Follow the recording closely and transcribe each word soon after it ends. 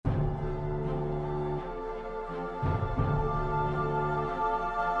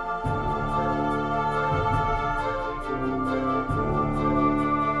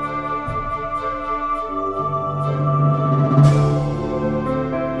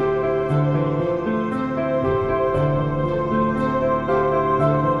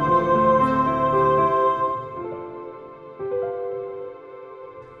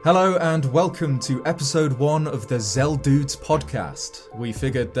Hello and welcome to episode 1 of the Zeldudes podcast. We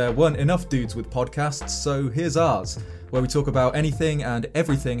figured there weren't enough dudes with podcasts, so here's ours, where we talk about anything and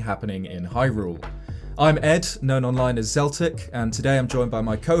everything happening in Hyrule. I'm Ed, known online as Zeltic, and today I'm joined by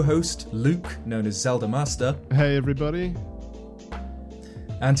my co-host, Luke, known as Zelda Master. Hey everybody.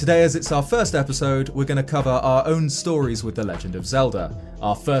 And today, as it's our first episode, we're going to cover our own stories with The Legend of Zelda,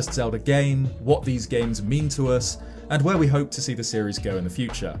 our first Zelda game, what these games mean to us, and where we hope to see the series go in the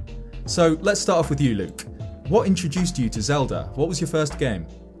future. So let's start off with you, Luke. What introduced you to Zelda? What was your first game?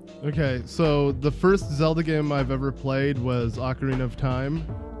 Okay, so the first Zelda game I've ever played was Ocarina of Time,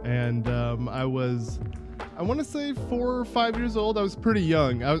 and I want to say 4 or 5 years old. I was pretty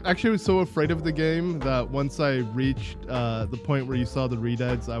young. I was so afraid of the game that once I reached the point where you saw the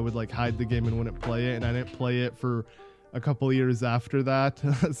redeads, I would like hide the game and wouldn't play it, and I didn't play it for a couple of years after that.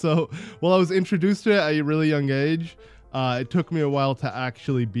 So while I was introduced to it at a really young age, it took me a while to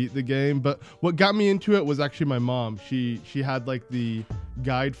actually beat the game. But what got me into it was actually my mom. She had like the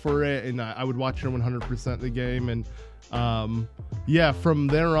guide for it, and I would watch her 100% the game. And from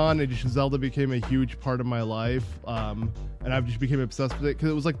there on, Zelda became a huge part of my life. And I've just became obsessed with it because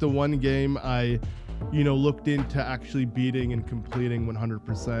it was like the one game I, looked into actually beating and completing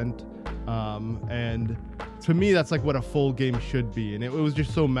 100%. And to me, that's like what a full game should be. And it was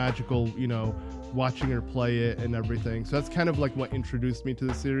just so magical, watching her play it and everything. So that's kind of like what introduced me to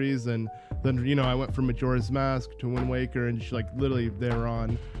the series. And then, I went from Majora's Mask to Wind Waker and just like literally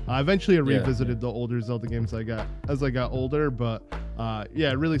thereon. Eventually I revisited the older Zelda games as I got older. But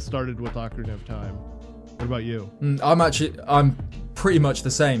it really started with Ocarina of Time. What about you? I'm pretty much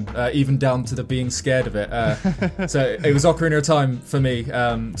the same, even down to the being scared of it. So it was Ocarina of Time for me.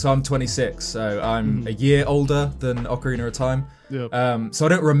 So I'm 26, so I'm a year older than Ocarina of Time. Yep. So I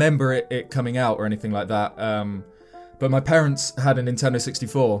don't remember it coming out or anything like that. But my parents had a Nintendo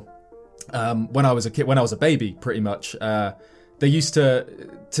 64 when I was a kid, when I was a baby, pretty much. They used to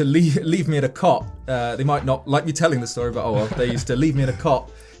leave me at a cot. They might not like me telling the story, but they used to leave me in a cot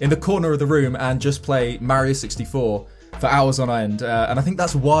in the corner of the room and just play Mario 64 for hours on end. And I think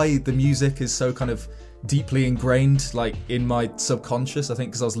that's why the music is so kind of deeply ingrained, like in my subconscious. I think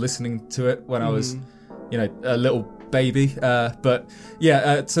because I was listening to it when I was, a little baby. So they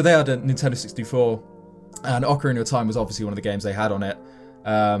had a Nintendo 64, and Ocarina of Time was obviously one of the games they had on it.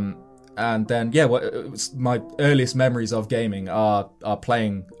 And then, it was my earliest memories of gaming are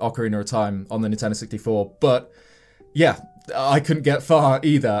playing Ocarina of Time on the Nintendo 64. But I couldn't get far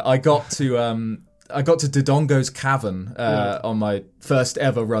either. I got to Dodongo's Cavern on my first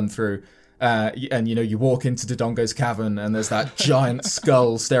ever run through. And you walk into Dodongo's Cavern and there's that giant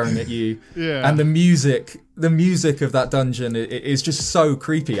skull staring at you. Yeah. And the music of that dungeon is just so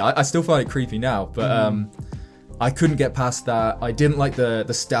creepy. I still find it creepy now, but I couldn't get past that. I didn't like the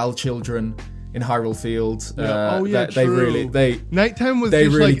Stal children in Hyrule Field. True. Nighttime was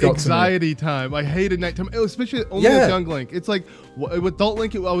just really like anxiety time. I hated nighttime, especially only as young Link. It's like with adult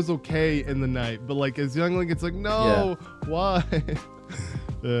Link, I was okay in the night, but like as young Link, it's like why?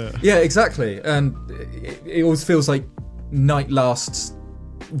 Yeah, exactly. And it always feels like night lasts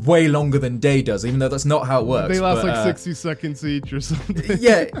way longer than day does, even though that's not how it works. They last 60 seconds each or something.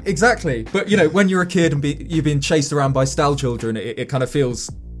 Yeah, exactly. But when you're a kid and you're being chased around by Stal children, it kind of feels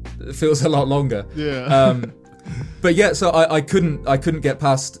a lot longer. Yeah. So I couldn't get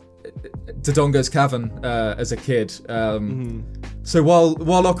past Dodongo's Cavern as a kid. So while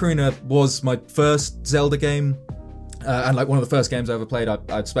Ocarina was my first Zelda game, and like one of the first games I ever played,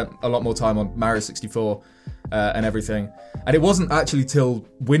 I'd spent a lot more time on Mario 64 and everything. And it wasn't actually till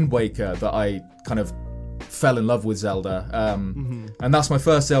Wind Waker that I kind of fell in love with Zelda. And that's my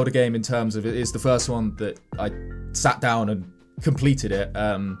first Zelda game in terms of it's the first one that I sat down and completed it.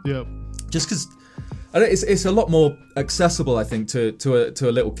 Just because it's a lot more accessible, I think, to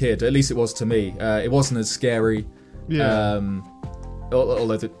a little kid. At least it was to me. It wasn't as scary.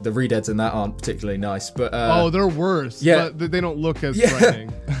 Although the redeads in that aren't particularly nice, but they're worse. Yeah, but they don't look as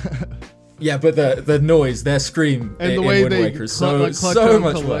threatening. Yeah, but the noise, their scream and in the way Wind they Waker is so much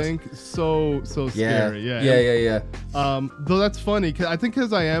worse. Link, so scary. Yeah. Though that's funny, I think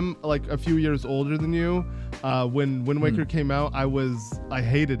because I am like a few years older than you. When Wind Waker came out, I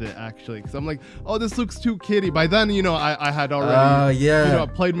hated it actually because I'm like, oh, this looks too kiddie. By then, I had already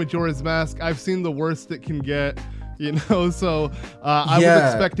played Majora's Mask. I've seen the worst it can get. So I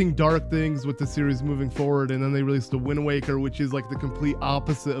was expecting dark things with the series moving forward, and then they released a Wind Waker, which is like the complete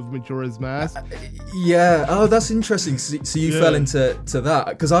opposite of Majora's Mask. Oh, that's interesting. So you fell into that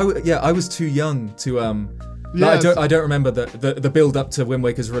because I was too young to Like, I don't remember the build up to Wind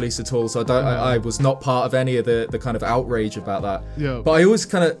Waker's release at all, so I was not part of any of the kind of outrage about that. Yeah. But I always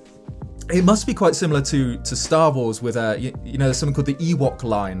kind of, it must be quite similar to Star Wars with you know, there's something called the Ewok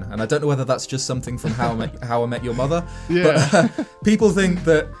line, and I don't know whether that's just something from How I Met Your Mother. Yeah. But people think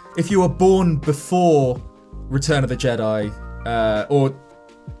that if you were born before Return of the Jedi, or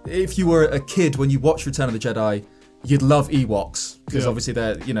if you were a kid when you watched Return of the Jedi, you'd love Ewoks, because obviously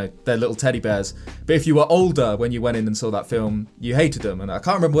they're little teddy bears. But if you were older when you went in and saw that film, you hated them. And I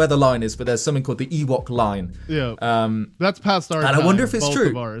can't remember where the line is, but there's something called the Ewok line. Yeah. That's past our time. And I wonder if it's true.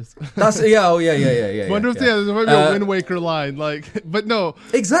 Of ours. That's yeah. Wonder if there's a Wind Waker line, like, but no.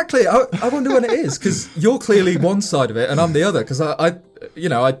 Exactly. I wonder when it is, because you're clearly one side of it and I'm the other. Because I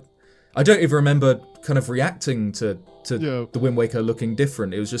don't even remember kind of reacting to the Wind Waker looking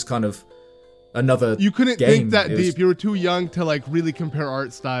different. It was just kind of another you couldn't game. Think that deep. You were too young to like really compare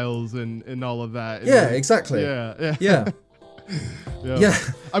art styles and all of that. And exactly. Yeah.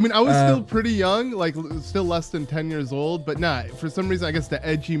 I mean, I was still pretty young, like still less than 10 years old, but for some reason, I guess the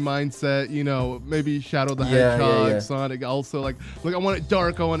edgy mindset, you know, maybe Shadow the Hedgehog, Sonic, also like, look, I want it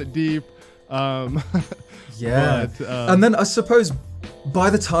dark, I want it deep. And then I suppose by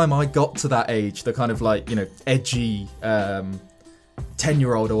the time I got to that age, the kind of like, you know, edgy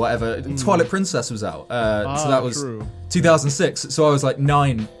 10-year-old or whatever, Twilight Princess was out. So that was 2006. So I was like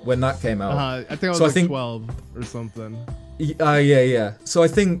 9 when that came out. I think I was 12 or something. So I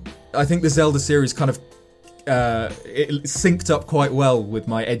think the Zelda series kind of it synced up quite well with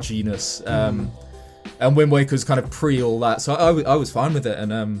my edginess. And Wind Waker's kind of pre all that. So I was fine with it.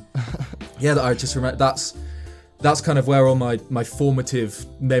 And I just remember that's kind of where all my formative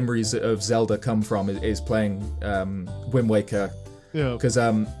memories of Zelda come from, is playing Wind Waker. Yeah. Because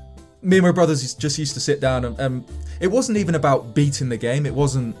me and my brothers just used to sit down and it wasn't even about beating the game. It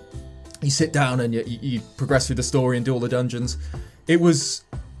wasn't you sit down and you progress through the story and do all the dungeons. It was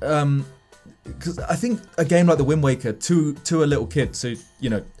because I think a game like the Wind Waker to a little kid, so you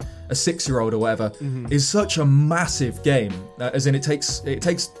know, a 6-year-old or whatever, is such a massive game. As in, it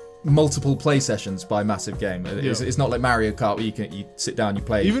takes multiple play sessions by massissive game. It's not like Mario Kart where you sit down, you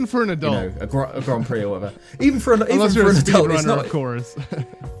play. Even for an adult, you know, a Grand Prix or whatever. Even for an adult, it's not, of course.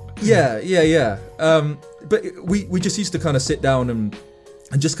 Yeah. But we just used to kind of sit down and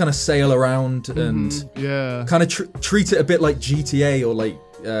just kind of sail around and kind of treat it a bit like GTA or like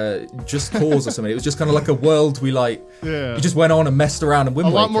Just Cause or something. It was just kind of like a world we like. Yeah. You just went on and messed around and Wind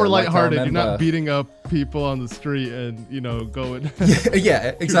Waker. A lot more lighthearted. You're not beating up people on the street and, you know, going.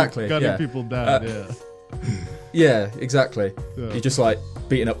 yeah, exactly. Gunning people down. Yeah, exactly. Yeah. You're just like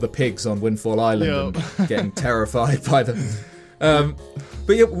beating up the pigs on Windfall Island and getting terrified by them.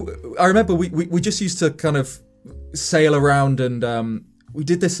 But yeah, I remember we just used to kind of sail around and we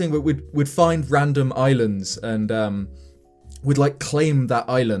did this thing where we'd find random islands and we'd like claim that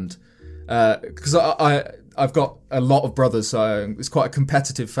island because I've got a lot of brothers, so it's quite a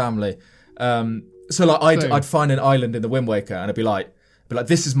competitive family. So like I'd find an island in the Wind Waker and I'd be like,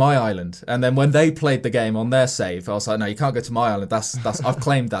 this is my island. And then when they played the game on their save, I was like, no, you can't go to my island. That's I've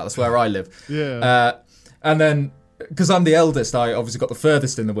claimed that. That's where I live. Yeah. And then because I'm the eldest, I obviously got the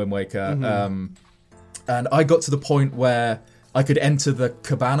furthest in the Wind Waker. And I got to the point where I could enter the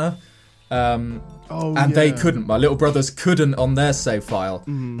cabana. They couldn't. My little brothers couldn't on their save file.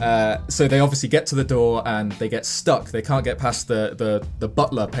 So they obviously get to the door and they get stuck. They can't get past the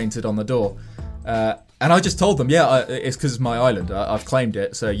butler painted on the door. And I just told them, it's because it's my island. I've claimed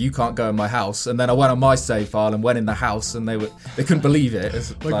it, so you can't go in my house. And then I went on my save file and went in the house, and they couldn't believe it.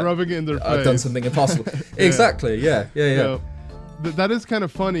 It's like rubbing it in their face. I've done something impossible. Exactly. Yeah. That is kind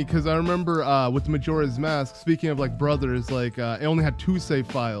of funny because I remember with Majora's Mask. Speaking of like brothers, like it only had 2 save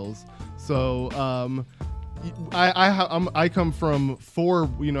files. So I come from 4.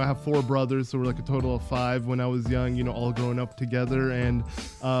 You know, I have 4 brothers, so we're like a total of 5 when I was young. You know, all growing up together and.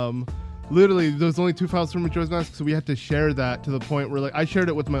 Literally, there was only 2 files for Majora's Mask, so we had to share that to the point where, like, I shared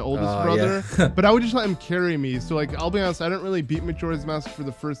it with my oldest brother, but I would just let him carry me. So, like, I'll be honest, I didn't really beat Majora's Mask for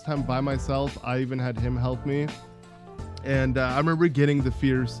the first time by myself. I even had him help me. And I remember getting the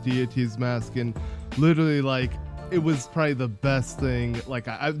Fierce Deity's Mask, and literally, like, it was probably the best thing, like,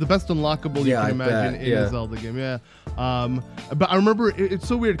 the best unlockable you can imagine in a Zelda game. But I remember, it's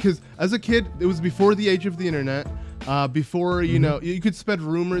so weird, because as a kid, it was before the age of the internet. before, you know, you could spread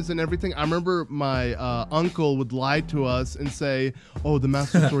rumors and everything. I remember my uncle would lie to us and say, oh, the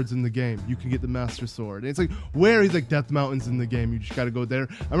Master Sword's in the game. You can get the Master Sword. And it's like, where? He's like, Death Mountain's in the game. You just got to go there.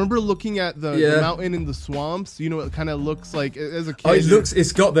 I remember looking at the mountain in the swamps. You know, it kind of looks like, as a kid. Oh,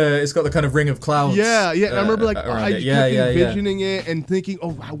 it's got the kind of ring of clouds. Yeah. I remember like, I kept envisioning it and thinking,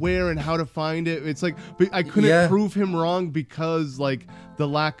 oh, where and how to find it. It's like, but I couldn't prove him wrong because like the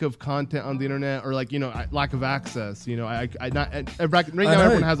lack of content on the internet, or like, you know, lack of access. You know, right now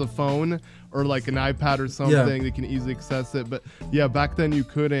everyone has a phone or like an iPad or something. They can easily access it. But yeah, back then you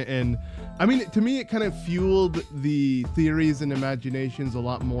couldn't. And I mean, to me, it kind of fueled the theories and imaginations a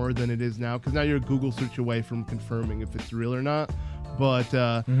lot more than it is now, because now you're a Google search away from confirming if it's real or not. But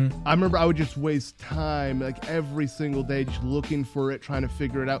I remember I would just waste time, like every single day, just looking for it, trying to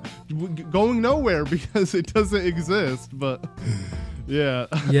figure it out, going nowhere because it doesn't exist. But yeah,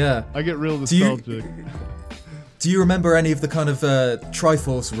 I get real nostalgic. Do you remember any of the kind of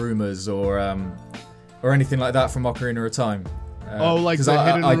Triforce rumors or anything like that from Ocarina of Time? Like the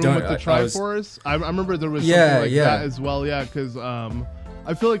hidden room with the Triforce? I remember there was something like that as well. Yeah, because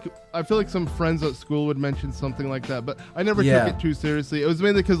I feel like some friends at school would mention something like that, but I never took it too seriously. It was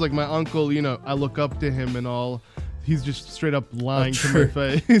mainly because like my uncle, you know, I look up to him and all. He's just straight up lying to my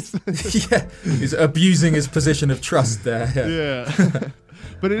face. He's abusing his position of trust there. Yeah.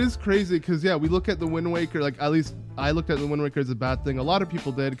 But it is crazy because, we look at the Wind Waker, like at least I looked at the Wind Waker as a bad thing. A lot of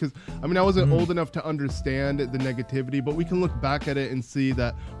people did because, I mean, I wasn't old enough to understand the negativity, but we can look back at it and see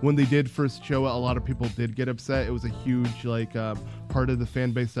that when they did first show it, a lot of people did get upset. It was a huge, like, part of the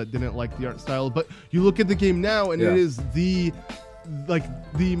fan base that didn't like the art style. But you look at the game now and it is the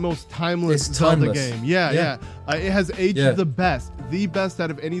most timeless Zelda game. It has aged the best out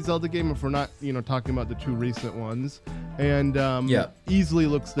of any Zelda game, if we're not, you know, talking about the two recent ones, and easily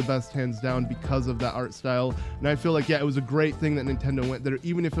looks the best hands down because of that art style. And I feel like it was a great thing that Nintendo went there,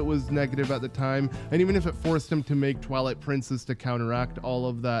 even if it was negative at the time, and even if it forced them to make Twilight Princess to counteract all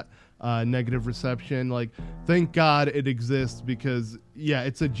of that negative reception. Like, thank God it exists, because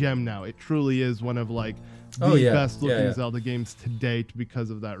it's a gem now. It truly is one of like the best looking Zelda games to date because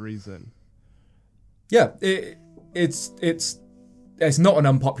of that reason. It's not an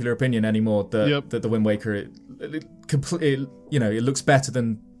unpopular opinion anymore that the Wind Waker it looks better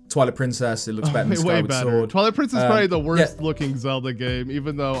than Twilight Princess. It looks better than Skyward Sword. Twilight Princess is probably the worst looking Zelda game,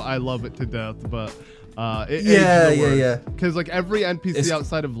 even though I love it to death. But because like every NPC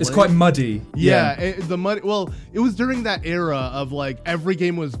outside of Link, it's quite muddy. The muddy. Well, it was during that era of like every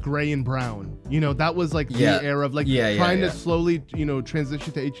game was gray and brown. You know, that was like the era of like trying to slowly, you know,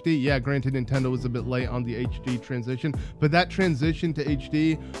 transition to HD. Yeah, granted, Nintendo was a bit late on the HD transition, but that transition to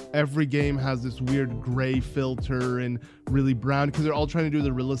HD, every game has this weird gray filter and really brown because they're all trying to do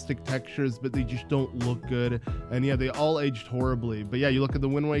the realistic textures, but they just don't look good. And they all aged horribly. But you look at the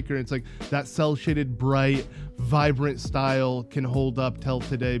Wind Waker and it's like that cell shaded, bright, vibrant style can hold up till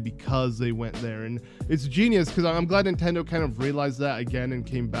today because they went there. And it's genius because I'm glad Nintendo kind of realized that again and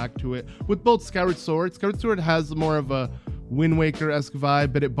came back to it with both Skyward Sword. Skyward Sword has more of a Wind Waker-esque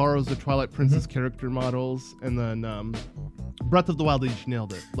vibe, but it borrows the Twilight Princess character models. And then Breath of the Wild, they just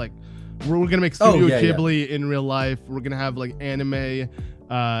nailed it. Like, we're gonna make Studio Ghibli in real life. We're gonna have like anime,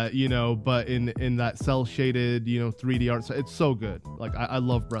 but in that cell shaded, 3D art. So it's so good. Like, I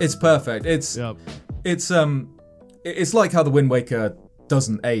love Breath. It's perfect. It's like how the Wind Waker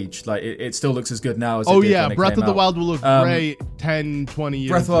doesn't age. Like, it still looks as good now as it did when it Breath came of the out. Wild will look great 10, 20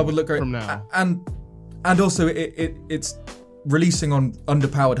 years Breath of the Wild would look great from now. And also it's releasing on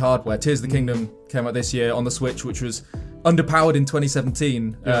underpowered hardware. Tears of the Kingdom came out this year on the Switch, which was underpowered in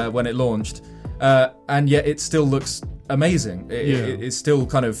 2017 when it launched, and yet it still looks amazing. It's still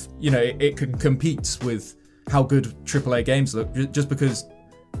kind of, it can compete with how good AAA games look, just because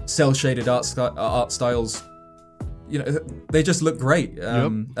cell shaded art styles, they just look great.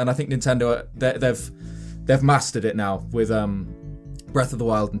 And I think Nintendo, they've mastered it now with Breath of the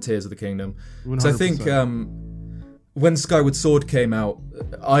Wild and Tears of the Kingdom. 100%. So I think when Skyward Sword came out,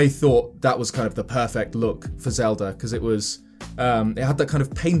 I thought that was kind of the perfect look for Zelda, because it was it had that kind of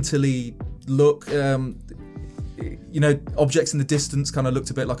painterly look. Objects in the distance kind of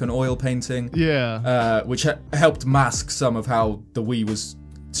looked a bit like an oil painting. Which helped mask some of how the Wii was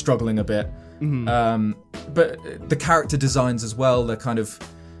struggling a bit. But the character designs as well, they're kind of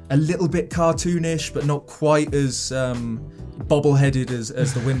a little bit cartoonish, but not quite as bobble-headed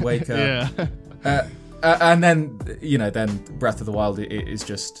as the Wind Waker. And then, then Breath of the Wild is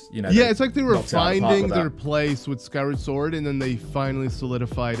just, Yeah, it's like they were knocked it out of the park finding with their that. place with Skyward Sword, and then they finally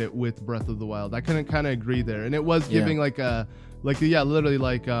solidified it with Breath of the Wild. I couldn't kind of agree there, and it was giving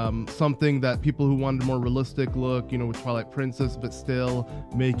literally something that people who wanted a more realistic look, with Twilight Princess, but still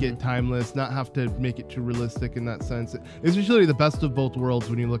make it timeless, not have to make it too realistic in that sense. It's usually the best of both worlds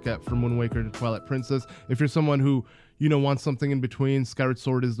when you look at from Wind Waker to Twilight Princess. If you're someone who wants something in between, Skyward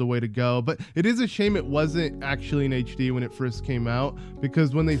Sword is the way to go. But it is a shame it wasn't actually in HD when it first came out,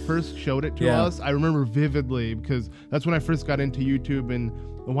 because when they first showed it to us, I remember vividly, because that's when I first got into YouTube and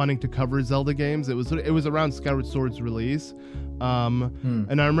wanting to cover Zelda games. It was around Skyward Sword's release.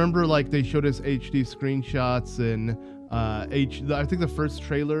 And I remember they showed us HD screenshots and I think the first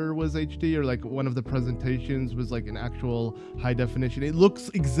trailer was HD, or one of the presentations was an actual high definition. It looks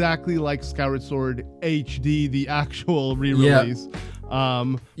exactly like Skyward Sword HD, the actual re-release.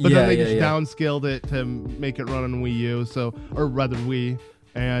 But then they just downscaled it to make it run on Wii U, or rather Wii.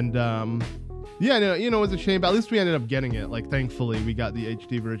 And it was a shame, but at least we ended up getting it. Thankfully, we got the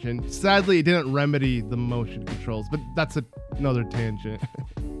HD version. Sadly, it didn't remedy the motion controls, but that's another tangent.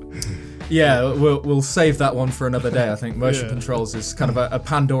 Yeah, we'll save that one for another day. I think motion controls is kind of a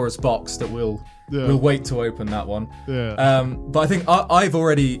Pandora's box that we'll wait to open that one. Yeah. But I think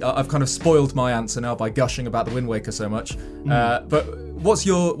I've kind of spoiled my answer now by gushing about the Wind Waker so much. But what's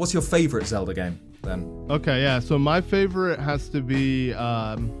your favorite Zelda game then? Okay, yeah. So my favorite has to be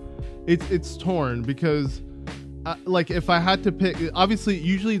it's torn, because if I had to pick, obviously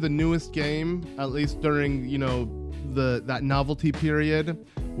usually the newest game, at least during that novelty period,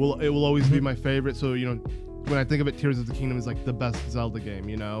 will always be my favorite. So when I think of it, Tears of the Kingdom is the best Zelda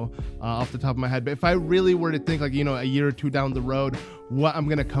game, off the top of my head. But if I really were to think a year or two down the road, what I'm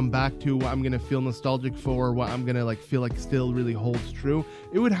gonna come back to, what I'm gonna feel nostalgic for, what I'm gonna feel still really holds true,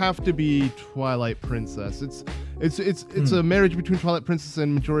 it would have to be Twilight Princess. It's a marriage between Twilight Princess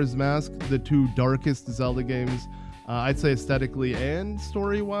and Majora's Mask, the two darkest Zelda games, I'd say aesthetically and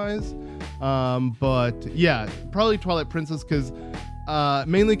story-wise. But yeah, probably Twilight Princess, because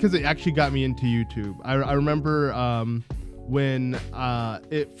mainly because it actually got me into YouTube. I remember when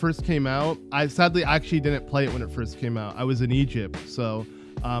it first came out. I sadly actually didn't play it when it first came out. I was in Egypt, so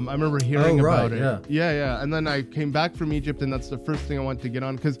I remember hearing about it. Yeah. And then I came back from Egypt, and that's the first thing I wanted to get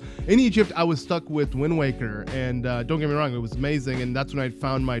on, because in Egypt I was stuck with Wind Waker, and don't get me wrong, it was amazing, and that's when I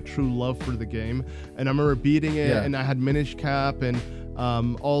found my true love for the game. And I remember beating it, and I had Minish Cap and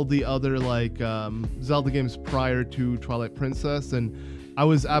all the other Zelda games prior to Twilight Princess, and I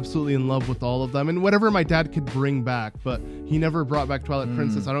was absolutely in love with all of them, and whatever my dad could bring back, but he never brought back Twilight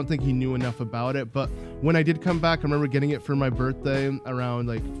Princess. I don't think he knew enough about it. But when I did come back, I remember getting it for my birthday around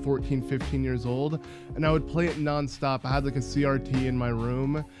 14, 15 years old, and I would play it nonstop. I had a CRT in my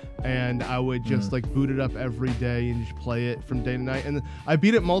room, and I would just boot it up every day and just play it from day to night. And I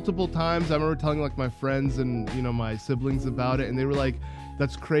beat it multiple times. I remember telling my friends and my siblings about it, and they were like,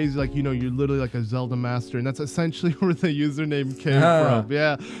 that's crazy, you're literally a Zelda master, and that's essentially where the username came from.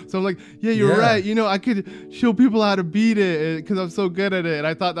 Yeah, so I'm you're right, I could show people how to beat it because I'm so good at it, and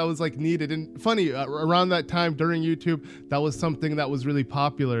I thought that was needed. And funny, around that time during YouTube, that was something that was really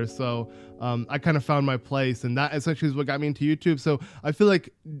popular, so I kind of found my place, and that essentially is what got me into YouTube. So I feel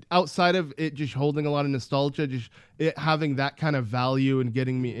outside of it just holding a lot of nostalgia, just it having that kind of value and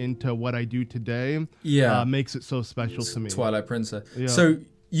getting me into what I do today, makes it so special to me. Twilight Princess. Yeah. So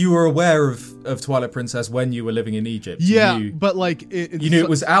you were aware of Twilight Princess when you were living in Egypt? Yeah, but you knew it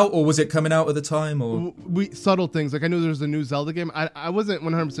was out, or was it coming out at the time? Or subtle things, I knew there was a new Zelda game. I wasn't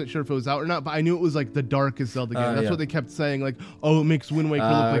 100% sure if it was out or not, but I knew it was the darkest Zelda game. That's what they kept saying, it makes Wind Waker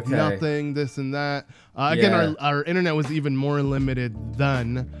look like nothing, this and that. Again, our internet was even more limited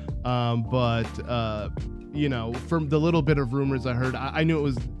then, but from the little bit of rumors I heard, I knew it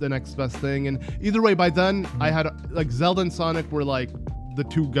was the next best thing. And either way, by then I had Zelda and Sonic were the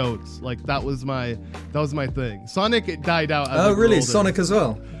two goats. That was my thing. Sonic, it died out. Oh, really? Older. Sonic as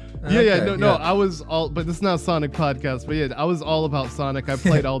well? No, I was all, but this is not a Sonic podcast, but yeah, I was all about Sonic. I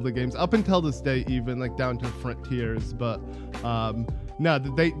played all the games up until this day, even down to Frontiers, but no,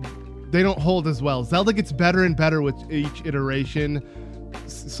 they don't hold as well. Zelda gets better and better with each iteration.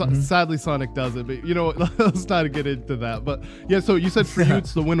 Sadly, Sonic doesn't, but let's not get into that. But yeah, so you said for you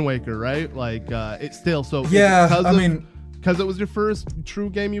it's the Wind Waker, right? It's still so. Yeah, because it was your first true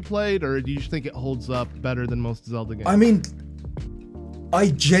game you played, or do you think it holds up better than most Zelda games?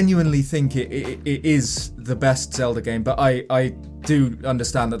 I genuinely think it is the best Zelda game, but I do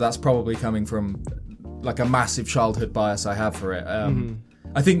understand that that's probably coming from a massive childhood bias I have for it.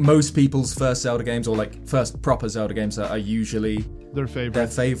 I think most people's first Zelda games, or first proper Zelda games, are usually their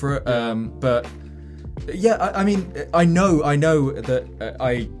favorite. But Yeah, I mean, I know that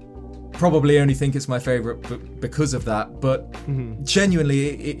I probably only think it's my favorite because of that, but genuinely,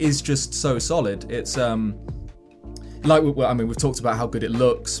 it is just so solid. It's like, well, I mean, we've talked about how good it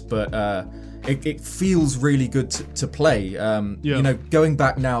looks, but it feels really good to play. You know, going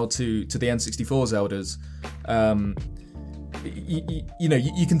back now to the N64 Zeldas, you know,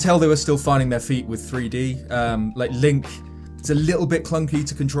 you can tell they were still finding their feet with 3D. Like Link, it's a little bit clunky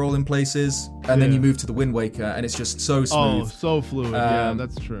to control in places, and then you move to the Wind Waker, and it's just so smooth. Oh, so fluid. Yeah,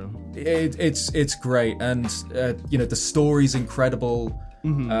 that's true. It's great, and you know, the story's incredible.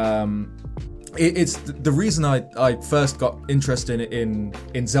 It's the reason I first got interested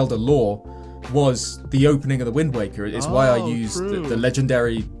in Zelda lore was the opening of the Wind Waker. It's why I used the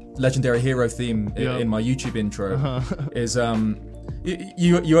legendary hero theme in my YouTube intro. Is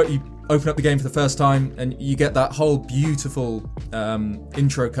you open up the game for the first time and you get that whole beautiful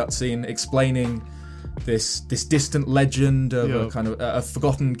intro cutscene explaining this distant legend of a kind of a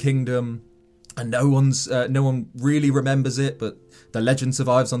forgotten kingdom, and no one really remembers it, but the legend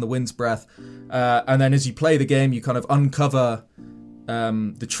survives on the wind's breath. And then as you play the game, you kind of uncover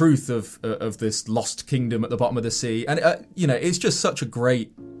the truth of this lost kingdom at the bottom of the sea, and you know, it's just such a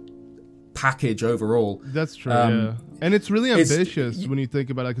great package overall. That's true. Yeah, and it's really ambitious when you think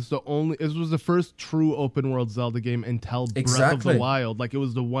about it. It was the first true open world Zelda game until Breath of the Wild. Like, it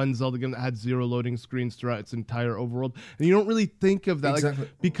was the one Zelda game that had 0 loading screens throughout its entire overworld, and you don't really think of that. Like,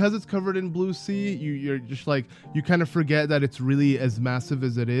 because it's covered in blue sea, you're just like, you kind of forget that it's really as massive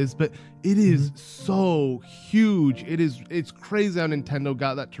as it is, but it is so huge. It's crazy how Nintendo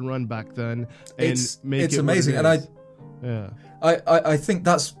got that to run back then, and it's amazing. And I think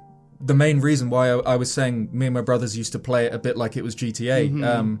that's the main reason why I was saying me and my brothers used to play it a bit like it was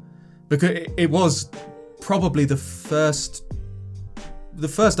GTA, because it was probably the first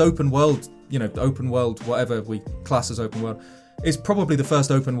open world, you know, open world, whatever we class as open world, is probably the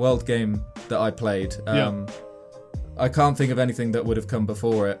first open world game that I played. I can't think of anything that would have come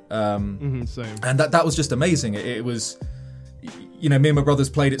before it. Same. And that was just amazing. It was, you know, me and my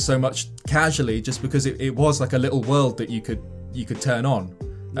brothers played it so much casually just because it was like a little world that you could turn on.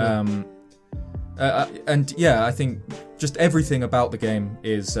 And yeah, I think just everything about the game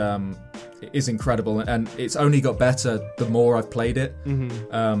is incredible, and it's only got better the more I've played it.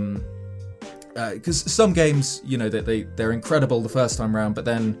 Because some games, you know, they're incredible the first time round, but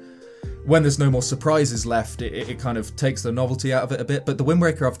then when there's no more surprises left, it kind of takes the novelty out of it a bit. But the Wind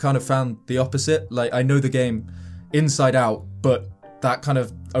Waker, I've kind of found the opposite. Like, I know the game inside out, but that kind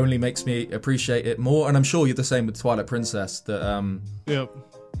of only makes me appreciate it more. And I'm sure you're the same with Twilight Princess. That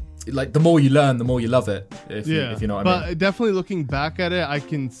like, the more you learn, the more you love it. If you know what I mean. But definitely looking back at it, I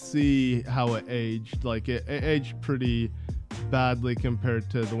can see how it aged. Like, it aged pretty badly compared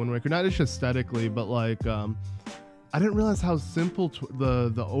to the Wind Waker. Not just aesthetically, but like, I didn't realize how simple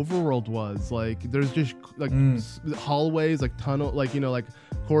the overworld was. Like, there's just like hallways, like tunnel, like, you know, like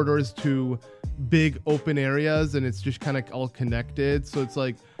corridors to big open areas, and it's just kind of all connected. So it's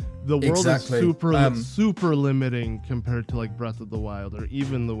like, the world is super limiting compared to like Breath of the Wild or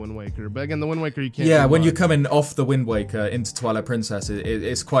even the Wind Waker. But again, the Wind Waker, you can't. Yeah, when you're coming off the Wind Waker into Twilight Princess,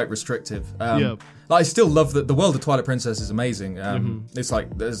 it's quite restrictive. Like, I still love that the world of Twilight Princess is amazing. It's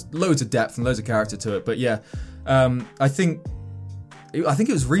like, there's loads of depth and loads of character to it. But yeah, I think it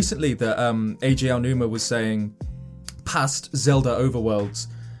was recently that AJ Aonuma was saying past Zelda overworlds,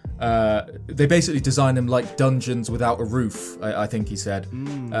 they basically designed them like dungeons without a roof, I think he said,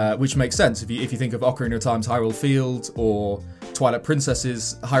 which makes sense if you think of Ocarina of Time's Hyrule Field or Twilight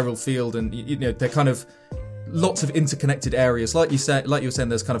Princess's Hyrule Field, and you know, they're kind of lots of interconnected areas. Like you were saying,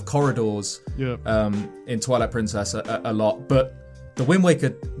 there's kind of corridors in Twilight Princess a lot, but the Wind Waker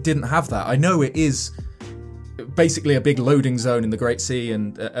didn't have that. I know it is basically a big loading zone in the Great Sea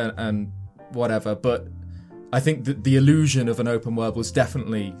and whatever, but I think that the illusion of an open world was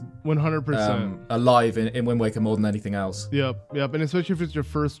definitely 100% alive in Wind Waker more than anything else. Yep. And especially if it's your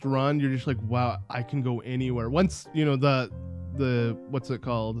first run, you're just like, wow, I can go anywhere. Once, you know, the what's it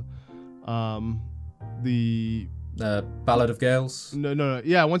called? The Ballad of Gales? No.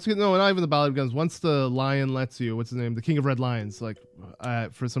 Yeah, not even the Ballad of Gales. Once the lion lets you, what's his name? The King of Red Lions. Like,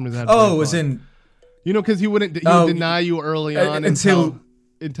 for some reason, you know, because he would deny you early on until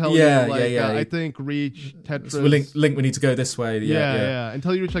I think reach Tetra's. So Link, we need to go this way. Yeah.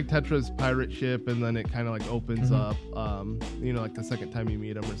 Until you reach like Tetra's pirate ship, and then it kind of like opens up. You know, like the second time you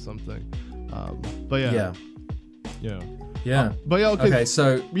meet him or something. But yeah. But yeah, okay.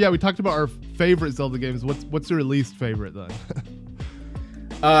 So yeah, we talked about our favorite Zelda games. What's your least favorite then?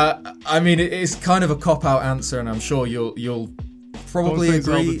 I mean, it's kind of a cop-out answer, and I'm sure you'll probably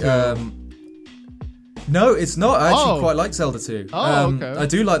agree. No, it's not. I actually quite like Zelda 2. Okay. I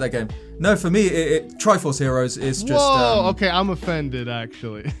do like that game. No, for me, Triforce Heroes is just. Whoa, okay, I'm offended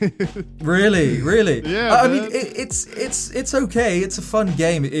actually. Really. Yeah, I mean, it's okay. It's a fun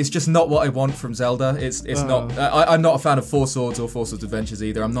game. It's just not what I want from Zelda. It's not. I'm not a fan of Four Swords or Four Swords Adventures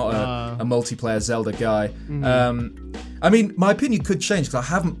either. I'm not a multiplayer Zelda guy. Mm-hmm. I mean, my opinion could change because I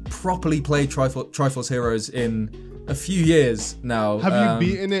haven't properly played Triforce Heroes in a few years now. Have you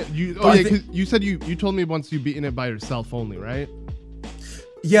beaten it? Because you said you told me once you've beaten it by yourself only, right?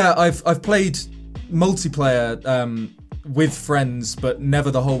 Yeah, I've played multiplayer with friends, but never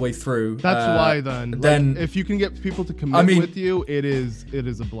the whole way through. That's why then if you can get people to commit with you, it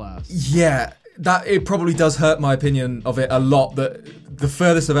is a blast. Yeah, that it probably does hurt my opinion of it a lot. That the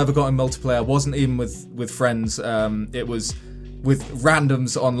furthest I've ever got in multiplayer wasn't even with friends. It was with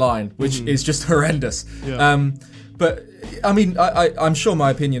randoms online, which is just horrendous. Yeah. But I mean, I'm sure my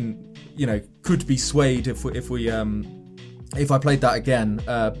opinion, could be swayed if I played that again.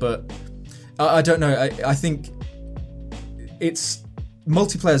 But I don't know. I think it's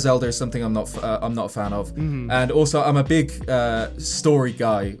multiplayer Zelda is something I'm not a fan of, and also I'm a big story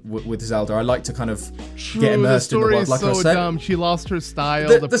guy with Zelda. I like to kind of get immersed in the world. Like I said, dumb. She lost her style,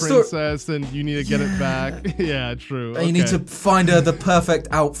 the princess, and you need to get it back. Yeah, true. And you need to find her the perfect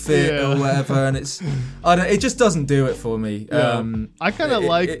outfit or whatever, and it just doesn't do it for me. Yeah. I kind of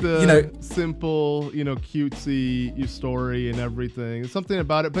like the simple, cutesy story and everything. There's something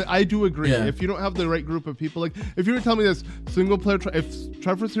about it, but I do agree. Yeah. If you don't have the right group of people, like if you were telling me this single player, if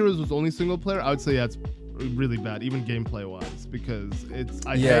Triforce Heroes was only single player, I would say it's really bad, even gameplay wise, because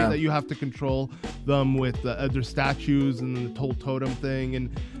I hate that you have to control them with their statues and the whole totem thing, and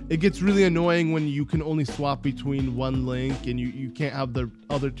it gets really annoying when you can only swap between one Link and you can't have the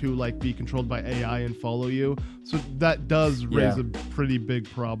other two be controlled by AI and follow you. So that does raise a pretty big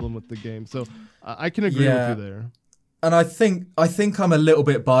problem with the game. So I can agree with you there. And I think I'm a little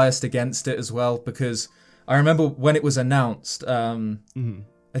bit biased against it as well, because I remember when it was announced.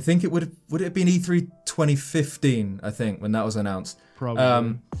 I think it would it have been E3 2015. I think when that was announced. Probably.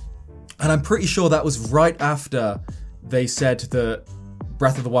 And I'm pretty sure that was right after they said that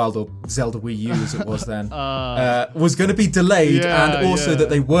Breath of the Wild, or Zelda Wii U as it was then, was going to be delayed, and also that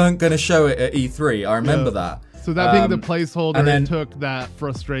they weren't going to show it at E3. I remember that. So that being the placeholder, it took that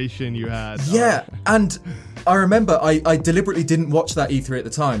frustration you had. Yeah, and I remember I deliberately didn't watch that E3 at the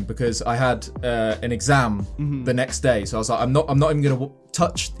time because I had an exam the next day. So I was like, I'm not even going to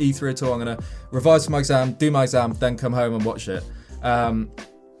touch E3 at all. I'm going to revise for my exam, do my exam, then come home and watch it.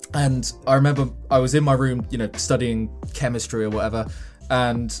 And I remember I was in my room, studying chemistry or whatever,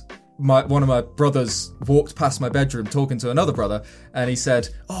 and one of my brothers walked past my bedroom talking to another brother, and he said,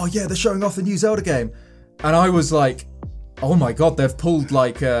 "Oh yeah, they're showing off the new Zelda game." And I was like, oh my god, they've pulled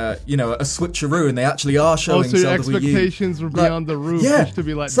a switcheroo, and they actually are showing so your Zelda Wii U. expectations were beyond the roof. Just to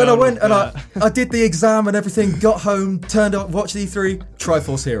be like, so I went and I did the exam and everything, got home, turned up, watched E3,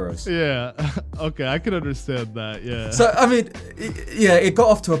 Triforce Heroes. Yeah, okay, I can understand that, yeah. So, I mean, it got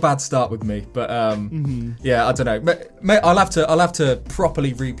off to a bad start with me, but yeah, I don't know. I'll have to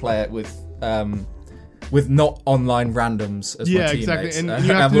properly replay it with not online randoms as my teammates. Exactly, and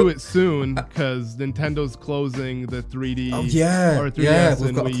you have to do it soon because Nintendo's closing the 3D. Oh yeah, or 3DS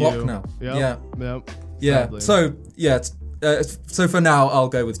we've got a clock now. Yep. Yeah. Sadly. So for now, I'll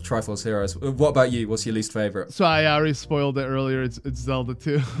go with Triforce Heroes. What about you? What's your least favorite? So I already spoiled it earlier. It's Zelda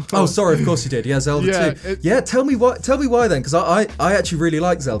 2. Oh, sorry. Of course you did. Yeah, Zelda 2. Tell me why then, because I actually really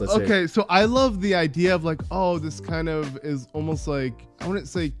like Zelda 2. Okay, so I love the idea of this kind of is almost like, I wouldn't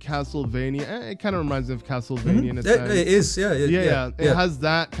say Castlevania. It kind of reminds me of Castlevania in a sense. It is. Yeah. It has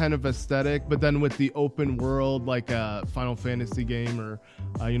that kind of aesthetic, but then with the open world, like a Final Fantasy game or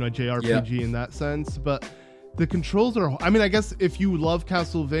a JRPG in that sense. But the controls are, I guess if you love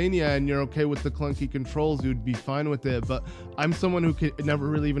Castlevania and you're okay with the clunky controls, you'd be fine with it. But I'm someone who never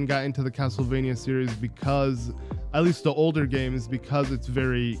really even got into the Castlevania series because, at least the older games, because it's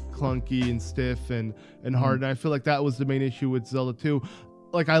very clunky and stiff and hard. And I feel like that was the main issue with Zelda 2.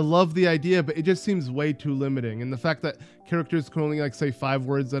 I love the idea, but it just seems way too limiting. And the fact that characters can only say 5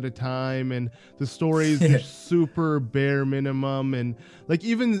 words at a time, and the story is just super bare minimum. And I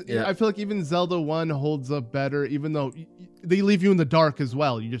feel like even Zelda 1 holds up better, even though they leave you in the dark as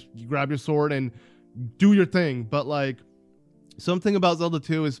well. You grab your sword and do your thing. But something about Zelda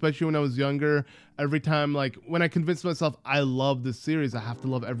 2, especially when I was younger, every time, when I convinced myself I love this series, I have to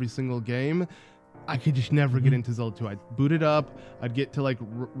love every single game, I could just never get into Zelda 2. I'd boot it up. I'd get to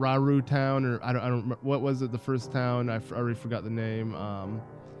Raru Town, or I don't remember, what was it, the first town? I already forgot the name.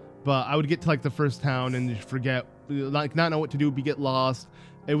 But I would get to the first town and just forget, not know what to do, get lost.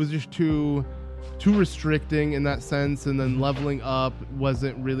 It was just too too restricting in that sense, and then leveling up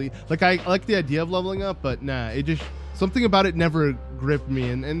wasn't really like I like the idea of leveling up, but nah, it just something about it never gripped me,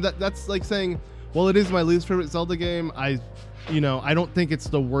 and that's like saying, well, it is my least favorite Zelda game. I don't think it's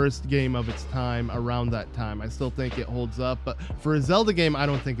the worst game of its time around that time. I still think it holds up, but for a Zelda game, I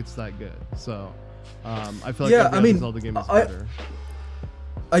don't think it's that good. So I feel like every other Zelda game is better.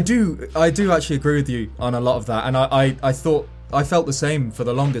 I do actually agree with you on a lot of that, and I felt the same for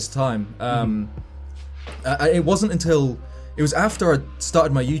the longest time. It wasn't until it was after I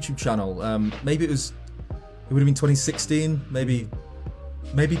started my YouTube channel. Maybe it would have been 2016, maybe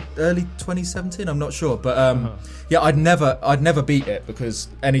early 2017. I'm not sure, but yeah, I'd never beat it, because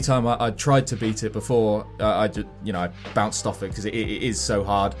anytime I tried to beat it before, I just I bounced off it because it is so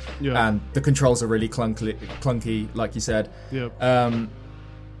hard, and the controls are really clunky, like you said. Yep.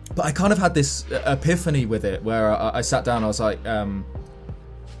 But I kind of had this epiphany with it, where I sat down. I was like, I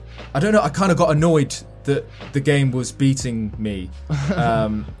don't know. I kind of got annoyed that the game was beating me,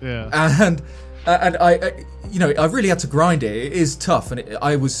 and I really had to grind it. It is tough, and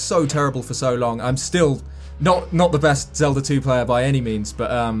I was so terrible for so long. I'm still not the best Zelda 2 player by any means,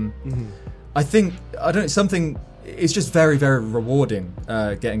 but I think something. It's just very, very rewarding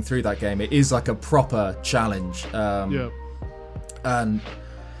getting through that game. It is like a proper challenge, and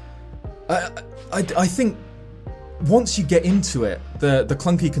I think once you get into it, the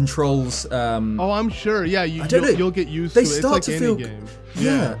clunky controls. I'm sure. Yeah, you'll get used to it. It's start like to any feel. game.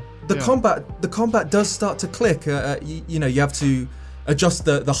 Yeah. The combat does start to click. You have to adjust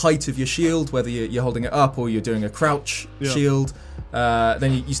the height of your shield, whether you're holding it up or you're doing a crouch shield.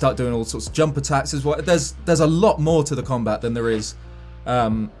 Then you start doing all sorts of jump attacks as well. There's a lot more to the combat than there is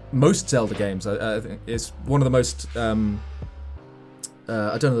most Zelda games. I think it's one of the most. I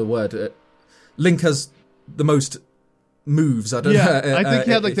don't know the word. Link has the most moves. I don't know. I think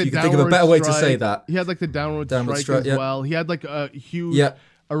he had like the downward think of a better way to strike. say that. He had like the downward strike as well. He had like a huge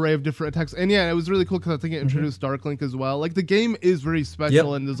array of different attacks, and it was really cool because I think it introduced Dark Link as well. Like the game is very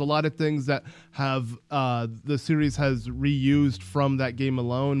special, and there's a lot of things that have the series has reused from that game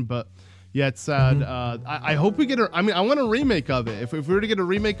alone. But yeah, it's sad. I hope we get I want a remake of it. If we were to get a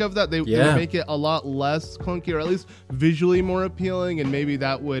remake of that, they would make it a lot less clunky, or at least visually more appealing, and maybe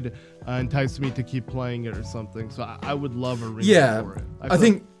that would entice me to keep playing it or something. So I would love a remake for it. I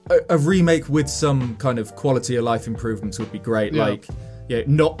think a remake with some kind of quality of life improvements would be great. Like,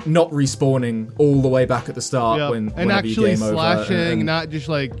 not respawning all the way back at the start and actually slashing, and not just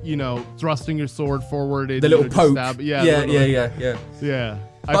like thrusting your sword forward. The little poke. Stab. Yeah.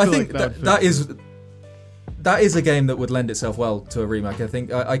 I think that is a game that would lend itself well to a remake. I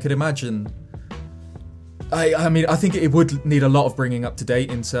think I could imagine. I think it would need a lot of bringing up to date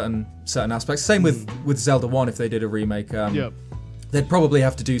in certain aspects. Same with Zelda 1 if they did a remake. They'd probably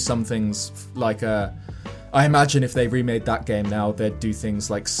have to do some things like. I imagine if they remade that game now, they'd do things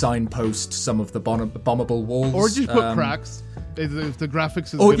like signpost some of the bombable walls, or just put cracks. If the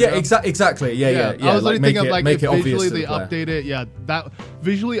graphics is exactly. I was only thinking of like if visually they update it. Yeah, that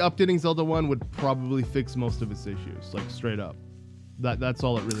visually updating Zelda 1 would probably fix most of its issues, like straight up. That's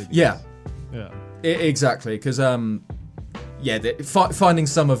all it really does. Exactly, because finding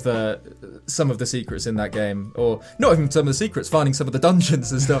some of the secrets in that game, or not even some of the secrets, finding some of the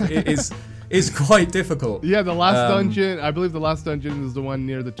dungeons and stuff is quite difficult. Yeah, the last dungeon, I believe the last dungeon is the one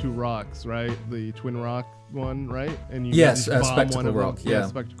near the two rocks, right? The Twin Rock one, right? And you Spectacle Rock.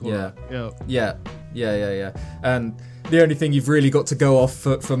 Spectacle Rock. Yeah. And the only thing you've really got to go off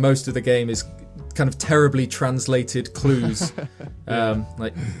for most of the game is kind of terribly translated clues.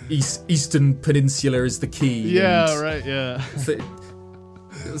 Like Eastern Peninsula is the key.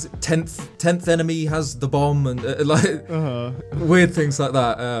 Tenth enemy has the bomb, and weird things like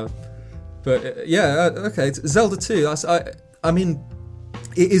that. Okay, Zelda 2. I mean,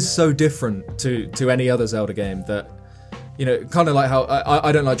 it is so different to any other Zelda game that kind of like how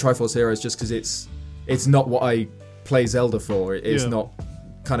I don't like Triforce Heroes just because it's not what I play Zelda for. It's not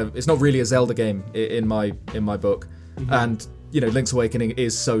really a Zelda game in my book, and Link's Awakening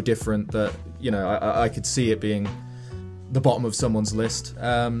is so different that I could see it being the bottom of someone's list.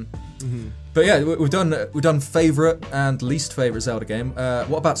 But yeah, we've done favourite and least favourite Zelda game.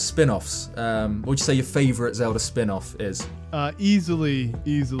 What about spin-offs? What would you say your favourite Zelda spin-off is? Easily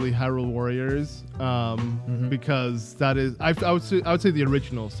Hyrule Warriors, because that is I would say the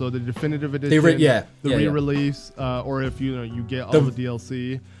original, so the definitive edition, the re-release, or if you get all the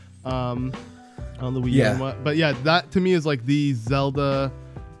DLC on the Wii U. But yeah, that to me is like the Zelda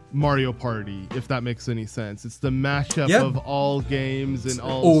Mario Party, if that makes any sense. It's the mashup of all games and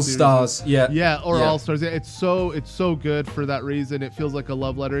all stars. All stars. Yeah, it's so good for that reason. It feels like a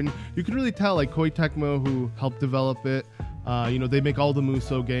love letter, and you can really tell, like Koei Tecmo, who helped develop it, they make all the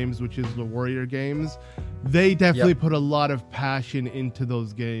Musou games, which is the Warrior games. They definitely put a lot of passion into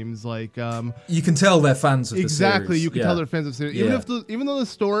those games. Like you can tell they're fans of the series. Exactly, you can tell they're fans of the series. Even though the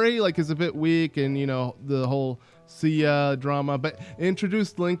story like is a bit weak, and the whole Sia drama, but it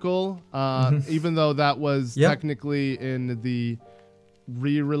introduced Linkle, even though that was technically in the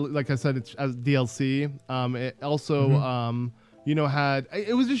like I said, it's as DLC. It also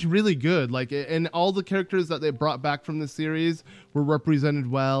it was just really good. Like, and all the characters that they brought back from the series were represented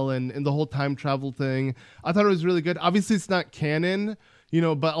well, and the whole time travel thing, I thought it was really good. Obviously, it's not canon,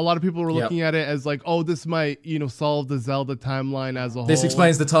 but a lot of people were looking at it as like, oh, this might, solve the Zelda timeline as a whole. This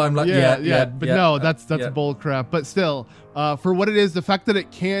explains the timeline. But no, that's bull crap. But still, for what it is, the fact that it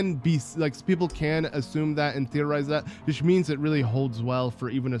can be like people can assume that and theorize that, which means it really holds well for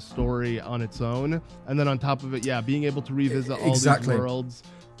even a story on its own. And then on top of it, being able to revisit all these worlds.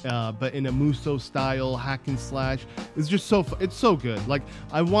 But in a Musou style hack and slash, it's just it's so good. Like,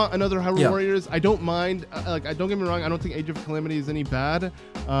 I want another Hyrule Warriors. I don't mind. Don't get me wrong. I don't think Age of Calamity is any bad.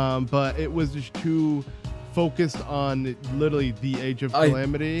 But it was just too focused on literally the Age of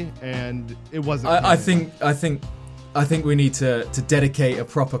Calamity, and it wasn't. I think we need to dedicate a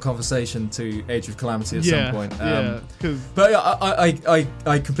proper conversation to Age of Calamity at some point. But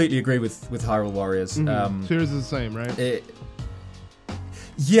I completely agree with Hyrule Warriors. Series is the same, right?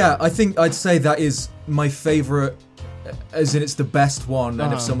 I think I'd say that is my favorite, as in it's the best one.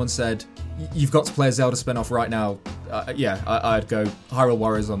 And if someone said you've got to play a Zelda spin-off right now, I'd go Hyrule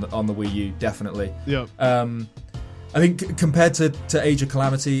Warriors on the Wii U, definitely. I think compared to Age of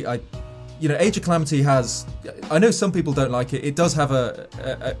Calamity, Age of Calamity has, I know some people don't like it. It does have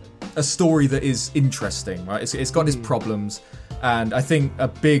a story that is interesting, right? It's got its problems, and I think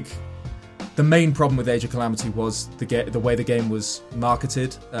the main problem with Age of Calamity was the way the game was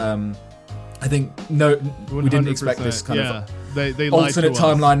marketed. I think we didn't expect this kind of they alternate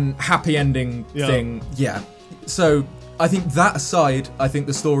timeline, happy ending thing. So I think that aside, I think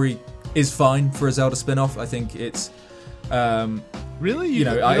the story is fine for a Zelda spin-off. I think it's really, you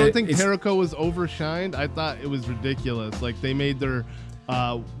don't think Terako was overshined? I thought it was ridiculous. Like, they made their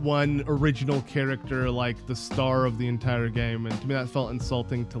one original character like the star of the entire game, and to me that felt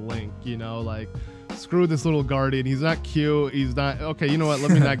insulting to Link. Like, screw this little guardian. He's not cute. He's not okay. You know what?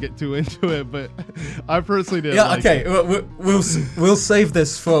 Let me not get too into it. But I personally did. We'll save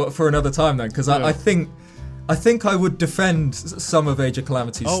this for another time then, because I think I would defend some of Age of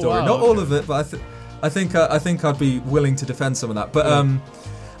Calamity's story. Not all of it, but I think I'd be willing to defend some of that.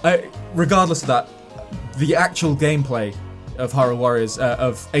 But regardless of that, the actual gameplay of Hyrule Warriors,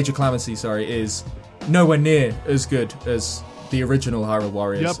 of Age of Calamity, is nowhere near as good as the original Hyrule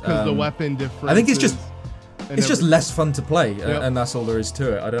Warriors. Yep, because the weapon difference. I think it's just less fun to play, and that's all there is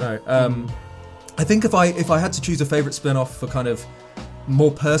to it. I don't know. I think if I had to choose a favorite spin-off for kind of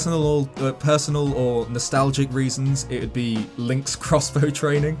more personal or nostalgic reasons, it would be Link's crossbow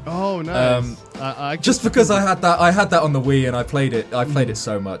training. Oh, nice! Just because I had that on the Wii, and I played it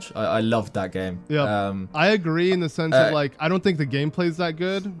so much. I loved that game. Yeah, I agree in the sense of, like, I don't think the gameplay's that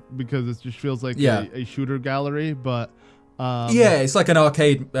good because it just feels like a shooter gallery, but. It's like an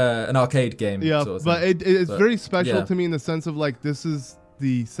arcade game. Yeah, sort of but it's very special to me in the sense of, like, this is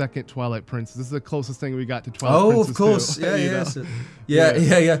the second Twilight Princess. This is the closest thing we got to Twilight Princess. Oh, of course.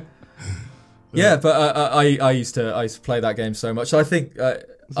 Yeah. But I used to play that game so much. So I think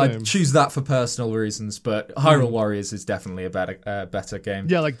I'd choose that for personal reasons. But Hyrule Warriors is definitely a better game.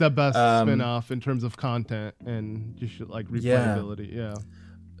 Yeah, like the best spin-off in terms of content and just like replayability. Yeah.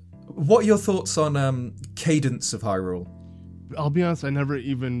 What are your thoughts on Cadence of Hyrule? I'll be honest, I never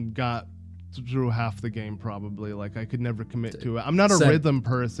even got through half the game, probably. Like, I could never commit to it. I'm not a rhythm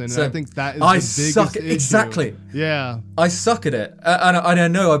person, and I think that is the biggest issue. Exactly. Yeah. I suck at it. And I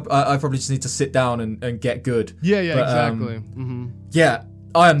know I probably just need to sit down and get good. Yeah, exactly. Yeah,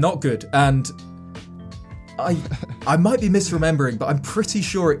 I am not good. And I might be misremembering, but I'm pretty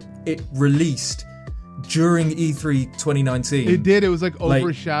sure it released during E3 2019. It did. It was like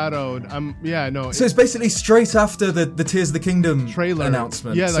overshadowed. So it's basically straight after the Tears of the Kingdom trailer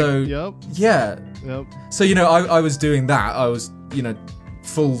announcement. Yeah. Yep. So I was doing that. I was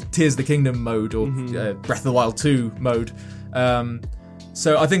full Tears of the Kingdom mode or Breath of the Wild 2 mode.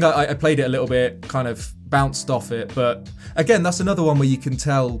 So I think I played it a little bit, kind of bounced off it. But again, that's another one where you can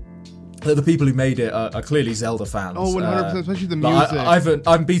tell that the people who made it are clearly Zelda fans. Oh, 100%, especially the music. I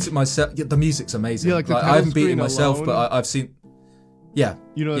haven't beaten myself. Yeah, the music's amazing. Yeah, like the I haven't beaten screen myself, alone. but I've seen. Yeah.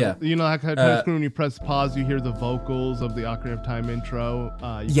 You know, yeah. you know that kind of screen when you press pause, you hear the vocals of the Ocarina of Time intro.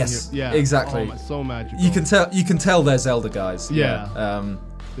 Yes, hear, yeah, exactly. Oh, so magical. You can tell they're Zelda guys. Yeah.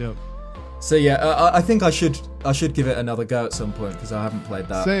 Yep. So yeah, I think I should give it another go at some point because I haven't played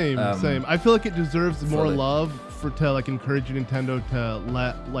that. Same. I feel like it deserves more fully. love to like encourage Nintendo to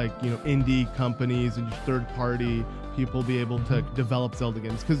let like, you know, indie companies and just third party people be able to develop Zelda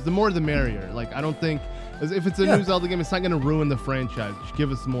games, because the more the merrier. Like, I don't think if it's a new Zelda game, it's not going to ruin the franchise. Just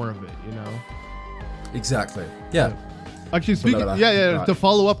give us more of it, you know. Exactly. Yeah. Actually, speaking, right. to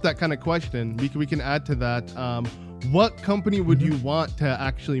follow up that kind of question, we can add to that. What company would you want to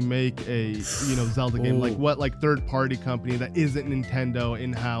actually make a, you know, Zelda game? Like, what, like, third party company that isn't Nintendo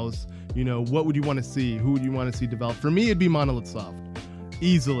in house? You know, what would you want to see? Who would you want to see develop? For me, it'd be Monolith Soft.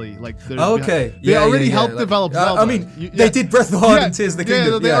 Easily, like they already helped develop Zelda. I mean, they did Breath of the Wild and Tears of the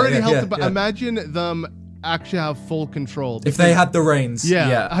Kingdom. Yeah, they already helped. Imagine them actually have full control if they had the reins.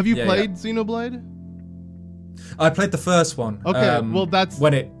 Yeah. Have you played Xenoblade? I played the first one. Okay, well that's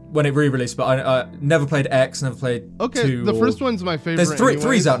when it re-released, but I never played X, never played 2. The first one's my favorite. There's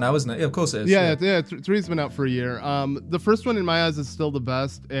three's out now, isn't it? Yeah, of course it is. Yeah, three's been out for a year. The first one in my eyes is still the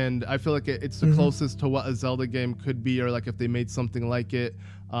best, and I feel like it's the closest to what a Zelda game could be, or like if they made something like it.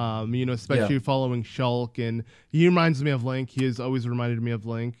 You know, especially following Shulk, and he reminds me of Link. He has always reminded me of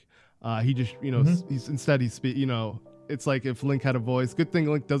Link. He just, you know, you know. It's like if Link had a voice. Good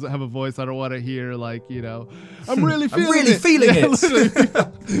thing Link doesn't have a voice. I don't want to hear like, you know, I'm really feeling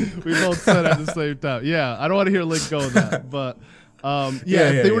it. We both said it at the same time. Yeah, I don't want to hear Link go that. But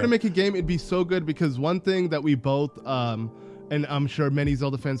if they were to make a game, it'd be so good, because one thing that we both and I'm sure many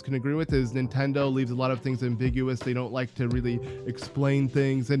Zelda fans can agree with, is Nintendo leaves a lot of things ambiguous. They don't like to really explain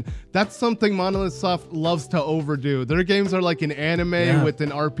things, and that's something Monolith Soft loves to overdo. Their games are like an anime with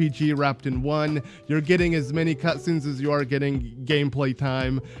an RPG wrapped in one. You're getting as many cutscenes as you are getting gameplay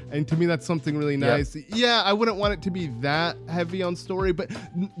time, and to me that's something really nice. Yeah, I wouldn't want it to be that heavy on story, but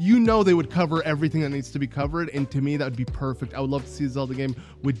you know they would cover everything that needs to be covered, and to me that would be perfect. I would love to see a Zelda game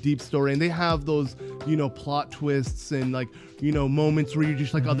with deep story, and they have those, you know, plot twists and like, you know, moments where you're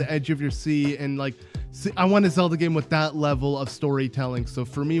just like on the edge of your seat, and like, I want a Zelda game with that level of storytelling. So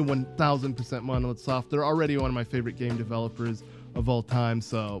for me, 1000% Monolith Soft. They're already one of my favorite game developers of all time.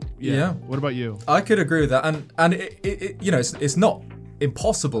 So yeah. What about you? I could agree with that, and it you know, it's not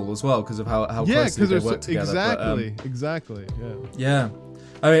impossible as well because of how closely they work together. Exactly. Yeah.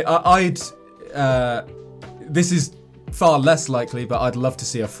 I mean, I'd this is far less likely, but I'd love to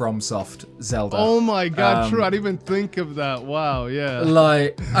see a FromSoft Zelda. Oh my god, true. I didn't even think of that. Wow, yeah.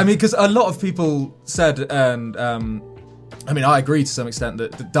 Like, I mean, because a lot of people said, and I mean, I agree to some extent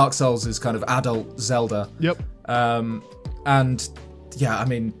that Dark Souls is kind of adult Zelda. Yep. And yeah, I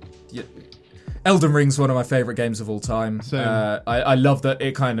mean, Elden Ring's one of my favorite games of all time. Same. I love that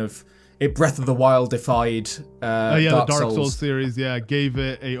it Breath of the Wild-ified the Dark Souls series, gave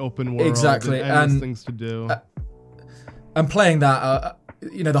it a open world. Exactly. And things to do. And playing that,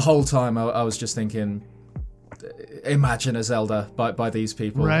 you know, the whole time I was just thinking, imagine a Zelda by these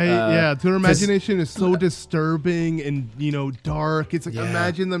people. Right, their imagination is so disturbing and, you know, dark. It's like,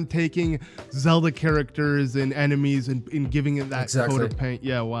 imagine them taking Zelda characters and enemies and giving it that coat of paint.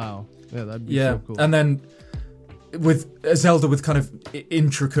 Yeah, wow. Yeah, that'd be so cool. And then with a Zelda with kind of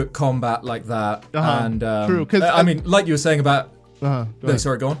intricate combat like that. And true. I mean, like you were saying about...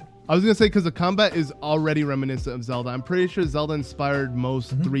 Sorry, go on. I was going to say, because the combat is already reminiscent of Zelda. I'm pretty sure Zelda inspired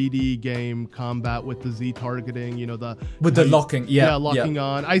most 3D game combat with the Z targeting, you know, the locking. Locking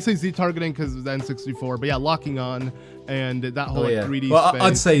on. I say Z targeting because it's N64, but locking on and that whole 3D space.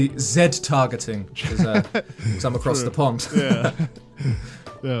 I'd say Z targeting because I'm across the pond.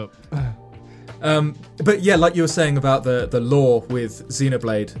 But yeah, like you were saying about the lore with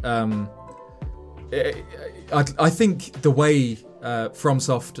Xenoblade, I think the way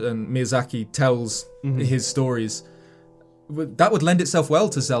FromSoft and Miyazaki tells his stories, that would lend itself well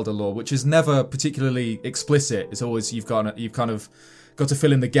to Zelda lore, which is never particularly explicit. It's always you've kind of got to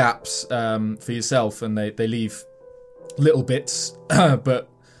fill in the gaps for yourself, and they leave little bits, but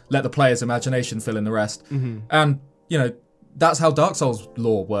let the player's imagination fill in the rest. And you know, that's how Dark Souls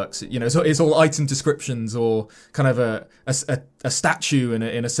lore works. You know, so it's all item descriptions, or kind of a statue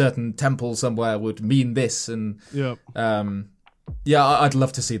in a certain temple somewhere would mean this, and I'd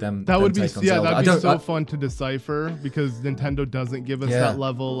love to see them. That would be that'd be so fun to decipher, because Nintendo doesn't give us that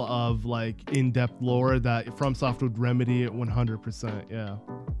level of like in-depth lore that FromSoft would remedy it 100%. Yeah.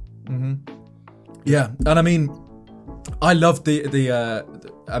 Yeah, and I mean, I love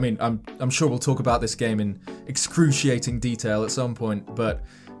I mean, I'm sure we'll talk about this game in excruciating detail at some point, but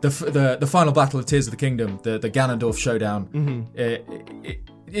the final battle of Tears of the Kingdom, the Ganondorf showdown.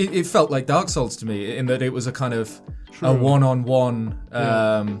 It felt like Dark Souls to me in that it was a kind of a one-on-one,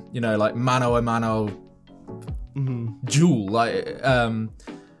 like mano-a-mano duel, like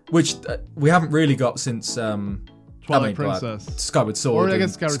which we haven't really got since Twilight Princess, Skyward Sword, or I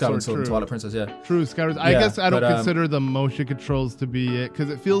guess Skyward Sword and Twilight Princess, True, Skyward. I guess I don't consider the motion controls to be it, because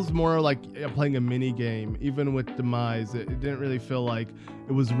it feels more like playing a mini game. Even with Demise, it didn't really feel like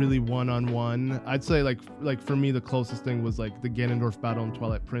it was really one-on-one. I'd say like for me, the closest thing was like the Ganondorf battle in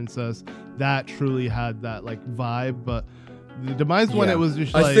Twilight Princess. That truly had that like vibe, but the Demise one, it was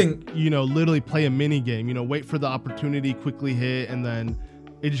just literally play a mini game. Wait for the opportunity, quickly hit, and then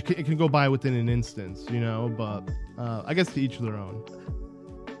it can go by within an instance, but I guess to each their own.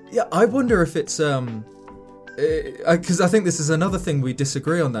 Yeah, I wonder if it's because I think this is another thing we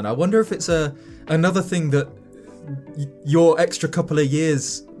disagree on. Then I wonder if it's another thing that your extra couple of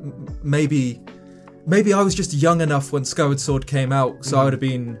years, maybe I was just young enough when Skyward Sword came out, so I would have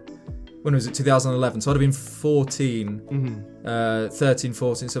been, when was it, 2011? So I'd have been 14, 13,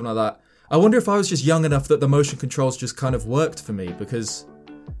 14, something like that. I wonder if I was just young enough that the motion controls just kind of worked for me, because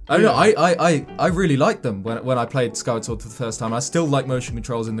I don't know. I really liked them when I played Skyward Sword for the first time. I still like motion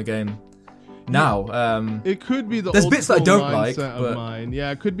controls in the game now. It could be the there's old bits that I don't like, of mine. Yeah,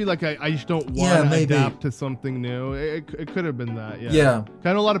 it could be like I just don't want to adapt to something new. It could have been that. Yeah.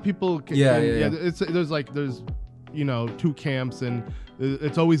 I know a lot of people. There's two camps, and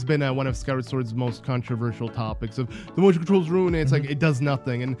it's always been one of Skyward Sword's most controversial topics of the motion controls ruin it. It's like it does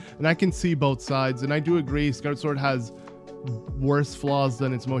nothing, and I can see both sides, and I do agree Skyward Sword has worse flaws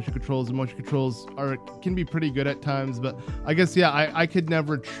than its motion controls. The motion controls can be pretty good at times, but I guess I could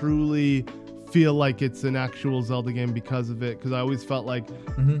never truly feel like it's an actual Zelda game because of it, because I always felt like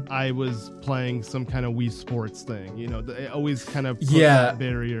I was playing some kind of Wii Sports thing. It always kind of put that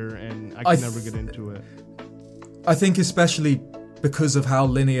barrier, and I could never get into it. I think especially because of how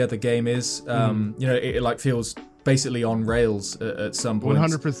linear the game is, it like feels basically on rails at some point.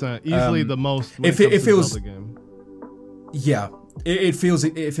 100%, easily the most. It feels Zelda game. Yeah, it feels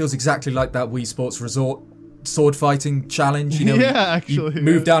exactly like that Wii Sports Resort sword fighting challenge. You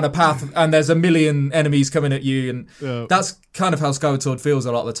move down a path and there's a million enemies coming at you, and that's kind of how Skyward Sword feels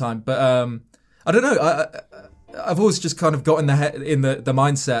a lot of the time. But I don't know. I've always just kind of got in the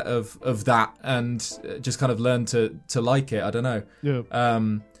mindset of that, and just kind of learned to like it. I don't know. Yeah.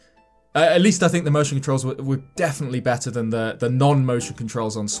 At least I think the motion controls were definitely better than the non-motion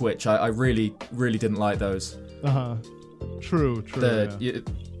controls on Switch. I really, really didn't like those. True.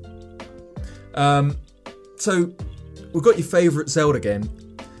 So we've got your favourite Zelda game.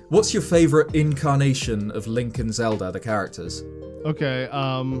 What's your favourite incarnation of Link and Zelda, the characters? Okay,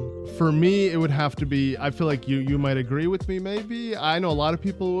 for me, it would have to be, I feel like you might agree with me, maybe. I know a lot of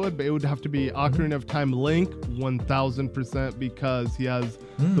people would, but it would have to be Ocarina of Time Link, 1000%, because he has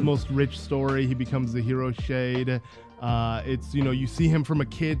the most rich story. He becomes the hero shade. It's, you see him from a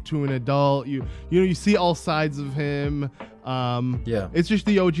kid to an adult. You see all sides of him. It's just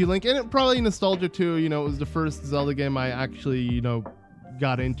the OG Link, and it probably nostalgia too. It was the first Zelda game I actually,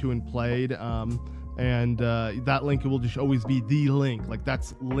 got into and played. And that Link will just always be the Link. Like,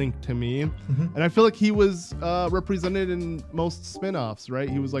 that's Link to me. And I feel like he was represented in most spin-offs, right?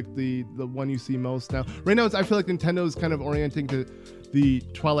 He was like the one you see most now. Right now, I feel like Nintendo is kind of orienting to the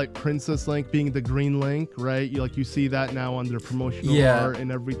Twilight Princess Link being the green Link, right? You see that now on their promotional art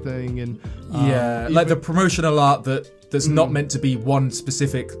and everything. And like the promotional art that's not meant to be one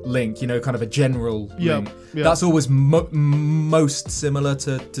specific Link, kind of a general Link. That's always most similar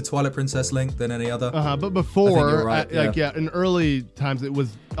to Twilight Princess Link than any other. But before, right, in early times, it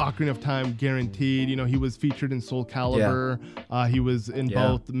was Ocarina of Time guaranteed. He was featured in Soul Calibur. He was in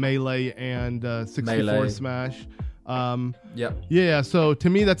both Melee and 64 Smash. So to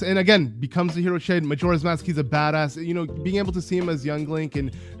me, that's, and again, becomes the hero shade. Majora's Mask, he's a badass. Being able to see him as young Link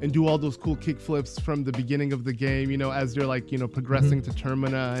and do all those cool kick flips from the beginning of the game, as you're like, progressing to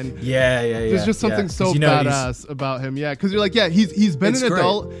Termina, and there's just something so badass about him. Because you're like, he's been an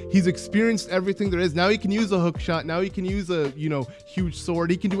adult, he's experienced everything there is. Now he can use a hook shot, now he can use a huge sword,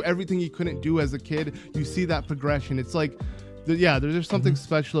 he can do everything he couldn't do as a kid. You see that progression. It's like, there's just something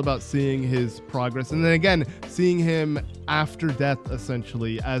special about seeing his progress, and then again seeing him after death,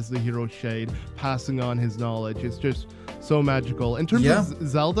 essentially as the hero shade, passing on his knowledge. It's just so magical. In terms of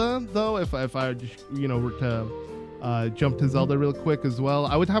Zelda, though, if I just were to jump to Zelda real quick as well,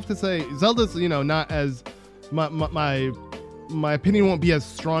 I would have to say Zelda's not as my opinion won't be as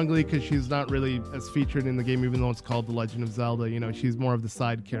strongly, because she's not really as featured in the game, even though it's called The Legend of Zelda. She's more of the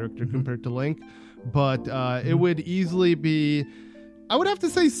side character compared to Link. But it would easily be, I would have to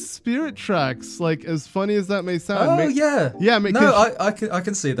say Spirit Tracks. Like, as funny as that may sound. Oh yeah. No, I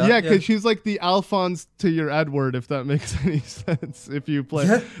can see that. Yeah, because she's like the Alphonse to your Edward, if that makes any sense. If you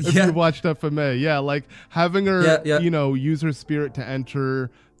you watched FMA, yeah, like having her, use her spirit to enter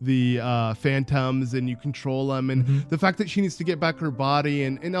the phantoms and you control them, and the fact that she needs to get back her body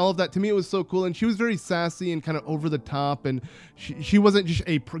and all of that, to me it was so cool. And she was very sassy and kind of over the top, and she wasn't just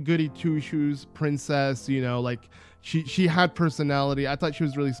a goody two shoes princess, like she had personality. I thought she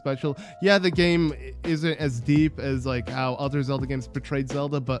was really special. Yeah, the game isn't as deep as like how other Zelda games portrayed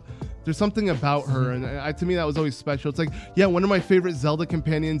Zelda, but there's something about her, and to me that was always special. It's like, yeah, one of my favorite Zelda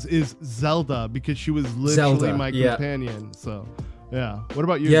companions is Zelda, because she was literally my companion. So yeah. What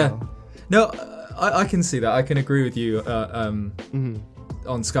about you? Yeah. No, I can see that. I can agree with you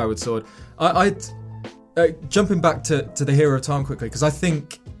on Skyward Sword. I'd jumping back to the Hero of Time quickly, because I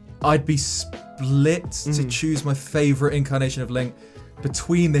think I'd be split to choose my favorite incarnation of Link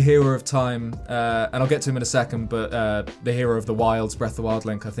between the Hero of Time, and I'll get to him in a second, but the Hero of the Wilds, Breath of the Wild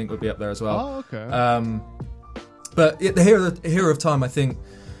Link, I think would be up there as well. Oh, okay. But the Hero of Time, I think,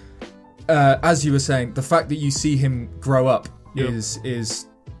 as you were saying, the fact that you see him grow up is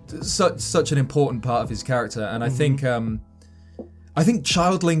such an important part of his character, and I think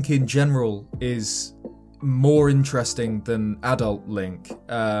Child Link in general is more interesting than adult Link.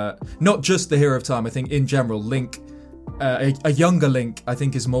 Not just the Hero of Time. I think in general, Link, a younger Link, I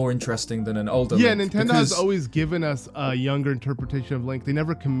think is more interesting than an older Link. Yeah, Nintendo has always given us a younger interpretation of Link. They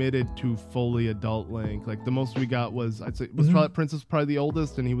never committed to fully adult Link. Like the most we got was, I'd say, probably Princess, probably the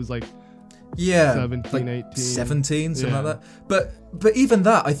oldest, and he was like 17, 18. 17, something like that. But even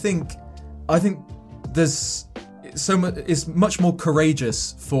that, I think there's so much. It's much more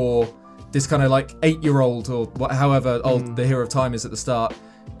courageous for this kind of like 8-year-old or however old the Hero of Time is at the start.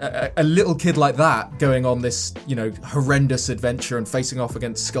 A little kid like that going on this, horrendous adventure and facing off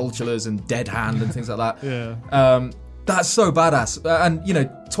against Skulltulas and Dead Hand and things like that. Yeah. That's so badass. And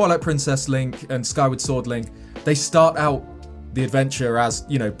Twilight Princess Link and Skyward Sword Link, they start out the adventure as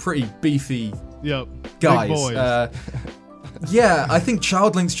pretty beefy guys. Big boys. I think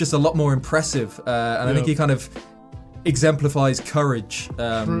Child Link's just a lot more impressive, and I think he kind of exemplifies courage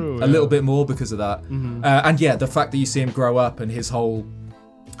a little bit more because of that. And the fact that you see him grow up and his whole,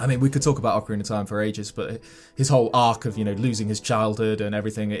 I mean, we could talk about Ocarina of Time for ages, but his whole arc of losing his childhood and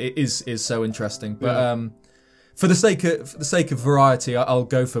everything is so interesting. But for the sake of variety, I'll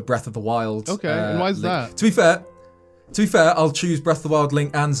go for Breath of the Wild. Okay, and why is that? To be fair, I'll choose Breath of the Wild,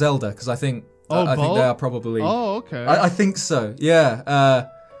 Link, and Zelda, because I think I think they are probably. Oh, okay. I think so. Yeah.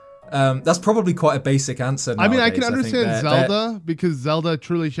 That's probably quite a basic answer nowadays. I mean, I can understand Zelda, because Zelda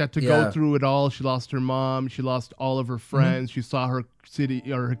truly, she had to go through it all. She lost her mom. She lost all of her friends. She saw her city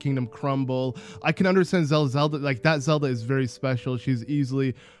or her kingdom crumble. I can understand Zelda. Like, that Zelda is very special. She's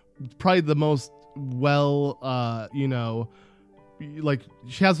easily probably the most like,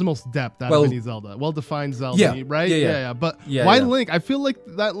 she has the most depth out of any Zelda. Well-defined Zelda, right? Yeah. But why Link? I feel like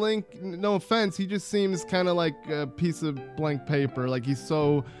that Link, no offense, he just seems kind of like a piece of blank paper. Like, he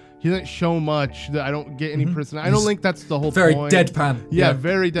doesn't show much, that I don't get any personality. I don't think that's the whole very point. Deadpan. Yeah,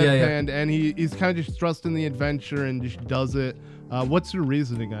 very deadpan, and he's kind of just thrust in the adventure and just does it. What's your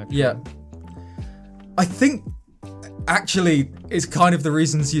reasoning, actually? Yeah. I think, actually, it's kind of the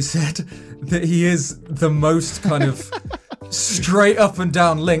reasons you said, that he is the most kind of straight up and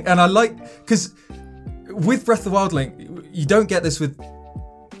down Link. And I like, because with Breath of the Wild Link, you don't get this with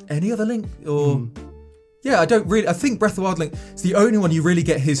any other Link, or... Yeah, I think Breath of the Wild Link is the only one you really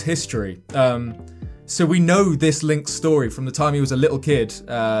get his history. So we know this Link's story from the time he was a little kid.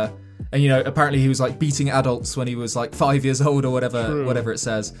 And, apparently he was like beating adults when he was like 5 years old or whatever it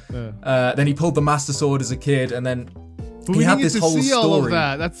says. Yeah. Then he pulled the Master Sword as a kid, and then he had this whole story. We didn't get to see all of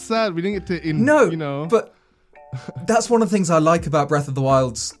that. That's sad. We didn't get to... but that's one of the things I like about Breath of the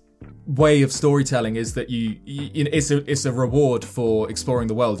Wild's way of storytelling, is that it's a reward for exploring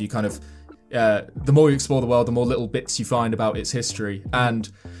the world. You kind of... the more you explore the world, the more little bits you find about its history. And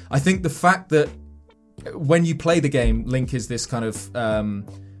I think the fact that when you play the game, Link is this kind of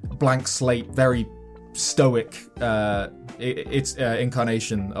blank slate, very stoic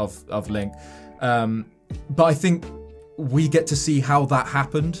incarnation of Link. But I think we get to see how that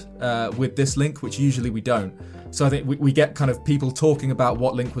happened with this Link, which usually we don't. So I think we get kind of people talking about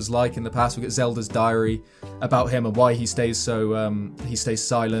what Link was like in the past. We get Zelda's diary about him and why he stays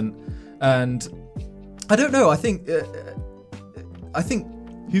silent. And I don't know. I think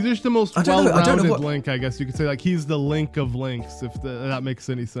he's just the most well-rounded Link, I guess you could say. Like, he's the Link of Links, if that makes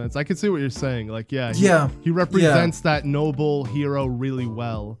any sense. I can see what you're saying. Like, he represents that noble hero really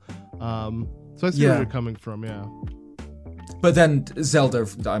well. So I see where you're coming from. Yeah. But then Zelda,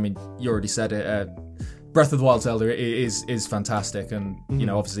 I mean, you already said it. Breath of the Wild Zelda is fantastic, and you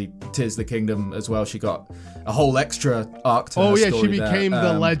know, obviously Tears of the Kingdom as well. She got a whole extra arc to her story. She became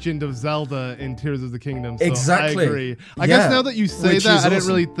there. the Legend of Zelda in Tears of the Kingdom. So exactly. I agree. I guess now that you say that, I didn't awesome.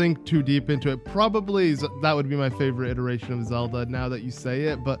 really think too deep into it. Probably that would be my favorite iteration of Zelda. Now that you say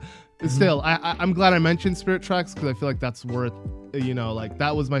it, but still, I'm glad I mentioned Spirit Tracks because I feel like that's worth. You know, like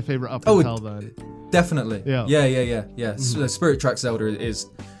that was my favorite up until then. Definitely. Yeah. Spirit Tracks Zelda is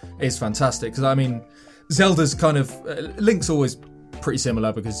fantastic because I mean. Zelda's kind of Link's always pretty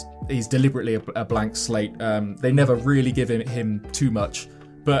similar because he's deliberately a blank slate. They never really give him too much,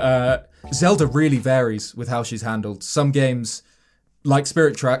 but Zelda really varies with how she's handled. Some games, like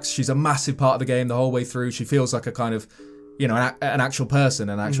Spirit Tracks, she's a massive part of the game the whole way through. She feels like a kind of, you know, an actual person,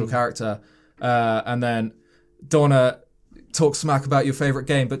 an actual character. And then don't want to talk smack about your favorite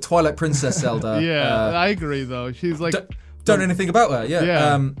game, but Twilight Princess Zelda. I agree though. She's like. Don't know anything about her,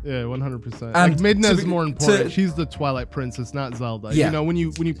 yeah. 100%. Like Midna is more important. She's the Twilight Princess, not Zelda. Yeah. You know, when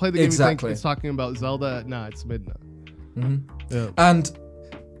you play the game, you think it's talking about Zelda. Nah, it's Midna. Yeah. And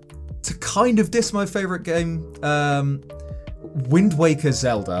to kind of diss my favorite game, Wind Waker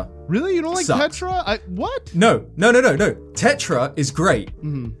Zelda. Really, you don't like sucks. Tetra? What? No. Tetra is great,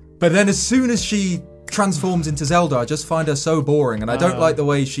 but then as soon as she transforms into Zelda, I just find her so boring, and I don't like the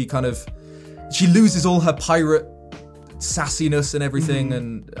way she loses all her pirate sassiness and everything,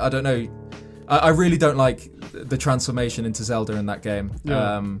 and I don't know. I really don't like the transformation into Zelda in that game.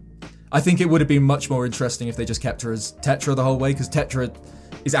 Yeah. I think it would have been much more interesting if they just kept her as Tetra the whole way, because Tetra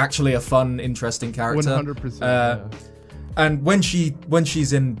is actually a fun, interesting character. 100%. And when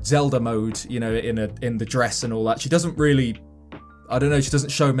she's in Zelda mode, you know, in the dress and all that, she doesn't really. I don't know. She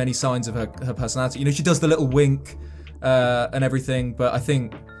doesn't show many signs of her personality. You know, she does the little wink and everything, but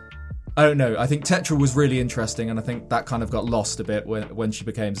I don't know. I think Tetra was really interesting, and I think that kind of got lost a bit when she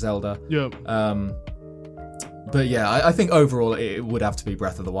became Zelda. Yep. But yeah, I think overall it would have to be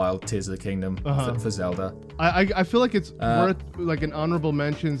Breath of the Wild, Tears of the Kingdom for Zelda. I feel like it's worth like an honorable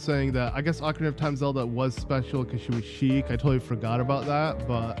mention saying that I guess Ocarina of Time Zelda was special because she was chic. I totally forgot about that,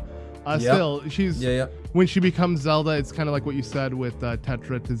 but still, she's when she becomes Zelda, it's kind of like what you said with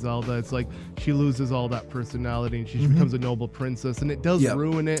Tetra to Zelda. It's like she loses all that personality and she becomes a noble princess, and it does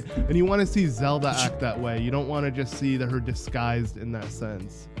ruin it. And you want to see Zelda act that way. You don't want to just see her disguised in that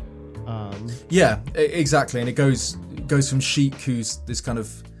sense. Exactly. And it goes from Sheik, who's this kind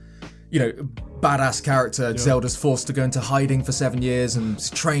of, you know, badass character. Zelda's forced to go into hiding for 7 years and is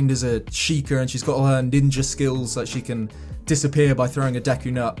trained as a Sheikah, and she's got all her ninja skills that she can disappear by throwing a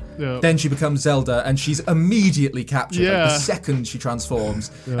Deku Nut. Then she becomes Zelda, and she's immediately captured the second she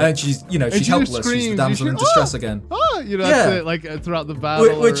transforms. And she's, you know, she's helpless. She's the damsel in distress again. You know, that's it. Like throughout the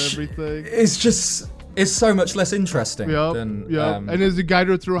battle which or everything. It's so much less interesting. Than, and as you guide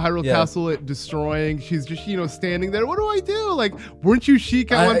her through Hyrule Castle, it destroying, she's just, you know, standing there. What do I do? Like, weren't you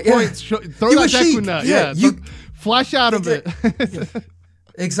Sheik at one point? Throw that Deku Nut. Flash out of it.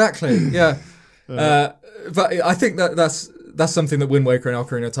 Exactly. Yeah. But I think that's something that Wind Waker and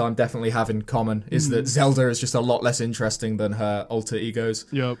Ocarina of Time definitely have in common, is that Zelda is just a lot less interesting than her alter egos.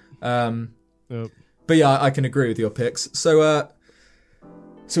 But yeah, I can agree with your picks. So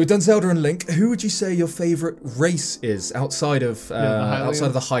we've done Zelda and Link. Who would you say your favorite race is outside of the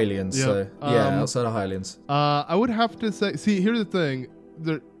Hylians? Outside of Hylians. I would have to say. See, here's the thing.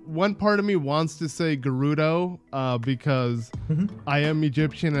 One part of me wants to say Gerudo because I am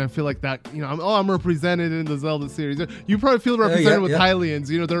Egyptian, and I feel like that. You know, I'm represented in the Zelda series. You probably feel represented with Hylians.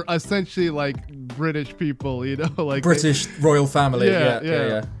 You know, they're essentially like British people. You know, like British royal family.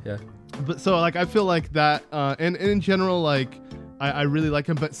 Yeah. But so like I feel like that, and in general, like. I really like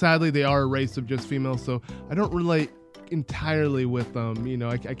them, but sadly they are a race of just females, so I don't relate entirely with them. You know,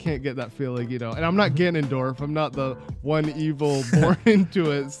 I can't get that feeling, you know, and I'm not Ganondorf. I'm not the one evil born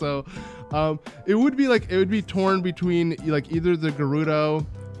into it. So it would be torn between like either the Gerudo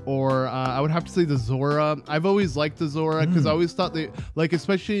or I would have to say the Zora. I've always liked the Zora because I always thought they, like,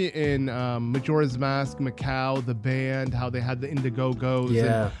 especially in Majora's Mask, Macau, the band, how they had the Indiegogo's.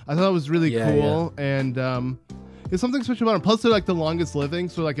 Yeah. I thought it was really cool. Yeah. And there's something special about them. Plus, they're like the longest living.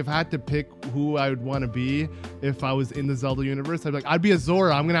 So, like, if I had to pick who I would want to be if I was in the Zelda universe, I'd be a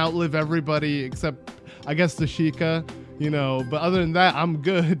Zora. I'm going to outlive everybody except, I guess, the Sheikah, you know. But other than that, I'm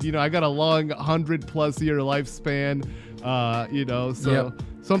good. You know, I got a long 100+ year lifespan, you know. So,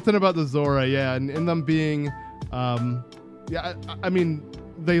 something about the Zora, and them being, I mean,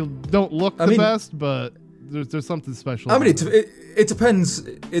 they don't look the best, but there's something special. I mean, it depends.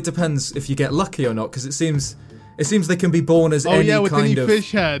 It depends if you get lucky or not, because it seems they can be born as any with kind any of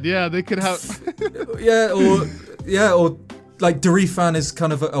fish head. Yeah, they could have. or like Dorifan is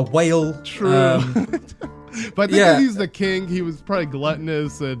kind of a whale. True. But I think if he's the king, he was probably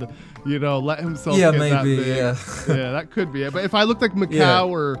gluttonous and, let himself get that big. Yeah, that could be it. But if I looked like Macau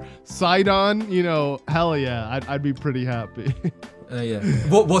or Sidon, hell yeah, I'd be pretty happy. Yeah.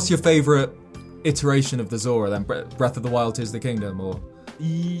 What's your favorite iteration of the Zora then? Breath of the Wild, Tears of the Kingdom, or?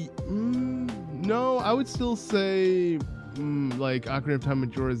 No, I would still say like Ocarina of Time,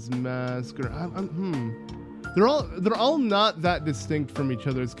 Majora's Mask, or They're all not that distinct from each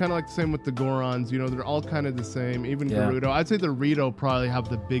other. It's kind of like the same with the Gorons. They're all kind of the same. Even Gerudo. I'd say the Rito probably have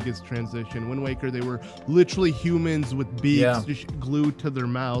the biggest transition. Wind Waker, they were literally humans with beaks just glued to their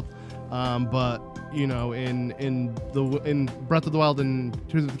mouth. But in Breath of the Wild and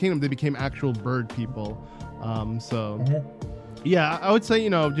Tears of the Kingdom, they became actual bird people. Yeah, I would say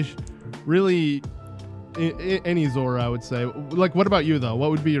just really any Zora. I would say. Like, what about you though? What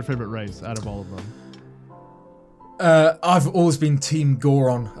would be your favorite race out of all of them? I've always been Team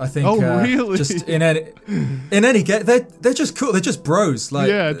Goron. I think. Oh, really? Just in any game, they're just cool. They're just bros. Like,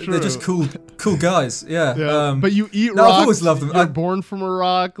 true. They're just cool guys. Yeah. But you eat rocks. I've always loved them. You're born from a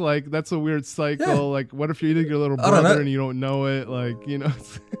rock. Like, that's a weird cycle. Yeah. Like, what if you're eating your little brother and you don't know it? Like,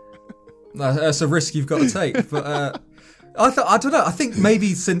 That's a risk you've got to take. But I don't know. I think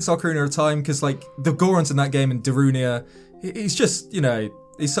maybe since Ocarina of Time, because like the Gorons in that game and Darunia, he's just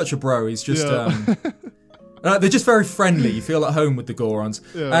he's such a bro. He's just. They're just very friendly. You feel at home with the Gorons,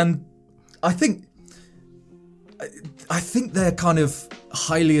 and I think they're kind of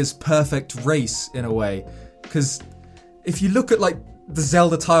Hylia's perfect race in a way, because if you look at like the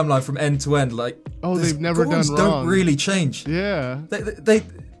Zelda timeline from end to end, like they've never Gorons done wrong. Don't really change. Yeah, they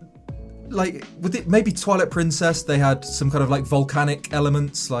like with it, maybe Twilight Princess. They had some kind of like volcanic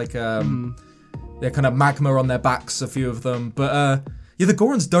elements, like they're kind of magma on their backs. A few of them, but. Yeah, the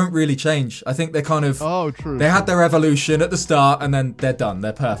Gorons don't really change. I think they're kind of... Oh, true. They had their evolution at the start, and then they're done.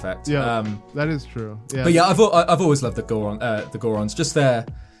 They're perfect. Yeah, that is true. Yeah. But yeah, I've always loved the Gorons. Just their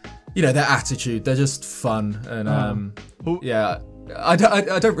attitude. They're just fun, and I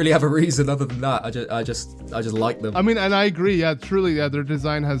don't really have a reason other than that. I just like them. I mean, and I agree. Yeah, truly, their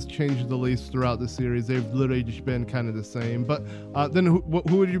design has changed the least throughout the series. They've literally just been kind of the same. But then, who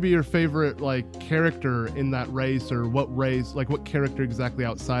would be your favorite like character in that race, or what race? Like, what character exactly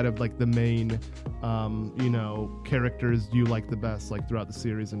outside of like the main, characters do you like the best, like throughout the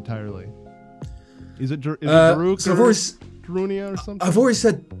series entirely? Is it Daruk or Darunia or something? I've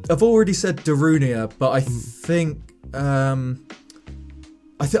already said Darunia, but I think.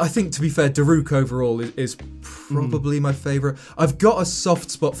 I think, to be fair, Daruk overall is probably my favourite. I've got a soft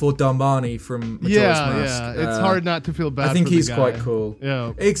spot for Darmani from Majora's Mask. Yeah, it's hard not to feel bad. I think for he's the guy. Quite cool.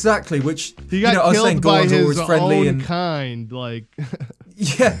 Yeah, exactly. Which he got I was saying, killed by Goron's his always friendly own and kind. Like,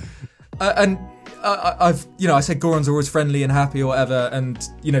 yeah, and I said Goron's always friendly and happy or whatever, and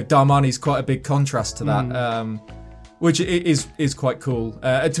Darmani's quite a big contrast to that, which is quite cool.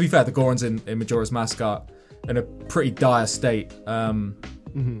 To be fair, the Gorons in Majora's Mask are in a pretty dire state.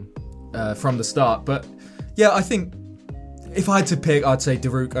 From the start, but yeah, I think if I had to pick, I'd say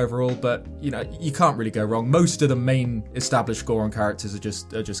Daruk overall. But you can't really go wrong. Most of the main established Goron characters are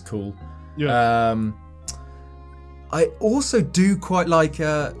just cool. Yeah. I also do quite like.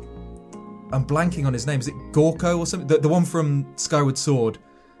 I'm blanking on his name. Is it Gorko or something? The one from Skyward Sword.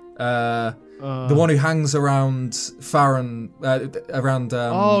 The one who hangs around Farron. Around.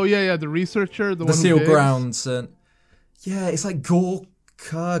 The researcher. The one Seal who Grounds. And yeah, it's like Gorko.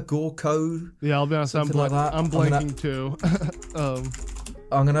 Yeah, I'll be honest. I'm blanking too.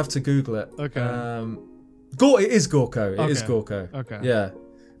 I'm gonna have to Google it. Okay. It is Gorko. It is Gorko. Okay. Yeah.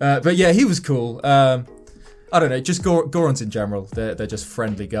 But yeah, he was cool. I don't know. Just Gorons in general. They're just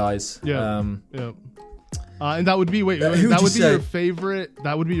friendly guys. Yeah. Yeah. And that would be your favorite.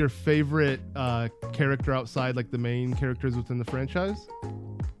 That would be your favorite character outside like the main characters within the franchise.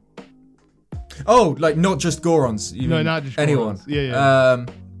 Oh, like not just Gorons. No, not just anyone. Gorons. Yeah.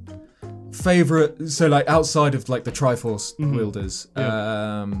 Favorite. So like outside of like the Triforce wielders.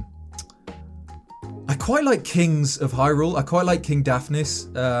 Yeah. I quite like Kings of Hyrule. I quite like King Daphnis.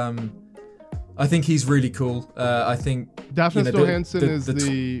 I think he's really cool. I think Daphnis Johansson is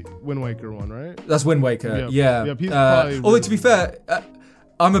the Wind Waker one, right? That's Wind Waker. Yeah. Yep, he's probably although to be fair,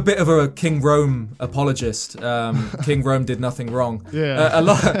 I'm a bit of a King Rome apologist. King Rome did nothing wrong. Yeah. A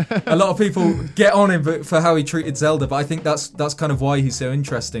lot of people get on him for how he treated Zelda, but I think that's kind of why he's so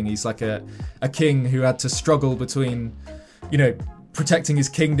interesting. He's like a king who had to struggle between, protecting his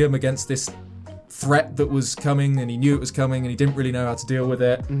kingdom against this threat that was coming, and he knew it was coming, and he didn't really know how to deal with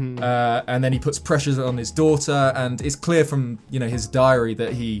it. And then he puts pressures on his daughter, and it's clear from his diary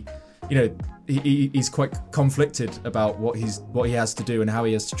that he you know, he's quite conflicted about what he has to do and how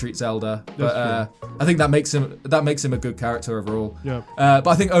he has to treat Zelda. But I think that makes him a good character overall. Yeah. But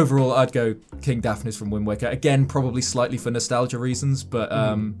I think overall I'd go King Daphnis from Wind Waker. Again, probably slightly for nostalgia reasons, but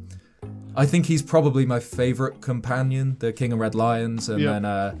I think he's probably my favorite companion, the King of Red Lions, and then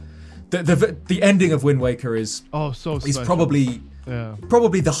the ending of Wind Waker is probably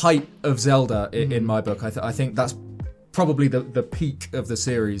the height of Zelda in my book. I think that's probably the peak of the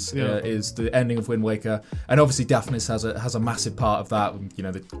series is the ending of Wind Waker, and obviously Daphnis has a massive part of that. You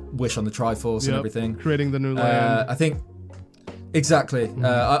know, the wish on the Triforce and everything, creating the new land. I think exactly.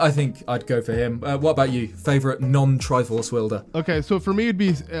 I think I'd go for him. What about you? Favorite non-Triforce wielder? Okay, so for me it'd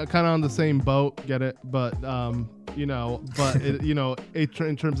be kind of on the same boat. Get it? But you know,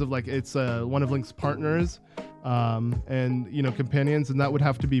 in terms of like it's one of Link's partners, and you know, companions, and that would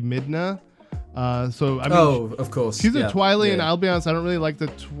have to be Midna. So I mean, of course, she's a Twily, and I'll be honest, I don't really like the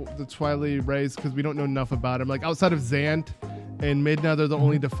Twily race because we don't know enough about him. Like outside of Zant and Midna, they're the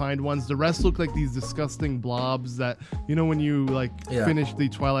only defined ones. The rest look like these disgusting blobs that, you know, when you finish the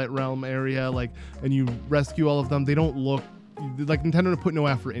Twilight Realm area, like, and you rescue all of them, they don't look like Nintendo put no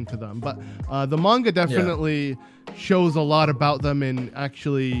effort into them. But the manga definitely shows a lot about them, and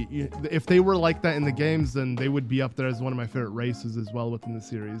actually, if they were like that in the games, then they would be up there as one of my favorite races as well within the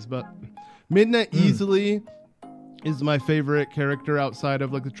series. But Midna easily is my favorite character outside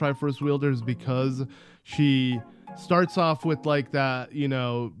of like the Triforce wielders, because she starts off with like that, you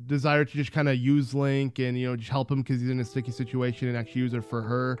know, desire to just kind of use Link and, you know, just help him because he's in a sticky situation, and actually use her for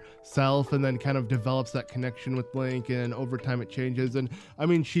herself, and then kind of develops that connection with Link, and over time it changes. And I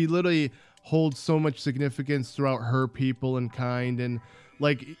mean, she literally holds so much significance throughout her people and kind, and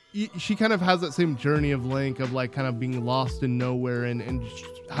like she kind of has that same journey of Link, of like kind of being lost in nowhere and just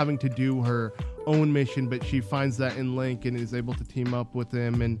having to do her own mission, but she finds that in Link and is able to team up with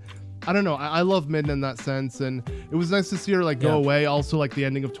him. And I don't know, I love Midna in that sense, and it was nice to see her like go away. Also, like the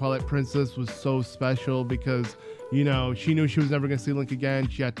ending of Twilight Princess was so special because, you know, she knew she was never going to see Link again.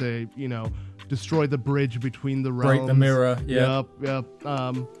 She had to, you know, destroy the bridge between the realms. Break the mirror. Yep.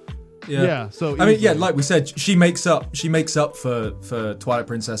 So I mean, like we said, she makes up for Twilight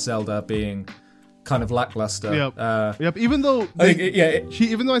Princess Zelda being kind of lackluster. Yep. Even though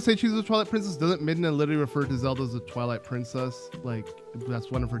even though I say she's a Twilight Princess, doesn't Midna literally refer to Zelda as a Twilight Princess? Like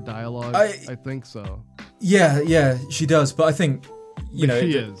that's one of her dialogues. I think so. Yeah, she does. But I think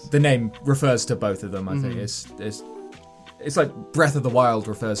the name refers to both of them. I think it's like Breath of the Wild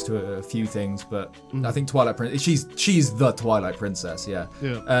refers to a few things, but I think Twilight Princess, she's the Twilight Princess.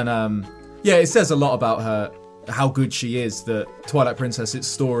 And it says a lot about her, how good she is, that Twilight Princess's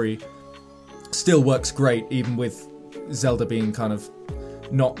story still works great, even with Zelda being kind of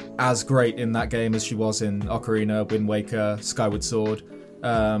not as great in that game as she was in Ocarina, Wind Waker, Skyward Sword.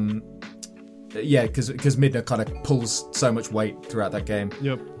 Because Midna kind of pulls so much weight throughout that game.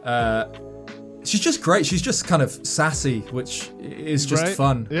 She's just great. She's just kind of sassy, which is just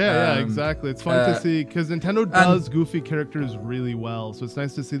fun. Yeah, exactly. It's fun to see, because Nintendo does goofy characters really well, so it's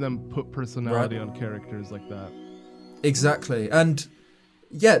nice to see them put personality on characters like that. Exactly. And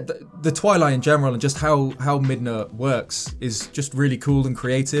the Twilight in general, and just how Midna works is just really cool and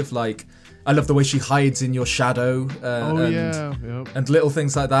creative. Like, I love the way she hides in your shadow and little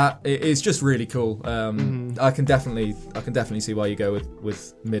things like that. It's just really cool. I can definitely see why you go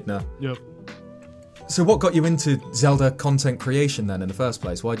with Midna. Yep. So what got you into Zelda content creation then in the first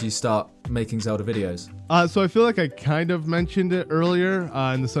place? Why did you start making Zelda videos? So I feel like I kind of mentioned it earlier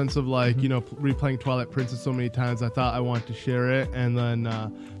in the sense of like, you know, replaying Twilight Princess so many times, I thought I wanted to share it. And then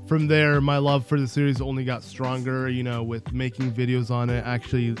from there, my love for the series only got stronger, you know, with making videos on it,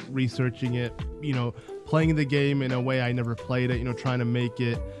 actually researching it, you know, playing the game in a way I never played it, you know, trying to make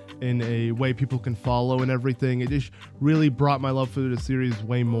it in a way people can follow and everything. It just really brought my love for the series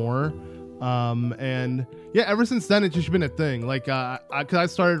way more. And yeah, ever since then, it's just been a thing. Like, cause I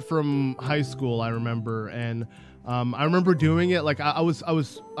started from high school, I remember, and I remember doing it. Like, I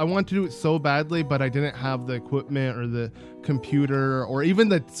wanted to do it so badly, but I didn't have the equipment or the computer or even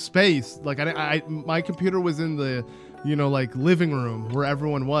the space. Like, my computer was in the, you know, like living room where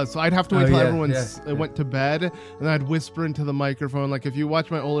everyone was. So I'd have to wait till everyone went to bed, and I'd whisper into the microphone. Like, if you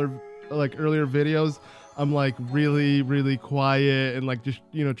watch my earlier videos, I'm like really, really quiet and like just,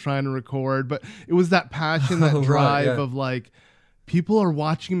 you know, trying to record. But it was that passion, that drive of like, people are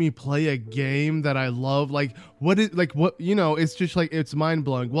watching me play a game that I love. Like, you know, it's just like, it's mind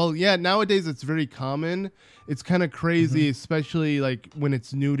blowing. Well, yeah, nowadays it's very common. It's kind of crazy, especially like when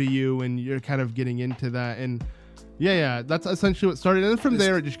it's new to you and you're kind of getting into that. And yeah, that's essentially what started. And then from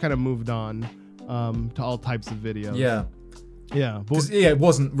there, it just kind of moved on to all types of videos. Yeah. Yeah, it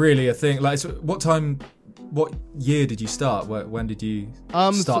wasn't really a thing. Like, so what year did you start? When did you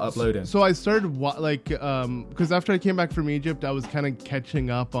start uploading? So I started because after I came back from Egypt, I was kind of catching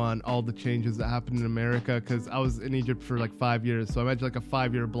up on all the changes that happened in America, because I was in Egypt for like 5 years. So I imagine like a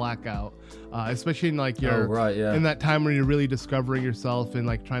 5-year blackout, especially in like in that time where you're really discovering yourself and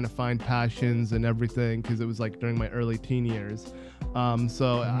like trying to find passions and everything, because it was like during my early teen years.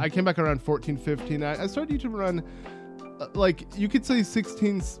 I came back around 14, 15. I started YouTube around like you could say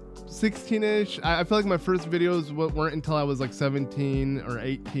 16-ish. I feel like my first videos weren't until I was like 17 or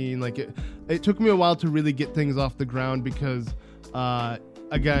 18. Like it took me a while to really get things off the ground, because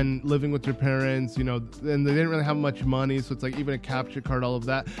again, living with your parents, you know, and they didn't really have much money, so it's like even a capture card, all of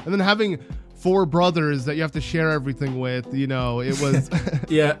that, and then having 4 brothers that you have to share everything with, you know, it was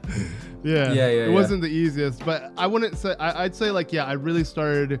yeah. It wasn't the easiest, but I wouldn't say I'd say like I really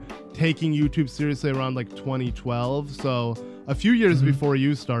started taking YouTube seriously around like 2012, so a few years before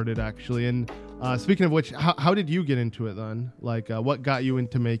you started, actually. And speaking of which, how did you get into it then? Like what got you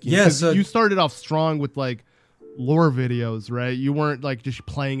into making? Yeah, so you started off strong with like lore videos, right? You weren't like just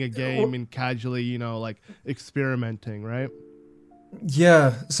playing a game and casually, you know, like experimenting, right?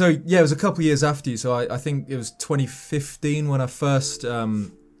 Yeah, so it was a couple years after you. So I think it was 2015 when I first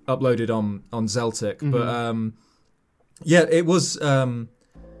uploaded on Zeltic, but it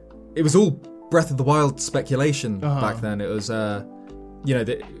was all Breath of the Wild speculation back then. It was the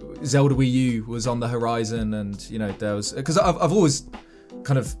Zelda Wii U was on the horizon, and you know there was, because I've always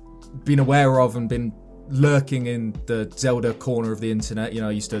kind of been aware of and been lurking in the Zelda corner of the internet. You know,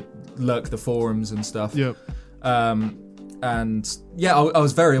 I used to lurk the forums and stuff. Yep. And yeah, I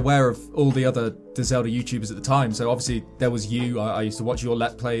was very aware of all the Zelda YouTubers at the time. So obviously there was you. I used to watch your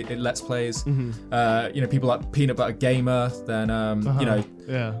let's plays. You know, people like Peanut Butter Gamer. Then you know,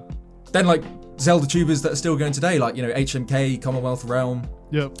 then like Zelda tubers that are still going today, like, you know, HMK, Commonwealth Realm.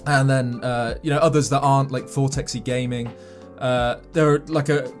 Yep. And then you know, others that aren't, like Vortexy Gaming. They're like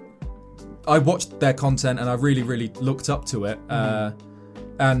I watched their content and I really, really looked up to it.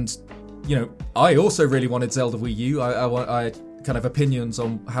 And you know, I also really wanted Zelda Wii U. I had kind of opinions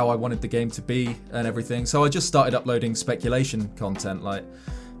on how I wanted the game to be and everything. So I just started uploading speculation content, like,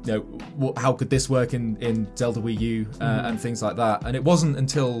 you know, how could this work in Zelda Wii U and things like that. And it wasn't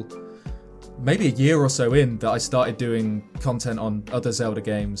until maybe a year or so in that I started doing content on other Zelda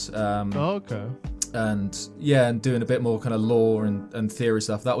games. Okay. And doing a bit more kind of lore and theory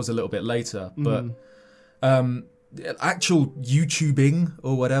stuff. That was a little bit later, but actual YouTubing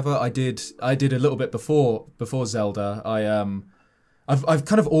or whatever I did a little bit before Zelda. I've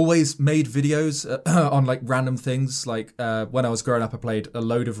kind of always made videos on like random things. Like when I was growing up, I played a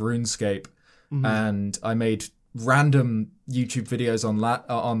load of RuneScape, and I made random YouTube videos on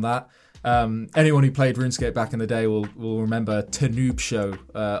that. Anyone who played RuneScape back in the day will remember Tanoob Show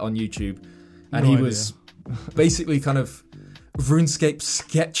on YouTube, and he was basically kind of RuneScape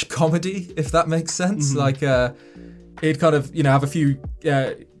sketch comedy, if that makes sense. Like he'd kind of, you know, have a few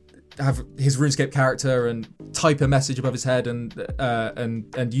have his RuneScape character and type a message above his head and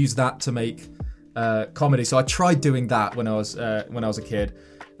use that to make comedy. So I tried doing that when I was a kid.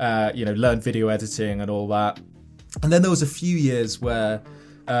 You know, learned video editing and all that. And then there was a few years where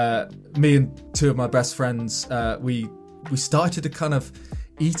me and 2 of my best friends we started a kind of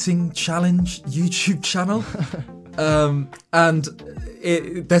eating challenge YouTube channel. And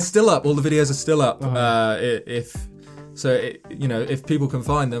they're still up. All the videos are still up. You know, if people can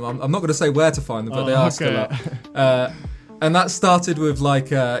find them, I'm not going to say where to find them, but they are still up. And that started with like,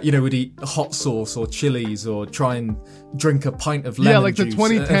 you know, we'd eat hot sauce or chilies or try and drink a pint of lemon like juice. The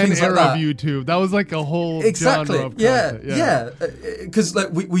 2010 era like of YouTube. That was like a whole exactly. genre of content. Yeah. Because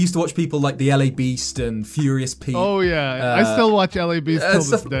like we used to watch people like the LA Beast and Furious Pete. Oh yeah, I still watch LA Beast till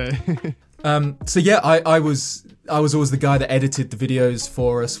this day. So yeah, I was always the guy that edited the videos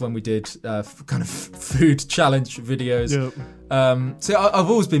for us when we did kind of food challenge videos. Yep. So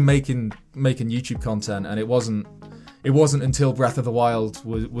I've always been making YouTube content, and it wasn't until Breath of the Wild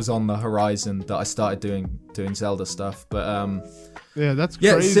was on the horizon that I started doing Zelda stuff. But yeah, that's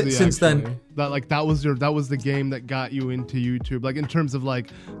crazy. Since then, that was the game that got you into YouTube. Like in terms of like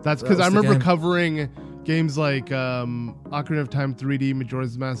that's because I remember covering games like Ocarina of Time 3D,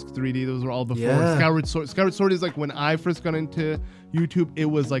 Majora's Mask 3D. Those were all before. Yeah. Skyward Sword is like when I first got into YouTube. It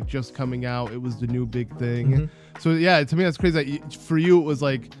was like just coming out. It was the new big thing. So yeah, to me that's crazy. For you, it was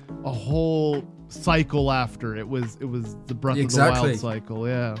like a whole cycle after. It was the Breath of the Wild cycle.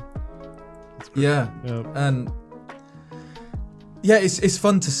 Yeah. Yeah. Yep. And yeah, it's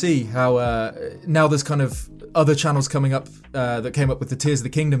fun to see how now there's kind of other channels coming up that came up with the Tears of the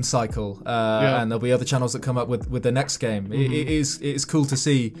Kingdom cycle, and there'll be other channels that come up with the next game. Mm-hmm. It is cool to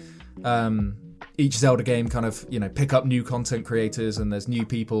see each Zelda game kind of, you know, pick up new content creators, and there's new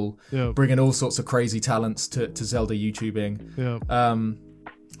people bringing all sorts of crazy talents to Zelda YouTubing.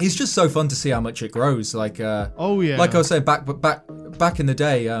 It's just so fun to see how much it grows. Like, like I was saying, back in the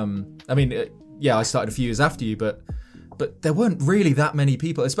day. I mean, I started a few years after you, but there weren't really that many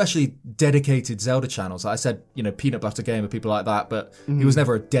people, especially dedicated Zelda channels. I said, you know, Peanut Butter Gamer, people like that, but he was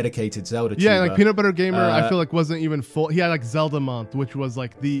never a dedicated Zelda tuber. Yeah, like Peanut Butter Gamer, I feel like wasn't even full. He had like Zelda Month, which was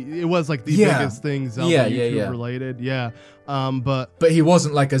like the biggest thing Zelda YouTube related. Yeah. But he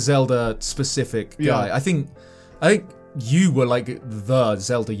wasn't like a Zelda specific guy. I think you were like the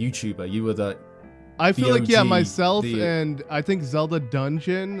Zelda YouTuber. You were I feel like myself and I think Zelda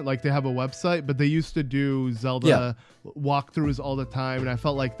Dungeon, like they have a website, but they used to do Zelda walkthroughs all the time, and I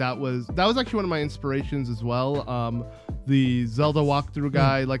felt like that was actually one of my inspirations as well. The Zelda walkthrough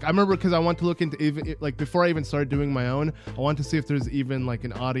guy, like I remember because I want to look into even like before I even started doing my own, I want to see if there's even like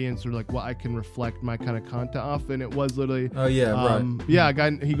an audience or like what I can reflect my kind of content off, and it was literally a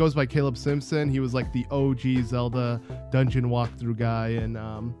guy, he goes by Caleb Simpson. He was like the OG Zelda Dungeon walkthrough guy, and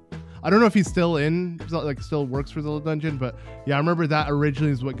I don't know if he's still still works for Zelda Dungeon, but yeah, I remember that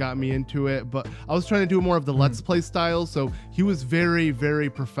originally is what got me into it. But I was trying to do more of the Let's Play style, so he was very, very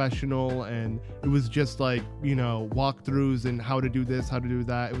professional, and it was just like, you know, walkthroughs and how to do this, how to do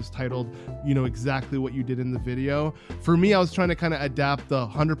that. It was titled, you know, exactly what you did in the video. For me, I was trying to kind of adapt the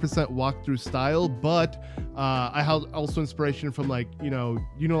 100% walkthrough style, but I had also inspiration from like, you know,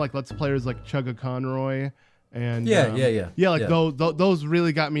 like Let's Players like Chugga Conroy. And those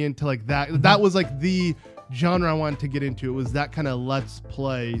really got me into like that was like the genre I wanted to get into. It was that kind of Let's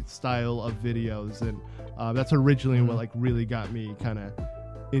Play style of videos, and that's originally what like really got me kind of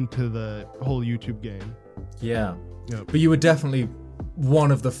into the whole YouTube game. But you were definitely one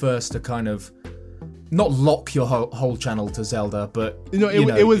of the first to kind of not lock your whole channel to Zelda, but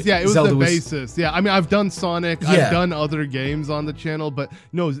it was the basis. Yeah, I mean, I've done Sonic, I've done other games on the channel, but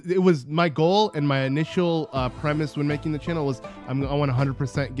no, it was my goal and my initial premise when making the channel was I want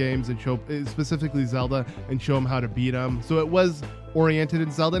 100% games and show specifically Zelda and show them how to beat them. So it was oriented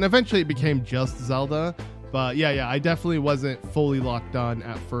in Zelda, and eventually it became just Zelda. But yeah, I definitely wasn't fully locked on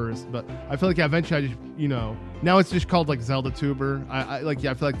at first, but I feel like eventually I just, now it's just called like Zelda Tuber. I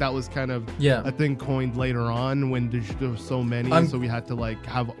feel like that was kind of a thing coined later on when there were so many, so we had to like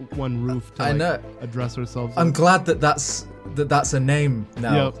have one roof to address ourselves. I'm glad that's a name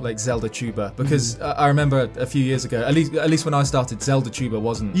now, like Zelda Tuber, because I remember a few years ago, at least when I started, Zelda Tuber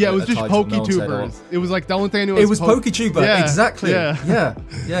wasn't. Yeah, it was just PokeTubers. It was like the only thing I knew. It was PokeTuber, exactly. Yeah.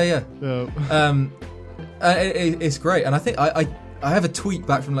 It's great, and I think I have a tweet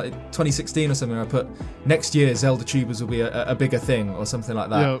back from like 2016 or something. I put next year Zelda Tubers will be a bigger thing or something like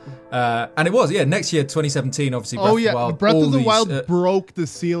that. And it was, next year 2017, obviously. Breath of the Wild broke the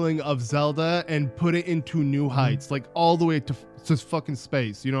ceiling of Zelda and put it into new heights, like all the way to fucking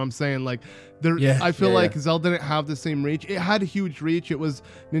space. You know what I'm saying? Like I feel like Zelda didn't have the same reach. It had a huge reach. It was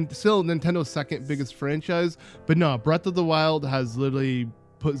still Nintendo's second biggest franchise, but no, Breath of the Wild has literally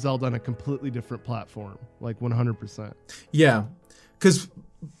put Zelda on a completely different platform, like 100%. Yeah, because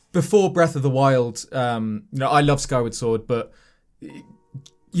before Breath of the Wild, I love Skyward Sword, but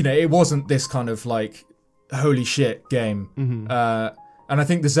it wasn't this kind of like holy shit game. And I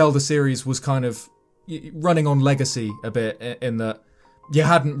think the Zelda series was kind of running on legacy a bit in that you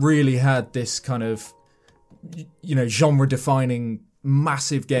hadn't really had this kind of genre-defining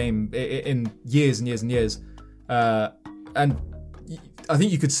massive game in years and years and years, and I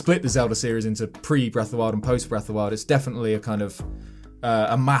think you could split the Zelda series into pre-Breath of the Wild and post-Breath of the Wild. It's definitely a kind of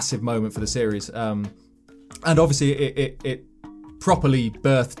a massive moment for the series. And obviously it properly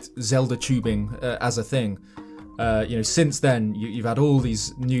birthed Zelda tubing as a thing. Since then, you've had all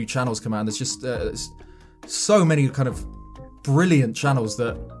these new channels come out, and there's just so many kind of brilliant channels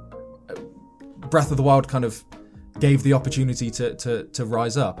that Breath of the Wild kind of gave the opportunity to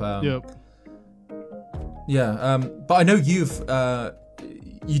rise up. But I know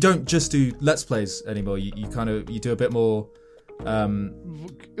you don't just do Let's Plays anymore. You do a bit more,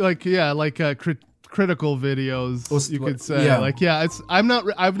 critical videos, you could say. I've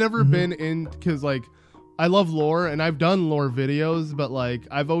never been in, because like I love lore and I've done lore videos, but like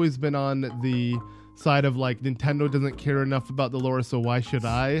I've always been on the side of like Nintendo doesn't care enough about the lore, so why should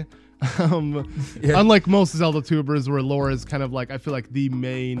I? Unlike most Zelda tubers, where lore is kind of like, I feel like the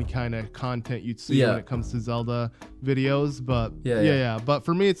main kind of content you'd see when it comes to Zelda videos. But but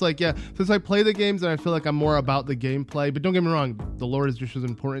for me, it's like, since I play the games and I feel like I'm more about the gameplay, but don't get me wrong, the lore is just as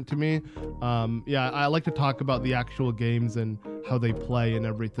important to me. I like to talk about the actual games and how they play and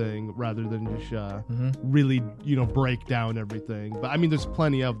everything, rather than just really, break down everything. But I mean, there's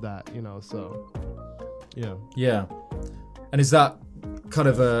plenty of that, so yeah. And is that kind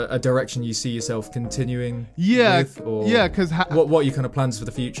of a direction you see yourself continuing with? Or because what are your kind of plans for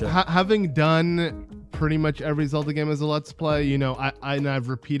the future? Having done pretty much every Zelda game as a Let's Play, I've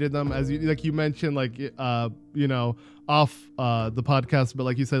repeated them, as you mentioned, off the podcast, but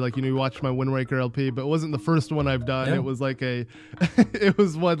like you said, you watched my Wind Waker LP, but it wasn't the first one I've done. It was like it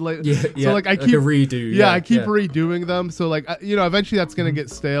was one late. So I keep a redo. I keep redoing them. So eventually that's gonna get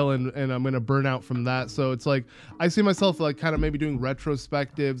stale, and I'm gonna burn out from that. So it's like I see myself kind of maybe doing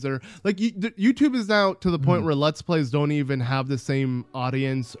retrospectives, or YouTube is now to the point where Let's Plays don't even have the same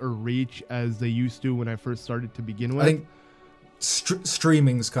audience or reach as they used to when I first started to begin with. I think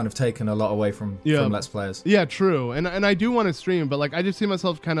streaming's kind of taken a lot away from Let's Players. Yeah, true. And I do want to stream, but I just see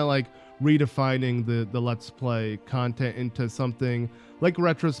myself kind of redefining the Let's Play content into something like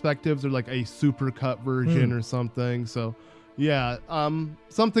retrospectives, or a supercut version or something. So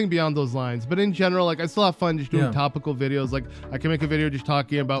something beyond those lines. But in general, I still have fun just doing topical videos. I can make a video just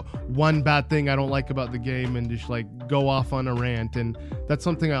talking about one bad thing I don't like about the game and just go off on a rant, and that's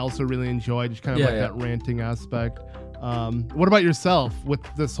something I also really enjoy, just kind of that ranting aspect. What about yourself, with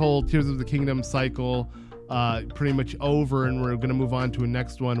this whole Tears of the Kingdom cycle pretty much over, and we're going to move on to a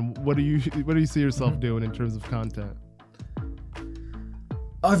next one? What do you see yourself doing in terms of content?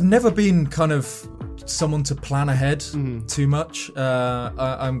 I've never been kind of someone to plan ahead too much.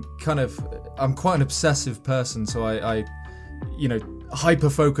 I'm quite an obsessive person, so I hyper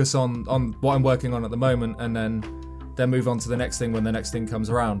focus on what I'm working on at the moment, and then move on to the next thing when the next thing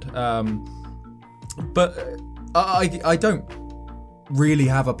comes around. But I don't really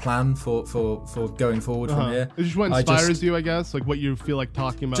have a plan for going forward from here. It's just what inspires you, I guess, what you feel like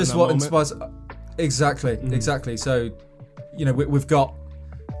talking about. Just in that what moment. Inspires. Exactly. So, we've got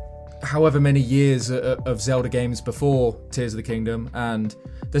however many years of Zelda games before Tears of the Kingdom, and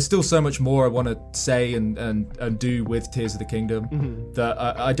there's still so much more I want to say and do with Tears of the Kingdom that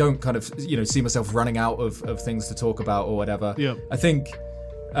I don't kind of see myself running out of things to talk about or whatever. I think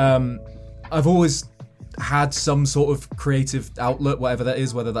I've always had some sort of creative outlet, whatever that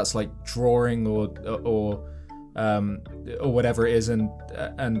is, whether that's drawing or whatever it is, and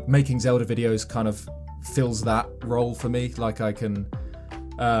making Zelda videos kind of fills that role for me. I can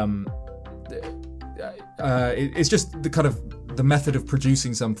it's just the kind of the method of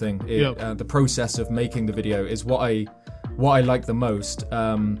producing something, the process of making the video is what I like the most,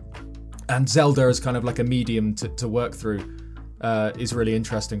 and Zelda is kind of a medium to work through. Is really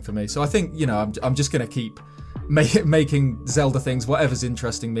interesting for me. So I think, I'm just going to keep making Zelda things, whatever's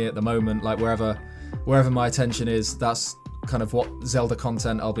interesting me at the moment, wherever my attention is, that's kind of what Zelda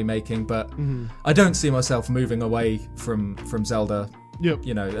content I'll be making. But I don't see myself moving away from Zelda,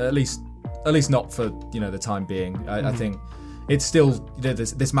 at least not for, the time being. I think it's still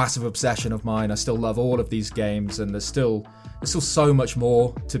this massive obsession of mine. I still love all of these games, and there's still so much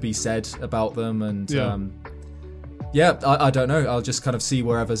more to be said about them, and I don't know. I'll just kind of see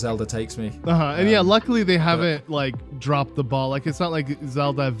wherever Zelda takes me. And luckily they haven't dropped the ball. It's not like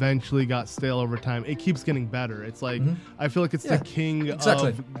Zelda eventually got stale over time. It keeps getting better. It's I feel like it's the king of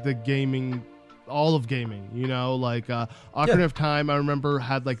the gaming, all of gaming. Ocarina of Time, I remember,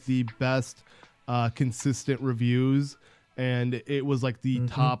 had the best consistent reviews. And it was the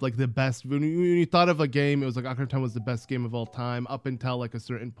top, the best. When you thought of a game, it was Ocarina of Time was the best game of all time up until a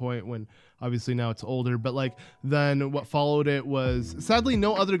certain point, when obviously now it's older. But then what followed it was, sadly,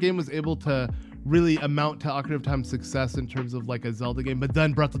 no other game was able to really amount to Ocarina of Time's success in terms of a Zelda game. But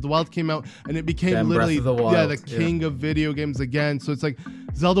then Breath of the Wild came out, and it became literally the king of video games again. So it's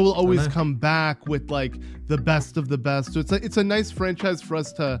Zelda will always come back with the best of the best. So it's a nice franchise for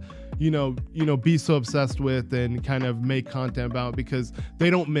us to be so obsessed with and kind of make content about, because they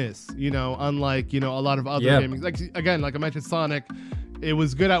don't miss, unlike, a lot of other gaming. Again, I mentioned Sonic, it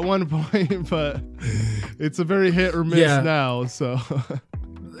was good at one point, but it's a very hit or miss now. So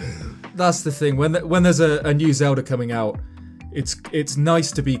that's the thing. When there's a new Zelda coming out, it's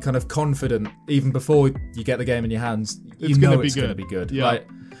nice to be kind of confident even before you get the game in your hands. It's going to be good. Yeah.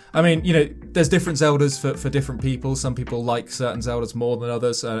 I mean, there's different Zeldas for different people. Some people like certain Zeldas more than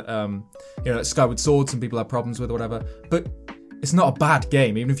others. Skyward Sword, some people have problems with or whatever. But it's not a bad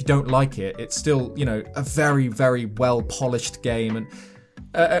game. Even if you don't like it, it's still, a very, very well-polished game. And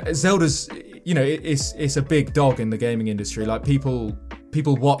Zelda's, it's a big dog in the gaming industry. Like people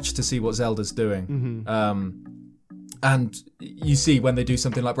watch to see what Zelda's doing. And you see when they do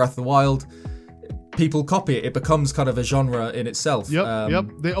something like Breath of the Wild, people copy it. It becomes kind of a genre in itself.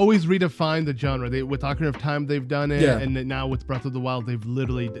 Yep. They always redefine the genre. With Ocarina of Time, they've done it, and now with Breath of the Wild, they've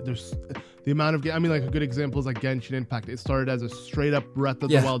literally there's the amount of. I mean, like a good example is like Genshin Impact. It started as a straight up Breath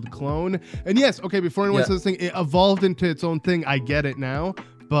of the Wild clone, and yes, okay. Before anyone says this thing, it evolved into its own thing. I get it now.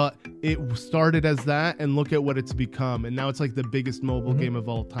 But it started as that, and look at what it's become, and now it's like the biggest mobile game of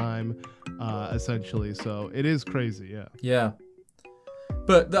all time, essentially. So it is crazy, yeah.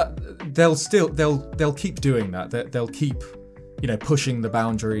 But they'll keep doing that. They'll keep, pushing the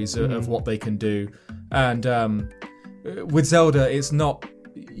boundaries of what they can do. And with Zelda, it's not.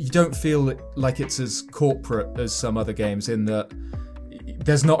 You don't feel like it's as corporate as some other games in that.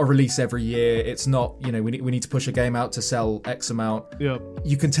 There's not a release every year. It's not, we need to push a game out to sell X amount. Yep.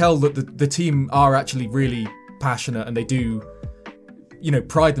 You can tell that the team are actually really passionate, and they do,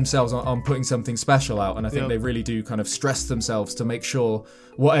 pride themselves on putting something special out. And I think they really do kind of stress themselves to make sure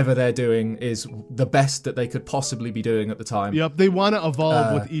whatever they're doing is the best that they could possibly be doing at the time. Yep, they want to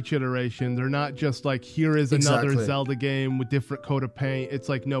evolve with each iteration. They're not just like, here is another Zelda game with different coat of paint. It's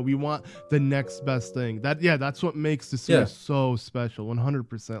like, no, we want the next best thing. That's what makes the series so special,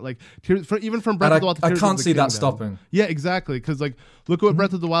 100%. Like, even from Breath of the Wild to Tears I can't of the see Kingdom. that stopping. Yeah, exactly. Because, like, look at what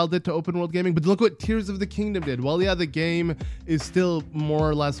Breath of the Wild did to open world gaming, but look what Tears of the Kingdom did. Well, the game is still more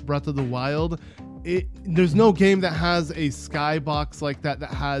or less Breath of the Wild. There's no game that has a skybox like that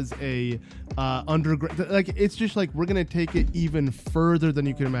has a underground. Like, it's just like, we're gonna take it even further than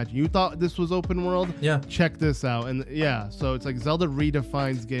you can imagine. You thought this was open world? Yeah. Check this out. And so it's like Zelda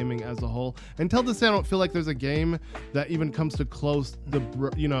redefines gaming as a whole. Until this day, I don't feel like there's a game that even comes to close the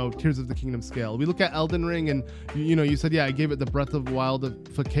Tears of the Kingdom scale. We look at Elden Ring, and you said I gave it the Breath of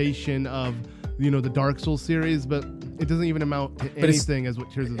Wildification of the Dark Souls series, but it doesn't even amount to anything as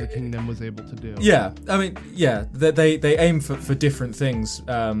what Tears of the Kingdom was able to do. Yeah, I mean, they aim for different things,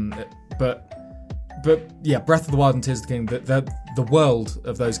 but Breath of the Wild and Tears of the Kingdom, the world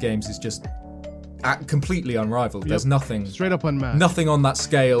of those games is just completely unrivaled. There's nothing straight up unmatched, nothing on that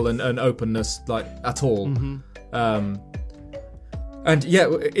scale and openness like at all. And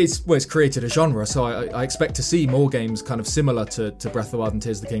it's created a genre, so I expect to see more games kind of similar to Breath of the Wild and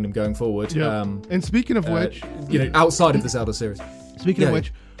Tears of the Kingdom going forward. And speaking of which, outside of the Zelda series. Speaking of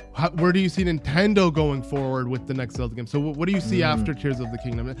which, where do you see Nintendo going forward with the next Zelda game? So what do you see after Tears of the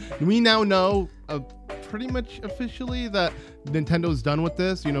Kingdom? We now know pretty much officially that Nintendo's done with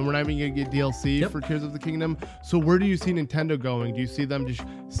this. We're not even going to get DLC for Tears of the Kingdom. So where do you see Nintendo going? Do you see them just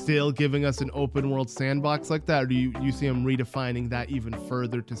still giving us an open world sandbox like that? Or do you see them redefining that even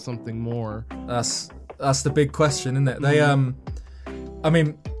further to something more? That's the big question, isn't it? They, I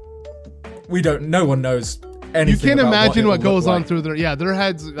mean, no one knows anything. You can't imagine what goes on like through their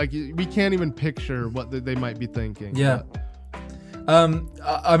heads. Like, we can't even picture what they might be thinking. Yeah.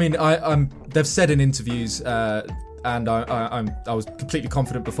 I mean, they've said in interviews, and I was completely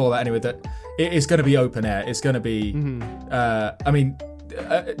confident before that anyway, that it is going to be open air. It's going to be,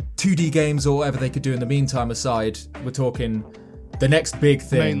 2D games or whatever they could do in the meantime aside, we're talking the next big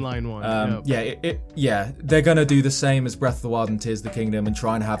thing. Mainline one. They're going to do the same as Breath of the Wild and Tears of the Kingdom and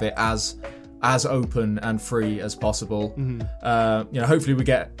try and have it as open and free as possible. Hopefully we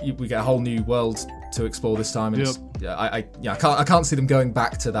get a whole new world to explore this time. I can't see them going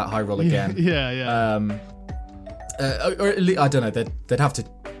back to that high roll again. Or at least, I don't know. They'd have to.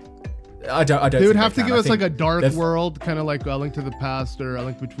 I don't. They would have to give us like a dark world, kind of like A Link to the Past or A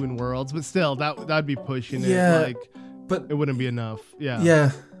Link Between Worlds. But still, that'd be pushing it. But it wouldn't be enough.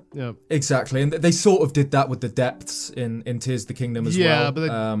 Yeah. Exactly, and they sort of did that with the depths in Tears of the Kingdom as well. Yeah,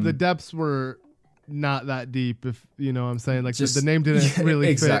 but the depths were not that deep, if you know what I'm saying. Like, the name didn't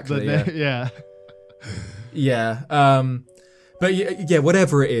really fit. But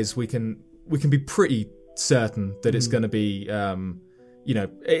whatever it is, we can be pretty certain that it's going to be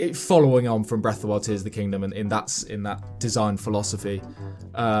following on from Breath of the Wild, Tears of the Kingdom, and in that design philosophy.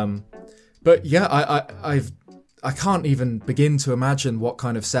 I can't even begin to imagine what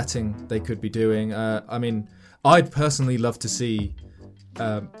kind of setting they could be doing. I mean, I'd personally love to see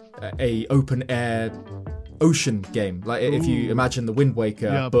a open air ocean game, like if you imagine the Wind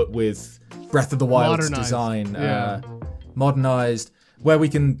Waker, but with Breath of the Wild's design, modernized, where we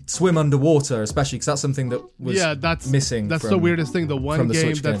can swim underwater, especially because that's something that was missing. That's the weirdest thing. The one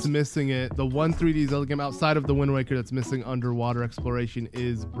game that's missing it, the one 3D Zelda game outside of the Wind Waker that's missing underwater exploration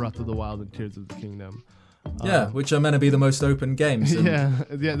is Breath of the Wild and Tears of the Kingdom. Which are meant to be the most open games.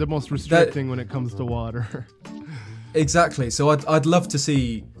 The most restricting when it comes to water. exactly. So I'd love to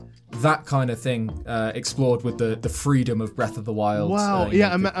see that kind of thing explored with the freedom of Breath of the Wild. Wow.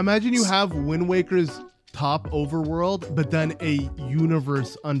 Imagine you have Wind Waker's top overworld, but then a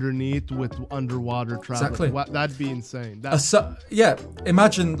universe underneath with underwater travel. Exactly. That'd be insane.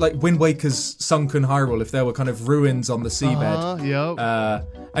 Imagine like Wind Waker's sunken Hyrule if there were kind of ruins on the seabed.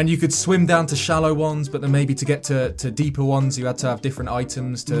 And you could swim down to shallow ones, but then maybe to get to deeper ones, you had to have different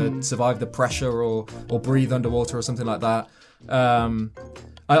items to survive the pressure or breathe underwater or something like that.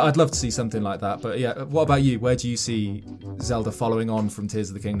 I'd love to see something like that, but yeah. What about you? Where do you see Zelda following on from Tears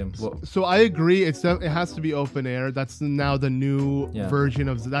of the Kingdom? So I agree. It has to be open air. That's now the new version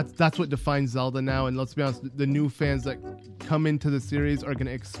of that's what defines Zelda now. And let's be honest, the new fans that come into the series are going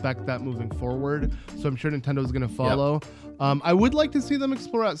to expect that moving forward. So I'm sure Nintendo is going to follow. Yep. I would like to see them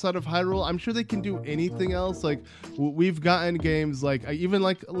explore outside of Hyrule. I'm sure they can do anything else. Like we've gotten games like even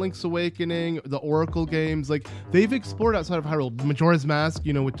like Link's Awakening, the Oracle games. Like they've explored outside of Hyrule. Majora's Mask,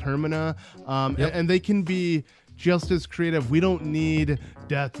 with Termina, and they can be just as creative. We don't need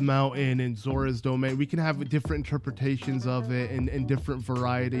Death Mountain and Zora's Domain. We can have different interpretations of it and different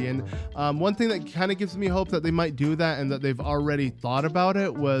variety. And one thing that kind of gives me hope that they might do that and that they've already thought about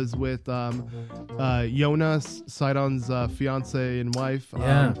it was with Yona, Sidon's fiance and wife.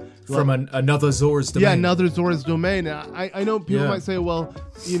 From another Zora's Domain. Yeah, another Zora's Domain. I know people might say, well,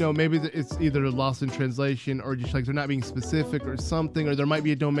 maybe it's either lost in translation or just like they're not being specific or something, or there might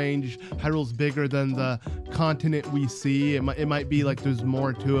be a domain, just Hyrule's bigger than the continent we see. It might be like there's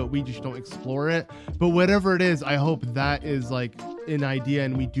more to it, we just don't explore it. But whatever it is, I hope that is like an idea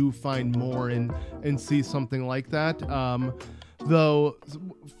and we do find more and see something like that. Though,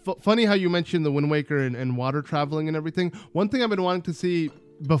 funny how you mentioned the Wind Waker and water traveling and everything. One thing I've been wanting to see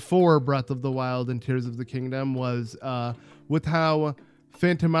before Breath of the Wild and Tears of the Kingdom was with how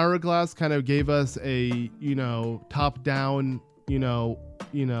Phantom Hourglass kind of gave us a top-down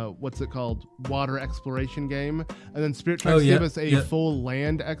what's it called, water exploration game, and then Spirit Tracks gave us a full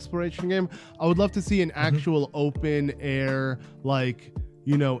land exploration game. I would love to see an actual open air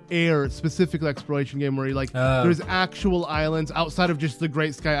air specific exploration game where there's actual islands outside of just the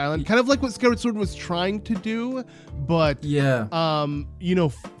Great Sky Island, kind of like what Skyward Sword was trying to do, but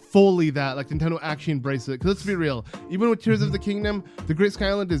fully that, like Nintendo actually embraced it. Because let's be real, even with Tears of the Kingdom, the Great Sky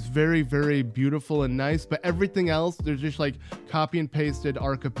Island is very, very beautiful and nice, but everything else, there's just like copy and pasted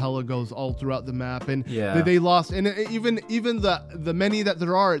archipelagos all throughout the map, and they lost. And even the many that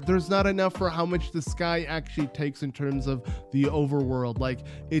there's not enough for how much the sky actually takes in terms of the overworld. Like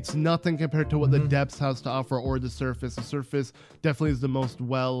it's nothing compared to what the depths has to offer or the surface. The surface definitely is the most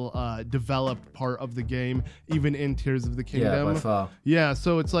well developed part of the game, even in Tears of the Kingdom. Yeah, by far. Yeah,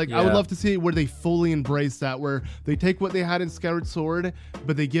 so it's like I would love to see where they fully embrace that, where they take what they had in Skyward Sword,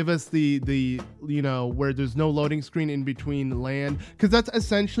 but they give us the where there's no loading screen in between land, because that's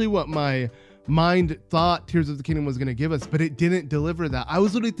essentially what my mind thought Tears of the Kingdom was going to give us, but it didn't deliver that. I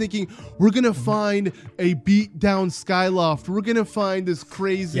was literally thinking we're going to find a beat down Skyloft, we're going to find this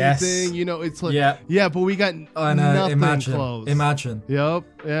crazy thing, it's like but we got nothing close. Imagine. So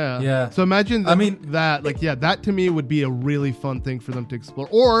imagine that to me would be a really fun thing for them to explore.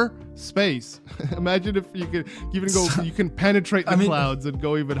 Or space. Imagine if you could even go you can penetrate the clouds and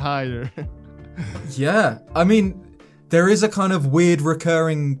go even higher. There is a kind of weird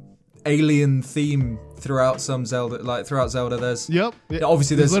recurring alien theme throughout Zelda. There's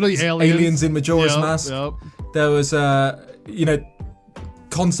obviously there's literally aliens in Majora's Mask. There was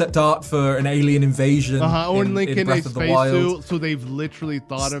concept art for an alien invasion in Link in Breath a of the Wild. Spacesuit, so they've literally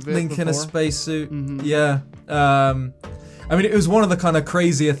thought of it Link before. In a spacesuit. It was one of the kind of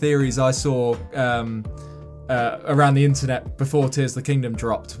crazier theories I saw around the internet before Tears of the Kingdom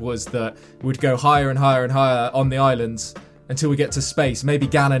dropped, was that we'd go higher and higher and higher on the islands until we get to space. Maybe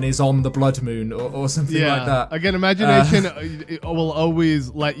Ganon is on the Blood Moon or something like that. Again, imagination will always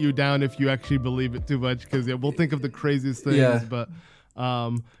let you down if you actually believe it too much, because we'll think of the craziest things. But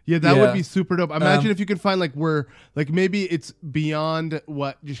that would be super dope. Imagine if you could find maybe it's beyond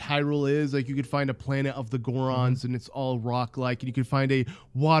what just Hyrule is. Like you could find a planet of the Gorons and it's all rock-like, and you could find a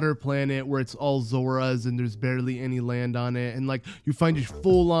water planet where it's all Zoras and there's barely any land on it, and like you find just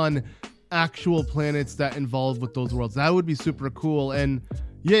full-on actual planets that involve with those worlds. That would be super cool. And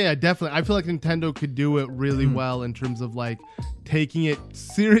definitely I feel like Nintendo could do it really well in terms of like taking it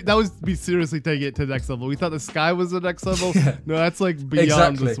serious. That would be seriously taking it to the next level. We thought the sky was the next level. No, that's like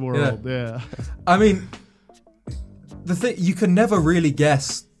beyond this world. The thing, you can never really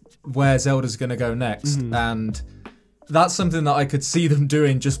guess where Zelda's gonna go next, and that's something that I could see them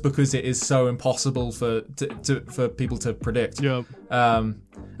doing just because it is so impossible for people to predict.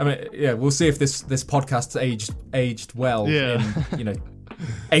 I mean, yeah, we'll see if this podcast's aged well in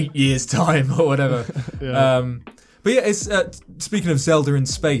 8 years time or whatever. Yeah. But yeah, it's speaking of Zelda in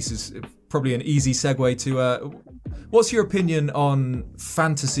space is probably an easy segue to what's your opinion on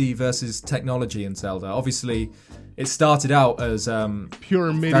fantasy versus technology in Zelda? Obviously, it started out as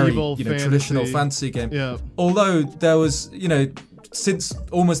pure medieval very, fantasy. Traditional fantasy game. Yeah. Although there was, since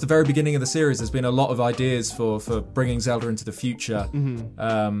almost the very beginning of the series, there's been a lot of ideas for bringing Zelda into the future.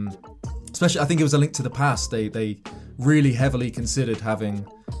 Mm-hmm. Especially, I think it was A Link to the Past. They really heavily considered having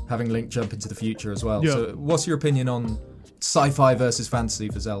Link jump into the future as well. Yeah. So, what's your opinion on sci-fi versus fantasy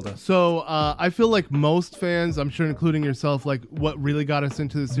for Zelda? So I feel like most fans, I'm sure including yourself, like what really got us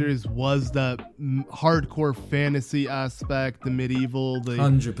into the series was the hardcore fantasy aspect, the medieval, the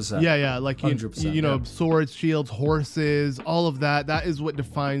 100%. Yeah, like 100%, swords, shields, horses, all of that. That is what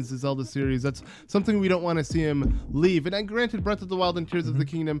defines the Zelda series. That's something we don't want to see him leave. And granted, Breath of the Wild and Tears of the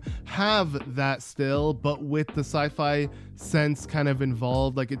Kingdom have that still, but with the sci-fi sense kind of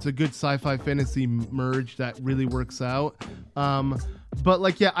involved. Like it's a good sci-fi fantasy merge that really works out. But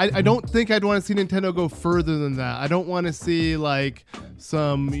like, yeah, I don't think I'd want to see Nintendo go further than that. I don't want to see like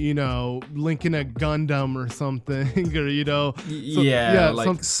some, Link in a Gundam or something, or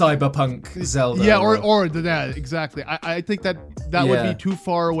cyberpunk Zelda. Yeah, or that exactly. I think that would be too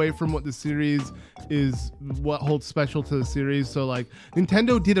far away from what the series is, what holds special to the series. So like,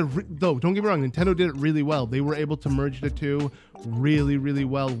 Nintendo did though. Don't get me wrong, Nintendo did it really well. They were able to merge the two really, really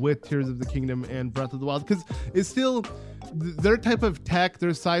well with Tears of the Kingdom and Breath of the Wild, because it's still their type of tech,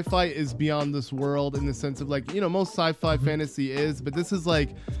 their sci-fi is beyond this world in the sense of like, most sci-fi fantasy is, but this is like,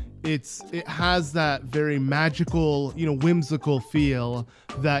 it has that very magical, whimsical feel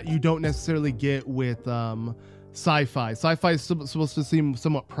that you don't necessarily get with sci-fi. Sci-fi is supposed to seem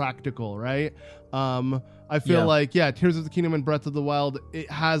somewhat practical, right? I feel like, Tears of the Kingdom and Breath of the Wild, it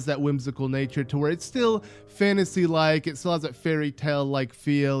has that whimsical nature to where it's still fantasy-like, it still has that fairy tale-like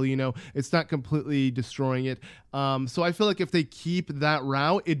feel, it's not completely destroying it. So I feel like if they keep that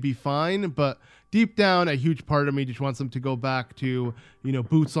route, it'd be fine, but deep down, a huge part of me just wants them to go back to,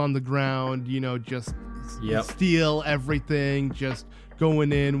 boots on the ground, just steal everything, just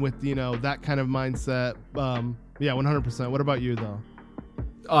going in with, that kind of mindset. 100%. What about you, though?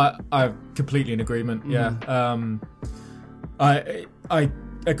 I'm completely in agreement. Yeah. I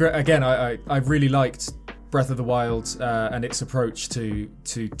agree. Again, I really liked Breath of the Wild and its approach to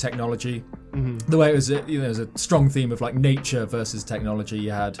technology. The way it was, there's a strong theme of like nature versus technology.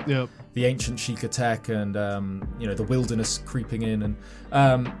 You had the ancient Sheikah tech and the wilderness creeping in,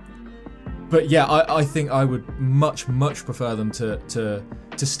 and but yeah, I think I would much prefer them to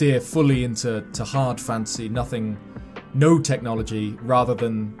steer fully into hard fantasy, no technology, rather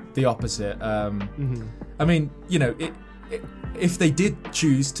than the opposite. I mean, if they did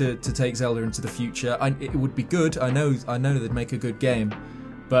choose to take Zelda into the future, it would be good. I know they'd make a good game,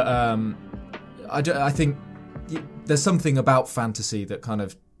 but I think there's something about fantasy that kind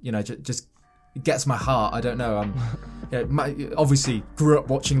of just gets my heart. I don't know. Obviously grew up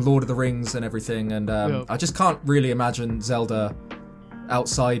watching Lord of the Rings and everything, and I just can't really imagine Zelda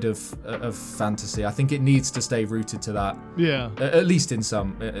outside of fantasy. I think it needs to stay rooted to that. Yeah. At least in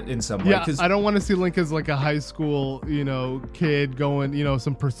some way. Yeah, I don't want to see Link as like a high school, kid going,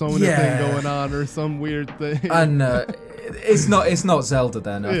 some Persona thing going on or some weird thing. And it's not Zelda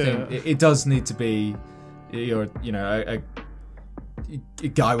then. I think it does need to be a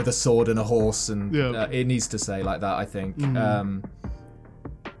guy with a sword and a horse, and it needs to say like that, I think.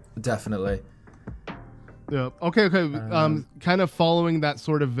 Definitely. Yeah. Okay. Kind of following that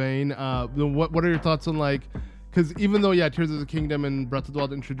sort of vein. What are your thoughts on like? Because even though Tears of the Kingdom and Breath of the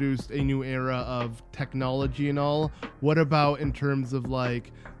Wild introduced a new era of technology and all, what about in terms of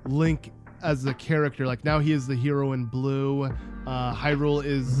like Link as a character? Like now he is the hero in blue. Hyrule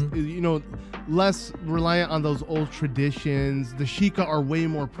is less reliant on those old traditions. The Sheikah are way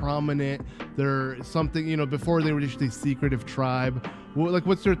more prominent. They're something, before they were just a secretive tribe.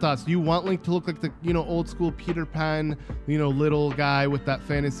 What's your thoughts? Do you want Link to look like the, old school Peter Pan, little guy with that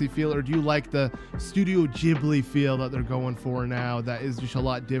fantasy feel? Or do you like the Studio Ghibli feel that they're going for now that is just a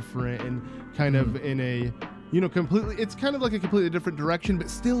lot different and kind of in a, completely, it's kind of like a completely different direction, but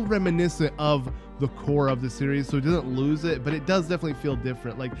still reminiscent of the core of the series, so it doesn't lose it, but it does definitely feel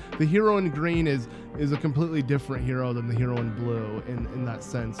different. Like the hero in green is a completely different hero than the hero in blue in that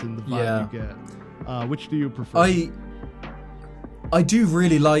sense, and the vibe you get. Which do you prefer? I do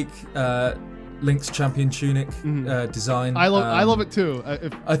really like Link's champion tunic design. I love it too.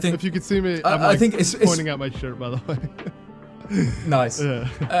 If you could see me, I think it's pointing at my shirt, by the way. Nice. Yeah.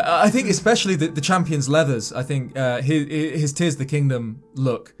 I think especially the champion's leathers. I think his Tears of the Kingdom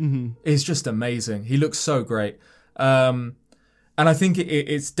look is just amazing. He looks so great. And I think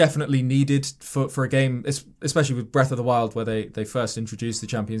it's definitely needed for a game, especially with Breath of the Wild, where they first introduced the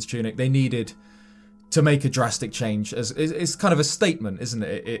champion's tunic. They needed to make a drastic change. It's kind of a statement, isn't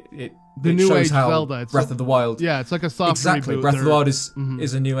it? It new shows age how Zelda. It's Breath of the Wild. Yeah, it's like a soft exactly. reboot. Breath of the Wild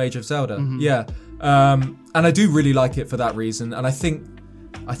is a new age of Zelda. Yeah, and I do really like it for that reason. And I think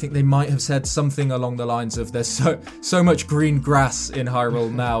they might have said something along the lines of there's so much green grass in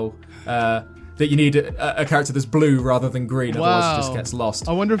Hyrule now. That you need a character that's blue rather than green, otherwise it just gets lost.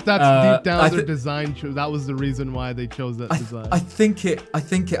 I wonder if that's deep down their design. That was the reason why they chose that design. I think it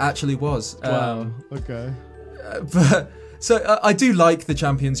actually was. Wow. Okay. But so I do like the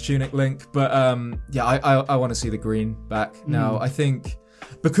Champion's Tunic Link, but yeah, I want to see the green back now. I think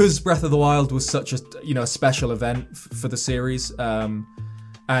because Breath of the Wild was such a special event for the series, and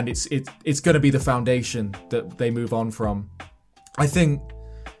it's going to be the foundation that they move on from.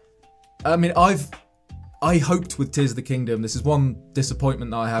 I mean, I hoped with Tears of the Kingdom, this is one disappointment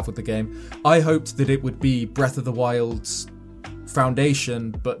that I have with the game, I hoped that it would be Breath of the Wild's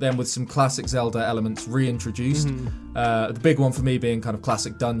foundation, but then with some classic Zelda elements reintroduced. The big one for me being kind of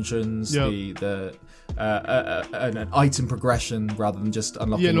classic dungeons, an item progression rather than just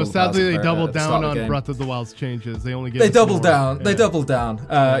unlocking. Yeah, no, sadly they doubled down on Breath of the Wild's changes. They only gave They doubled down. Yeah. They doubled down.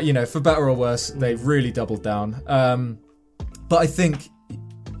 For better or worse, they've really doubled down. But I think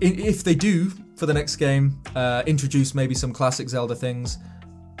if they do, for the next game, introduce maybe some classic Zelda things,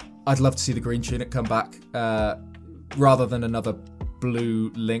 I'd love to see the green tunic come back, rather than another blue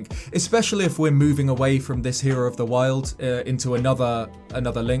Link, especially if we're moving away from this Hero of the Wild into another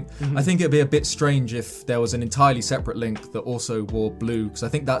Link. I think it'd be a bit strange if there was an entirely separate Link that also wore blue, because I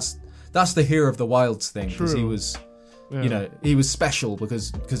think that's the Hero of the Wild's thing, because he was, he was special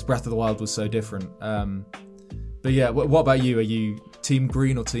because Breath of the Wild was so different. But yeah, what about you? Are you Team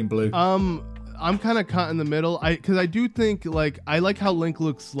Green or Team Blue? I'm kind of caught in the middle. Because I do think, I like how Link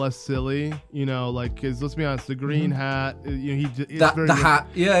looks less silly, because let's be honest, the green hat, the hat,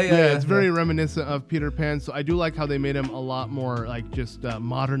 it's very reminiscent of Peter Pan. So I do like how they made him a lot more just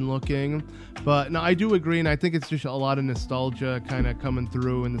modern looking. But no, I do agree, and I think it's just a lot of nostalgia kind of coming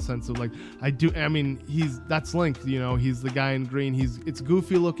through in the sense of that's Link. He's the guy in green. It's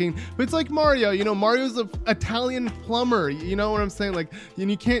goofy looking, but it's like Mario. Mario's an Italian plumber. You know what I'm saying? And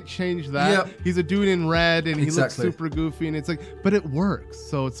you can't change that. Yep. He's a dude in red, and he looks super goofy, and it's but it works.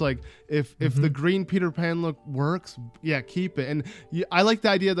 So it's if the green Peter Pan look works, yeah, keep it. And I like the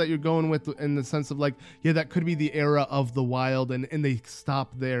idea that you're going with in the sense of that could be the era of the Wild, and they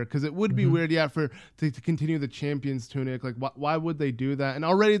stop there, because it would be weird, to continue the Champion's Tunic. Why would they do that? And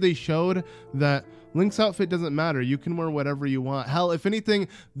already they showed that Link's outfit doesn't matter. You can wear whatever you want. Hell, if anything,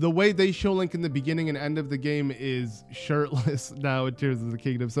 the way they show Link in the beginning and end of the game is shirtless now in Tears of the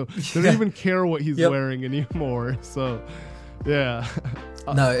Kingdom. So they don't even care what he's wearing anymore. So, yeah.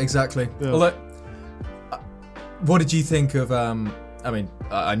 No, exactly. Yeah. Although, what did you think of,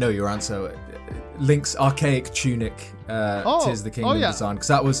 I know your answer, Link's archaic tunic, Tears of the Kingdom design, because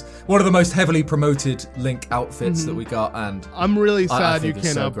that was one of the most heavily promoted Link outfits that we got, and I'm really sad you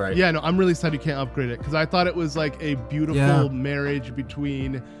can't upgrade. Yeah, no, I'm really sad you can't upgrade it, because I thought it was a beautiful marriage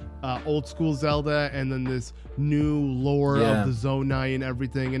between old school Zelda and then this new lore of the Zonai and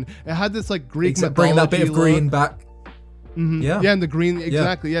everything, and it had this Greek mythology bringing that bit of green back. Yeah, and the green,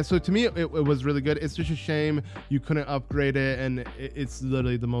 exactly. Yeah, so to me, it was really good. It's just a shame you couldn't upgrade it, and it's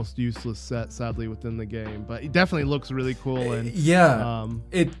literally the most useless set, sadly, within the game. But it definitely looks really cool. And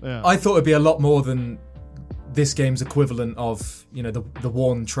I thought it'd be a lot more than this game's equivalent of the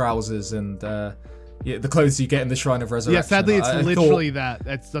worn trousers and the clothes you get in the Shrine of Resurrection. Yeah, sadly, it's literally that.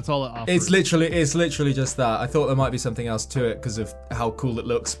 That's all it offers. It's literally just that. I thought there might be something else to it because of how cool it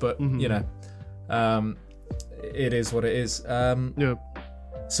looks, but it is what it is.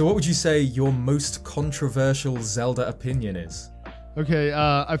 So what would you say your most controversial Zelda opinion is? Okay,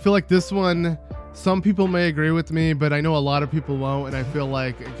 I feel like this one, some people may agree with me, but I know a lot of people won't, and I feel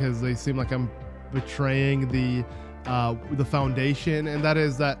because they seem like I'm betraying the foundation, and that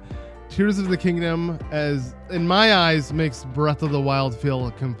is that Tears of the Kingdom, as in my eyes, makes Breath of the Wild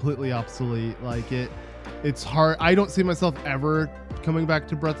feel completely obsolete. It's hard. I don't see myself ever coming back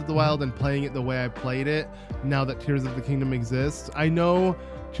to Breath of the Wild and playing it the way I played it now that Tears of the Kingdom exists. I know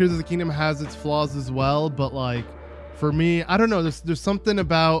Tears of the Kingdom has its flaws as well, but for me, I don't know. There's something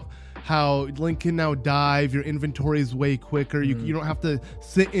about how Link can now dive. Your inventory is way quicker. You don't have to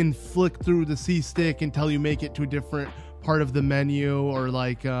sit and flick through the C stick until you make it to a different part of the menu, or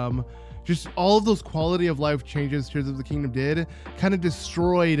just all of those quality of life changes Tears of the Kingdom did kind of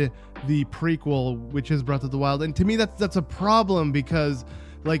destroyed the prequel, which is Breath of the Wild. And to me, that's a problem, because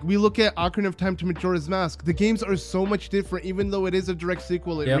like we look at Ocarina of Time to Majora's Mask, the games are so much different. Even though it is a direct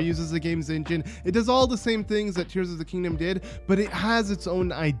sequel, it reuses the game's engine, it does all the same things that Tears of the Kingdom did, but it has its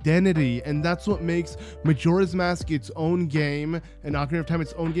own identity, and that's what makes Majora's Mask its own game and Ocarina of Time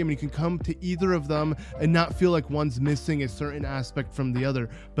its own game. And you can come to either of them and not feel like one's missing a certain aspect from the other.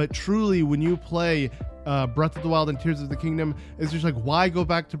 But truly, when you play Breath of the Wild and Tears of the Kingdom, it's just like, why go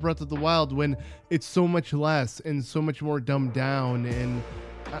back to Breath of the Wild when it's so much less and so much more dumbed down? And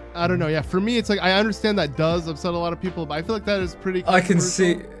I don't know. Yeah, for me, it's like, I understand that does upset a lot of people, but I feel like that is pretty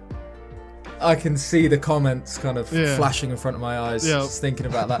controversial. I can see the comments kind of flashing in front of my eyes, just thinking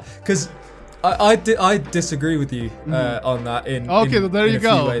about that, because I disagree with you on that in a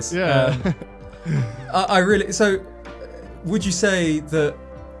few ways. Yeah. I really. So, would you say that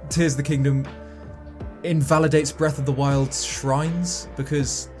Tears of the Kingdom invalidates Breath of the Wild's shrines?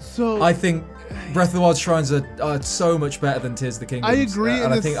 Because I think Breath of the Wild shrines are so much better than Tears of the Kingdom. I agree,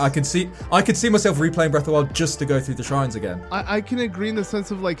 and I think I could see myself replaying Breath of the Wild just to go through the shrines again. I can agree in the sense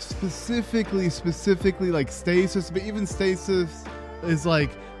of like specifically like stasis, but even stasis is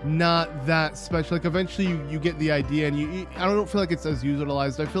like not that special. Like eventually you get the idea, and I don't feel like it's as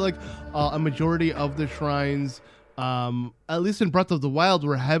utilized. I feel like a majority of the shrines, at least in Breath of the Wild,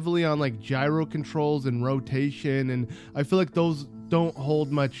 were heavily on like gyro controls and rotation, and I feel like those don't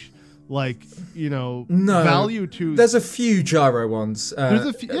hold much value to. There's a few gyro ones,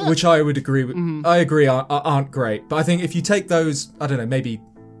 which I would agree with. Mm-hmm. I agree aren't great, but I think if you take those, I don't know, maybe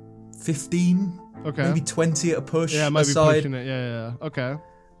 15, maybe 20 at a push. Yeah, might aside, be pushing it. Yeah. Okay.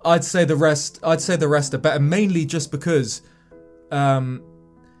 I'd say the rest are better, mainly just because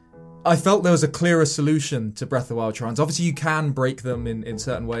I felt there was a clearer solution to Breath of the Wild shrines. Obviously, you can break them in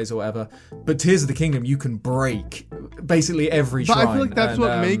certain ways or whatever, but Tears of the Kingdom, you can break basically every shrine. But I feel like that's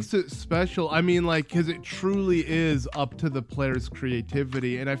what makes it special. I mean, like, because it truly is up to the player's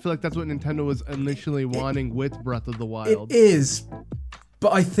creativity, and I feel like that's what Nintendo was initially wanting with Breath of the Wild. It is,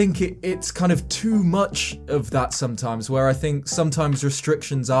 but I think it's kind of too much of that sometimes, where I think sometimes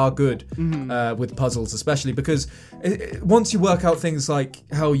restrictions are good with puzzles, especially because once you work out things like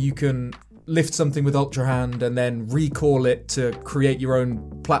how you can lift something with Ultra Hand and then recall it to create your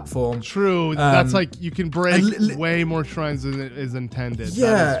own platform. True, that's like you can break way more shrines than it is intended.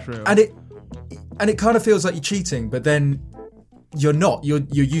 Yeah, that is true. And it kind of feels like you're cheating, but then you're not. You're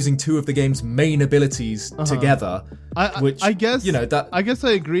using two of the game's main abilities together. I guess that. I guess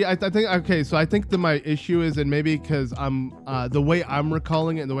I agree. I think So I think that my issue is, and maybe because I'm the way I'm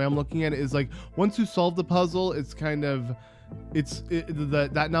recalling it and the way I'm looking at it is like, once you solve the puzzle, it's kind of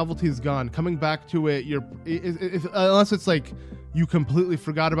that novelty is gone. Coming back to it, unless it's like you completely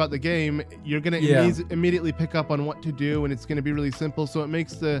forgot about the game, you're gonna immediately pick up on what to do, and it's gonna be really simple. So it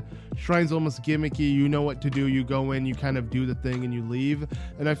makes the shrines almost gimmicky. You know what to do. You go in, you kind of do the thing, and you leave.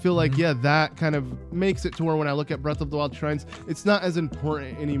 And I feel like that kind of makes it to where when I look at Breath of the Wild shrines, it's not as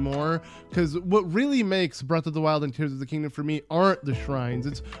important anymore. Because what really makes Breath of the Wild and Tears of the Kingdom for me aren't the shrines.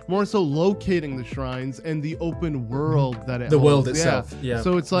 It's more so locating the shrines and the open world that it holds. World itself. Yeah.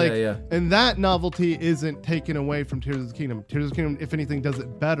 So it's like, and that novelty isn't taken away from Tears of the Kingdom. Tears of the Kingdom, if anything, does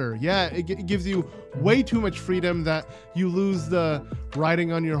it better. Yeah, it gives you way too much freedom that you lose the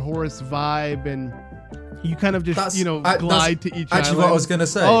riding on your horse vibe, and you kind of just glide to each actually island. What I was gonna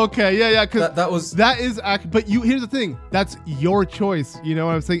say. Oh, okay, yeah, because that is but here's the thing, that's your choice. You know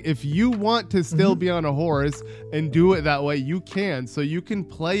what I'm saying? If you want to still be on a horse and do it that way, you can. So you can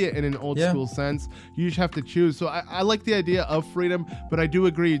play it in an old school sense. You just have to choose. So I like the idea of freedom, but I do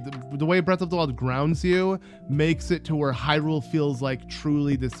agree the way Breath of the Wild grounds you makes it to where Hyrule feels like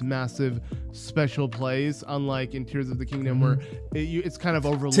truly this massive special place, unlike in Tears of the Kingdom where it's kind of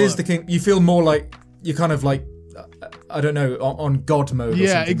overlooked. Tears of the Kingdom, you feel more like you're kind of like, I don't know, on God mode. Yeah, or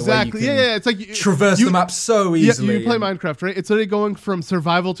something, exactly. Yeah, it's like traverse the map so easily. Yeah, you play Minecraft, right? It's literally going from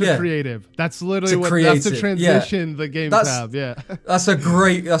survival to creative. That's literally that's the transition the games have. Yeah, that's a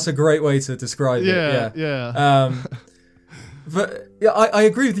great way to describe it. Yeah. But I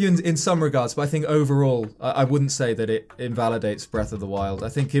agree with you in some regards, but I think overall, I wouldn't say that it invalidates Breath of the Wild. I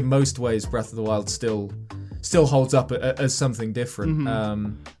think in most ways, Breath of the Wild still holds up as something different. I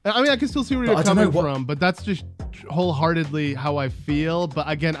mean, I can still see where you're coming from, but that's just wholeheartedly how I feel. But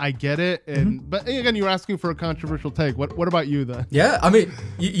again, I get it. And but again, you were asking for a controversial take. What about you then? Yeah, I mean,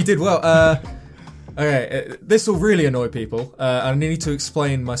 you did well. Okay, this will really annoy people. I need to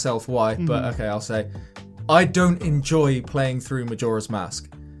explain myself why, but okay, I'll say I don't enjoy playing through Majora's Mask.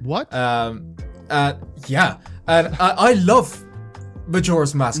 What? Yeah, and I love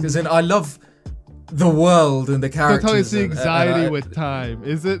Majora's Mask, as in I love the world and the characters. Don't tell me it's the and anxiety with time.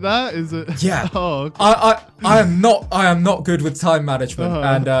 Is it that? Is it? Yeah. Oh, okay. I am not good with time management,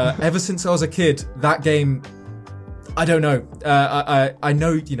 and ever since I was a kid, that game, I don't know. I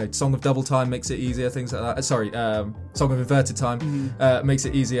know, Song of Double Time makes it easier, things like that. Sorry, Song of Inverted Time makes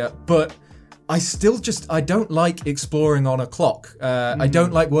it easier, but I still I don't like exploring on a clock. I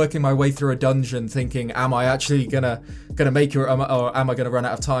don't like working my way through a dungeon thinking, am I actually gonna make it, or am I gonna run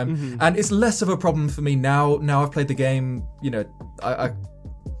out of time? And it's less of a problem for me now. Now I've played the game, I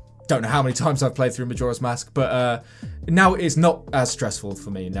don't know how many times I've played through Majora's Mask, but now it's not as stressful for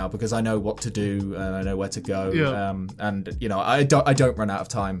me now because I know what to do and I know where to go. Yeah. And I don't run out of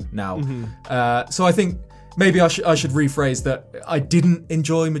time now. So I think maybe I should rephrase that. I didn't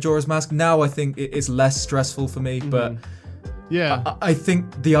enjoy Majora's Mask. Now I think it's less stressful for me. But yeah, I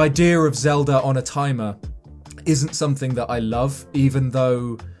think the idea of Zelda on a timer isn't something that I love, even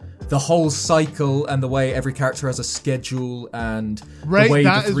though the whole cycle and the way every character has a schedule and the way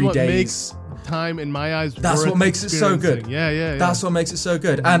that the 3 is what days makes time in my eyes. That's what makes it so good. Yeah. That's what makes it so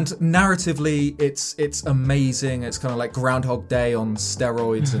good. And narratively, it's amazing. It's kind of like Groundhog Day on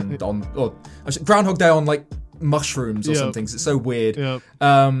steroids and or Groundhog Day on like mushrooms or something. It's so weird. Yep.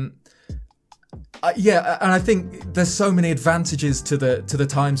 And I think there's so many advantages to the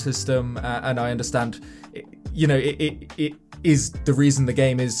time system, and I understand. It is the reason the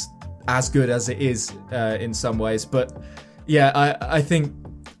game is as good as it is in some ways. But yeah, I think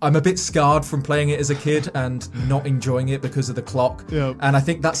I'm a bit scarred from playing it as a kid and not enjoying it because of the clock. Yep. And I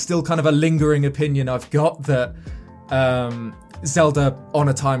think that's still kind of a lingering opinion I've got, that Zelda on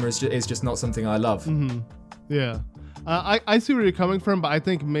a timer is just not something I love. Yeah. I see where you're coming from, but I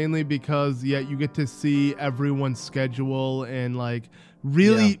think mainly because, you get to see everyone's schedule and like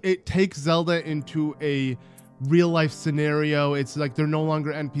really it takes Zelda into a real life scenario. It's like they're no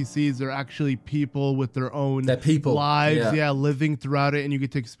longer NPCs, they're actually people with their own lives, living throughout it, and you get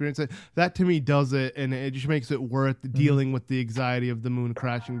to experience it. That to me does it, and it just makes it worth dealing with the anxiety of the moon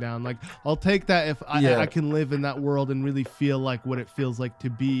crashing down. Like, I'll take that if I can live in that world and really feel like what it feels like to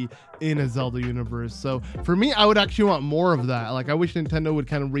be in a Zelda universe. So for me, I would actually want more of that. Like, I wish Nintendo would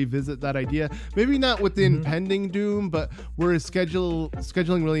kind of revisit that idea, maybe not with the impending doom, but where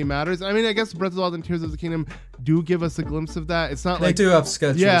scheduling really matters. I mean, I guess Breath of the Wild and Tears of the Kingdom do give us a glimpse of that. It's not they like do have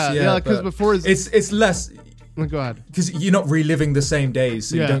schedules, because before it's less. Go ahead. Because you're not reliving the same days,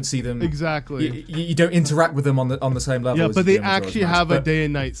 so you don't see them exactly. You don't interact with them on the same level. Yeah, as but you they do in Majora's actually Mask. have a day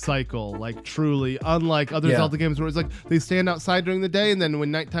and night cycle, like truly, unlike other Zelda games where it's like they stand outside during the day, and then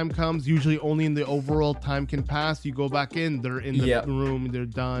when nighttime comes, usually only in the overall time can pass. You go back in, they're in the room, they're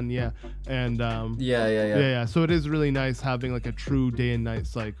done. And so it is really nice having like a true day and night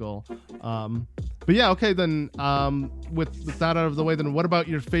cycle. But yeah, okay, then with that out of the way, then what about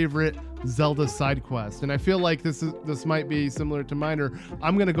your favorite Zelda side quest? And I feel like this might be similar to mine, or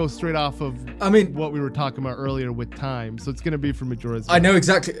I'm gonna go straight off of what we were talking about earlier with time. So it's gonna be from Majora's Mask. I know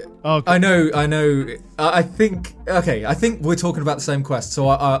exactly. Okay. I know. I think we're talking about the same quest. So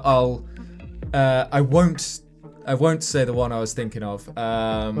I won't say the one I was thinking of.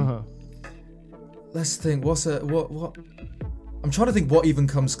 Let's think. What? I'm trying to think what even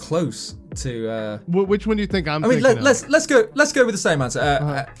comes close to. Which one do you think I'm? Let's go with the same answer.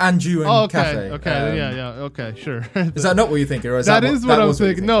 Anju and Cafe. Okay, okay, sure. Is that not what you're thinking, or is that is what I'm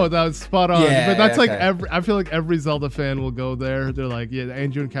thinking? No, that was spot on. Yeah, but that's I feel like every Zelda fan will go there. They're like, the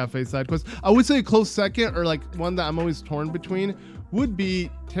Anju and Cafe side quest. I would say a close second, or like one that I'm always torn between, would be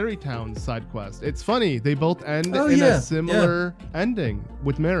Terrytown's side quest. It's funny, they both end in a similar ending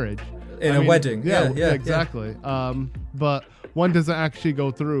with marriage. In a wedding. Yeah, exactly. But one doesn't actually go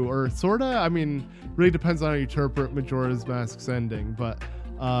through, or sorta. I mean, really depends on how you interpret Majora's Mask's ending, but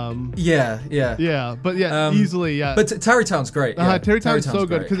easily. But Terrytown's great. Terrytown's so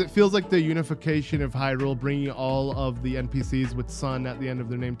good because it feels like the unification of Hyrule, bringing all of the NPCs with Sun at the end of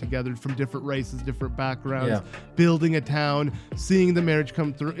their name together from different races, different backgrounds, building a town, seeing the marriage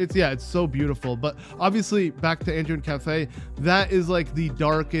come through. It's so beautiful. But obviously, back to Anju and Cafe, that is like the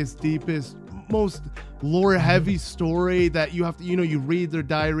darkest, deepest, most lore heavy story that you have to, you read their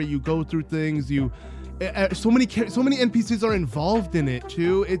diary, you go through things, so many NPCs are involved in it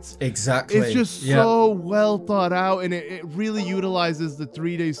too. It's just so well thought out, and it really utilizes the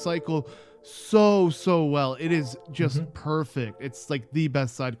 3-day cycle so well. It is just perfect. It's like the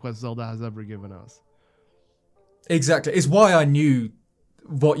best side quest Zelda has ever given us. Exactly. It's why I knew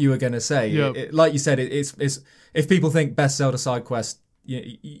what you were going to say. Like you said, it's if people think best Zelda side quest,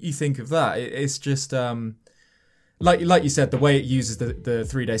 you think of that. It's just like you said, the way it uses the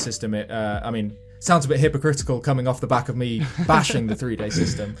 3-day system. sounds a bit hypocritical coming off the back of me bashing the 3-day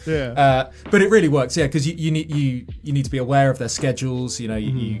system. Yeah. But it really works, yeah, because you need to be aware of their schedules. You know,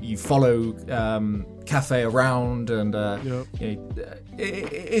 you follow Cafe around, and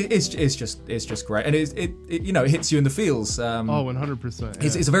it's just great, and it hits you in the feels. 100%.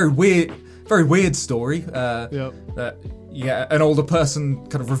 It's a very weird story. That an older person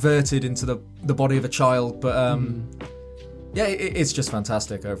kind of reverted into the body of a child, but it's just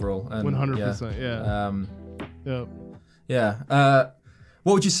fantastic overall. And 100%.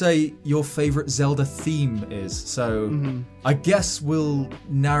 What would you say your favorite Zelda theme is? So I guess we'll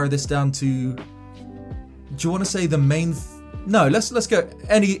narrow this down to. Do you want to say the main? No, let's go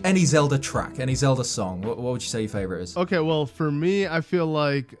any Zelda track, any Zelda song. What would you say your favorite is? Okay, well, for me, I feel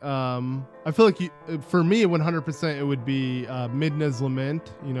like for me, 100%, it would be Midna's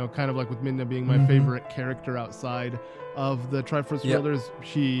Lament. You know, kind of like with Midna being my favorite character outside of the Triforce Wielders.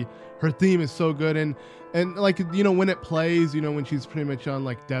 Her theme is so good, and like, you know, when it plays, you know, when she's pretty much on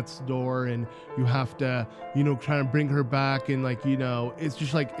like death's door, and you have to, you know, try to bring her back, and like, you know, it's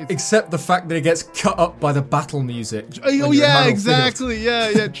just like except the fact that it gets cut up by the battle music. Oh yeah, exactly.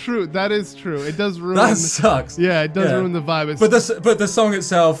 Yeah, true. That is true. It does ruin. That sucks. Yeah, it does ruin the vibe. But the song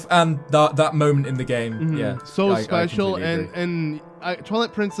itself and that moment in the game, so special. And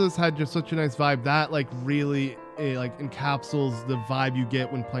Twilight Princess had just such a nice vibe that like really. It like encapsulates the vibe you get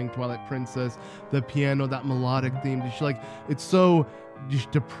when playing Twilight Princess, the piano, that melodic theme, just like it's so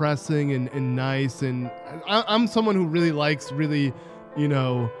just depressing and nice. And I'm someone who really likes you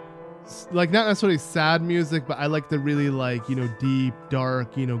know, like not necessarily sad music, but I like the really like, you know, deep,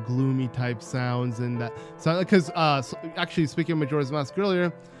 dark, you know, gloomy type sounds, and that sound because actually speaking of Majora's Mask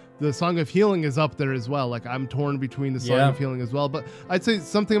earlier, the Song of Healing is up there as well. Like I'm torn between the Song of Healing as well, but I'd say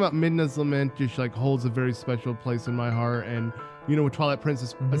something about Midna's Lament just like holds a very special place in my heart. And you know, with Twilight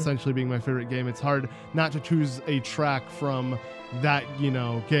Princess essentially being my favorite game, it's hard not to choose a track from that, you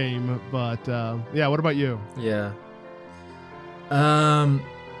know, game. But what about you? Yeah.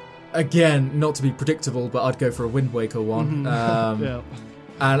 Again, not to be predictable, but I'd go for a Wind Waker one.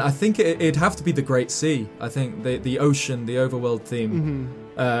 And I think it'd have to be the Great Sea. I think the ocean, the overworld theme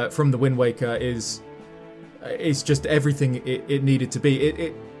from the Wind Waker is just everything it needed to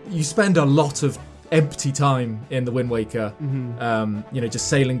be. You spend a lot of empty time in the Wind Waker, you know, just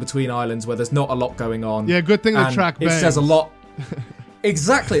sailing between islands where there's not a lot going on. Yeah, good thing the track bangs. It says a lot.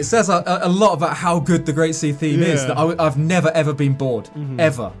 Exactly, it says a lot about how good the Great Sea theme is. That I've never ever been bored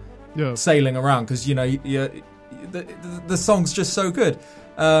ever sailing around, because you know the song's just so good.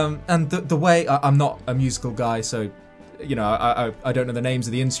 And the way I'm not a musical guy, so you know I don't know the names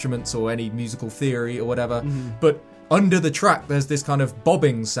of the instruments or any musical theory or whatever, but under the track there's this kind of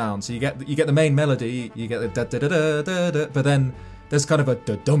bobbing sound. So you get the main melody, you get the da da da da da da, but then there's kind of a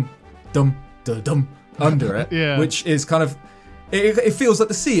da dum dum da dum under it, which is kind of it feels like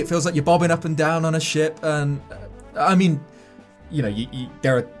the sea. It feels like you're bobbing up and down on a ship, and I mean, you know,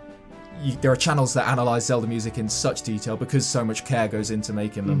 there are channels that analyze Zelda music in such detail because so much care goes into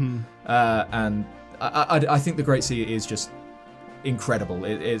making them. And I think the Great Sea is just incredible.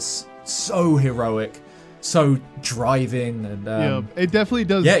 It is so heroic, so driving, and it definitely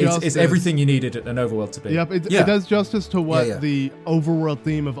does. It's everything you needed an overworld to be. It does justice to what the overworld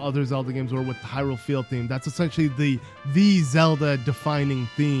theme of other Zelda games were with the Hyrule Field theme. That's essentially the Zelda defining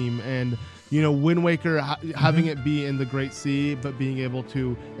theme. And you know, Wind Waker having it be in the Great Sea, but being able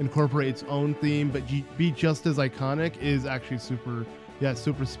to incorporate its own theme, but be just as iconic, is actually super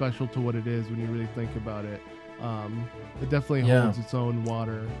special to what it is when you really think about it. It definitely holds its own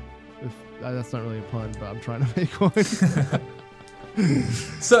water. If that's not really a pun, but I'm trying to make one.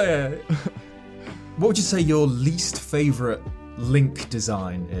 So, what would you say your least favorite Link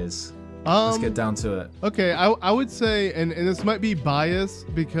design is? Let's get down to it. Okay, I would say, and this might be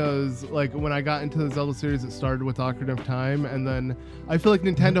biased, because like when I got into the Zelda series, it started with Ocarina of Time, and then I feel like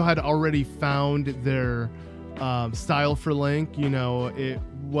Nintendo had already found their style for Link. You know, it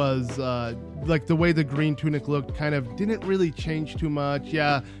was like the way the green tunic looked kind of didn't really change too much.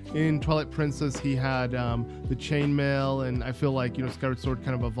 Yeah, in Twilight Princess he had the chainmail, and I feel like, you know, Skyward Sword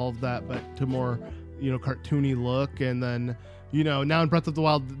kind of evolved that, but to more, you know, cartoony look. And then, you know, now in Breath of the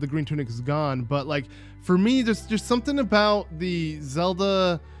Wild, the green tunic is gone. But like for me, there's just something about the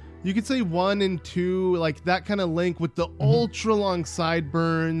Zelda, you could say 1 and 2, like that kind of Link with the ultra long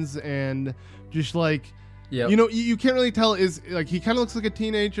sideburns, and just like, you know, you can't really tell, is like he kind of looks like a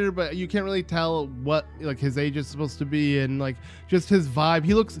teenager, but you can't really tell what like his age is supposed to be, and like just his vibe.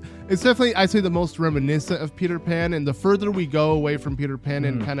 It's definitely, I'd say, the most reminiscent of Peter Pan. And the further we go away from Peter Pan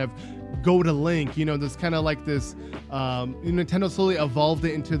and kind of go to Link. There's kind of like this. Nintendo slowly evolved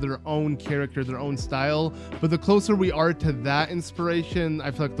it into their own character, their own style. But the closer we are to that inspiration,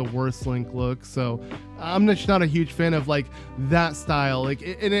 I feel like the worse Link looks. So I'm just not a huge fan of like that style. And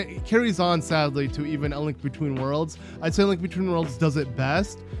it carries on sadly to even A Link Between Worlds. I'd say Link Between Worlds does it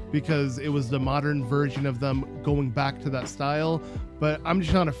best because it was the modern version of them going back to that style. But I'm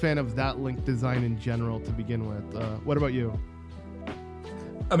just not a fan of that Link design in general to begin with. What about you?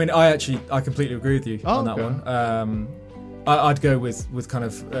 I mean, I completely agree with you on that one. I'd go with kind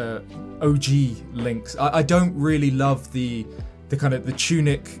of OG Links. I don't really love the kind of the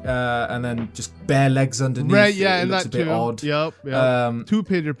tunic and then just bare legs underneath. Right, yeah, it and looks that a bit too. odd. Yep. Too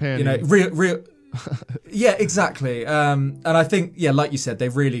Peter Pan. Real. Yeah, exactly. And I think, like you said,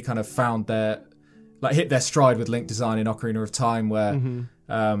 they've really kind of found hit their stride with Link design in Ocarina of Time, where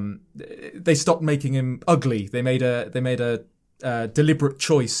they stopped making him ugly. They made a deliberate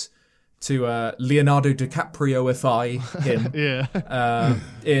choice to Leonardo DiCaprio-ify him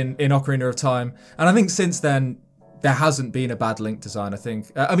in Ocarina of Time. And I think since then, there hasn't been a bad Link design, I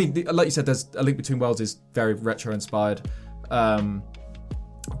think. I mean, like you said, there's A Link Between Worlds is very retro-inspired.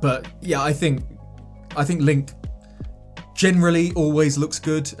 But yeah, I think Link generally always looks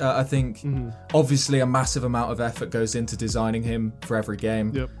good. I think obviously a massive amount of effort goes into designing him for every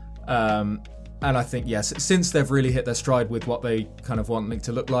game. Yep. And I think, yes, since they've really hit their stride with what they kind of want Link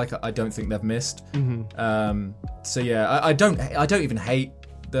to look like, I don't think they've missed. So yeah, I don't even hate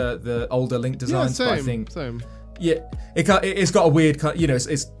the older Link designs, but I think same. Yeah, it's got a weird,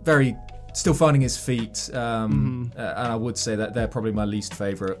 it's very still finding his feet. And I would say that they're probably my least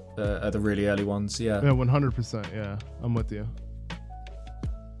favorite, are the really early ones. Yeah. Yeah, 100%. Yeah, I'm with you.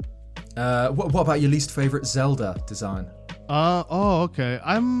 What about your least favorite Zelda design? Okay.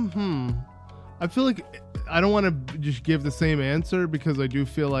 I feel like I don't want to just give the same answer because I do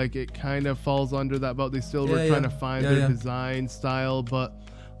feel like it kind of falls under that belt. They still were trying to find their design style, but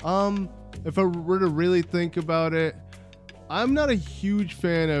if I were to really think about it, I'm not a huge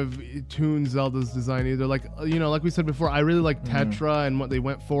fan of Toon Zelda's design either. Like we said before, I really like Tetra and what they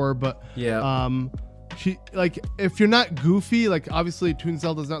went for, but she if you're not goofy, like obviously Toon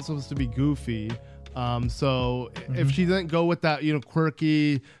Zelda's not supposed to be goofy. So if she didn't go with that,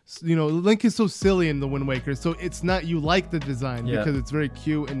 quirky, Link is so silly in the Wind Waker. So it's not, you like the design because it's very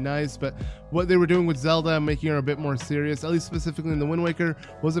cute and nice, but what they were doing with Zelda, making her a bit more serious, at least specifically in the Wind Waker,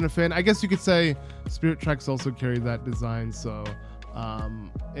 wasn't a fan. I guess you could say Spirit Tracks also carried that design. So,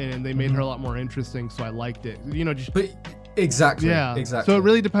 and they made her a lot more interesting. So I liked it, Exactly. Yeah. Exactly. So it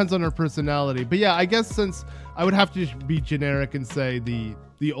really depends on her personality. But yeah, I guess since I would have to just be generic and say the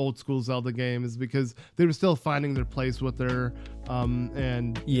old school Zelda games because they were still finding their place with her.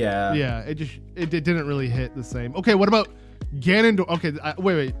 It didn't really hit the same. Okay, what about Ganondorf? Okay,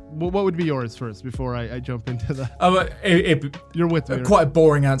 wait. What would be yours first before I jump into that? You're with me. Quite a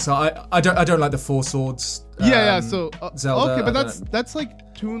boring answer. I don't like the Four Swords. So Zelda. Okay, but that's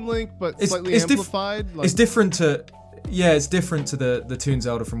like Toon Link, but slightly amplified. It's different to. Yeah, it's different to the Toon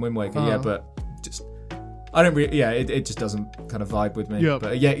Zelda from Wind Waker. Yeah, but just I don't really. Yeah, it just doesn't kind of vibe with me. Yep.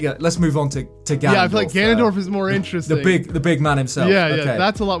 But yeah. Let's move on to Ganondorf. Yeah, I feel like Ganondorf is more interesting. The big man himself. Yeah, okay.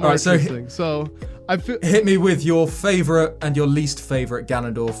 That's a lot more interesting. So I feel. Hit me with your favorite and your least favorite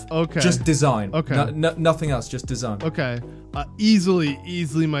Ganondorf. Okay. Just design. Okay. Nothing else. Just design. Okay.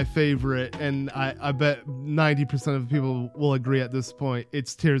 Easily my favorite, and I bet 90% of people will agree at this point.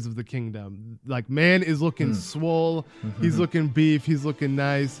 It's Tears of the Kingdom. Like, man is looking swole. He's looking beef. He's looking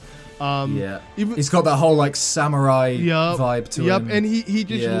nice. He's got that whole like samurai vibe to him. Yep, and he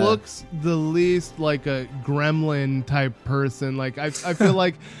just looks the least like a gremlin type person. Like I feel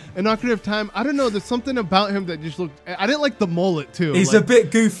like in Ocarina of Time, I don't know, there's something about him that just looked. I didn't like the mullet too. He's a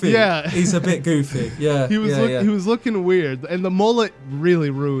bit goofy. Yeah, he's a bit goofy. Yeah, he was looking weird, and the mullet really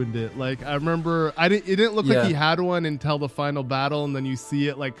ruined it. Like I remember, it didn't look like he had one until the final battle, and then you see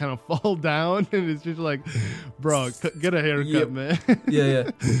it like kind of fall down, and it's just like, bro, get a haircut, man. Yeah.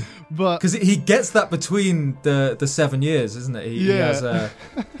 But because he gets that between the 7 years, isn't it? He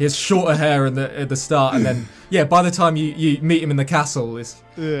has shorter hair at the start, and then by the time you meet him in the castle, what's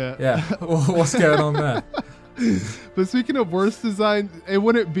going on there? But speaking of worst design, it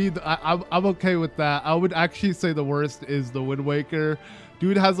wouldn't be. I'm okay with that. I would actually say the worst is the Wind Waker.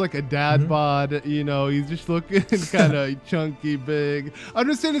 Dude has like a dad bod, he's just looking kind of chunky, big. I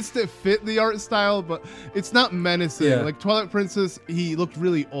understand it's to fit the art style, but it's not menacing. Yeah. Like Twilight Princess, he looked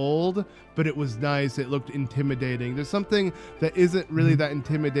really old, but it was nice. It looked intimidating. There's something that isn't really that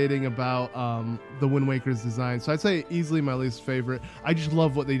intimidating about the Wind Waker's design. So I'd say easily my least favorite. I just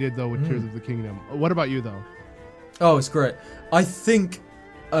love what they did though with Tears of the Kingdom. What about you though? Oh, it's great. I think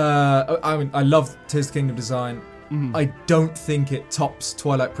I mean, I love Tears of the Kingdom design. I don't think it tops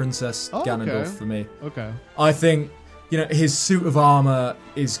Twilight Princess Ganondorf for me. Okay. I think, his suit of armor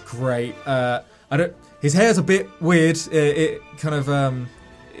is great. His hair's a bit weird. It kind of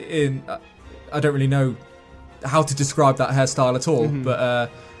I don't really know how to describe that hairstyle at all,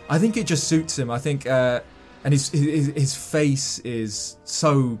 but I think it just suits him. I think, and his face is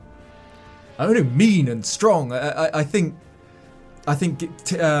so, I don't know, mean and strong. I think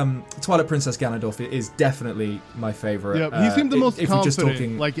Twilight Princess Ganondorf is definitely my favorite. Yeah, he seemed the most confident. If you're just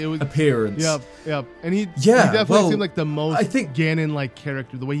talking appearance. Yep. And he definitely seemed like the most Ganon-like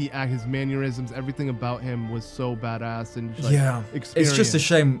character. The way he acted, his mannerisms, everything about him was so badass and just, it's just a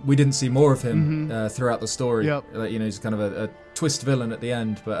shame we didn't see more of him throughout the story. Yep. He's kind of a twist villain at the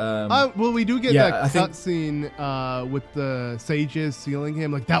end, but well, we do get that cutscene with the sages sealing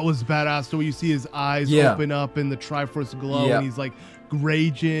him. Like, that was badass. So you see his eyes open up in the Triforce glow, and he's like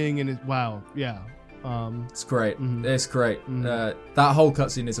raging, and it's great. It's great. That whole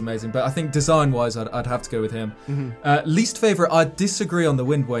cutscene is amazing. But I think design-wise, I'd have to go with him. Least favorite, I disagree on the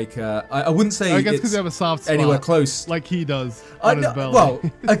Wind Waker. I wouldn't say I guess because you have a soft spot anywhere close, like he does on his belly. Well,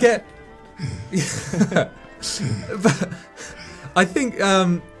 again, but I think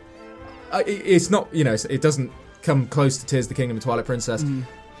it's not. It doesn't come close to Tears of the Kingdom and Twilight Princess.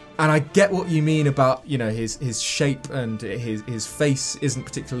 And I get what you mean about, his shape and his face isn't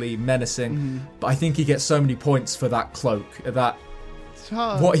particularly menacing, but I think he gets so many points for that cloak. That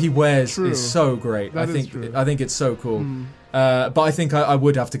what he wears is so great. I think it's so cool. But I think I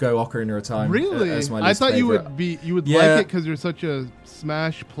would have to go Ocarina of Time. Really? As my I thought favorite. you would like it because you're such a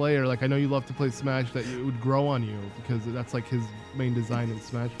Smash player. Like, I know you love to play Smash, that it would grow on you because that's like his main design in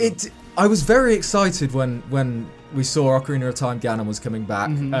Smash. I was very excited when we saw Ocarina of Time Ganon was coming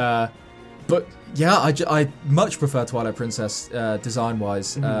back. But yeah, I much prefer Twilight Princess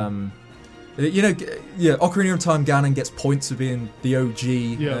design-wise. Ocarina of Time Ganon gets points for being the OG.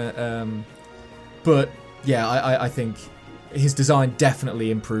 But yeah, I think his design definitely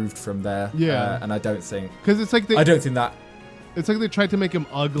improved from there. And I don't think it's like they tried to make him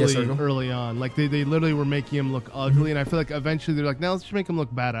ugly early on. Like they literally were making him look ugly, and I feel like eventually they're like, now let's just make him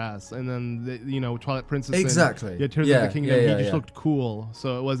look badass. And then Twilight Princess, Tears of the Kingdom, he just looked cool.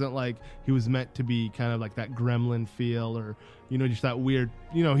 So it wasn't like he was meant to be kind of like that gremlin feel, or just that weird.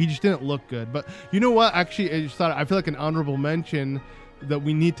 He just didn't look good. But you know what? Actually, I feel like an honorable mention that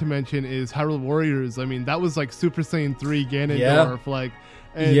we need to mention is Hyrule Warriors. I mean, that was like Super Saiyan 3 Ganondorf.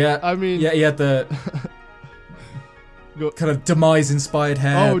 He had the kind of demise-inspired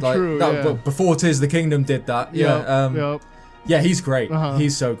hair. Before Tears of the Kingdom did that. Yeah, he's great.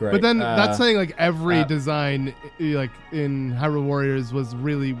 He's so great. But then that's saying like every design like in Hyrule Warriors was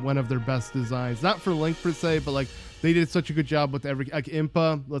really one of their best designs. Not for Link per se, but like they did such a good job with every, like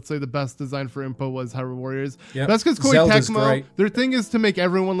Impa. Let's say the best design for Impa was Hyrule Warriors. That's because Koei Tecmo, their thing is to make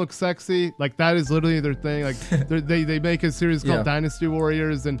everyone look sexy. Like that is literally their thing. Like they make a series called Dynasty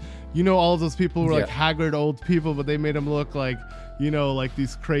Warriors, and all of those people were like haggard old people, but they made them look like like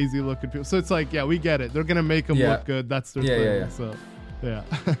these crazy looking people. So it's like, we get it. They're gonna make them look good. That's their thing. So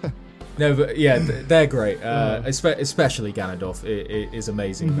No, but they're great. Especially Ganondorf is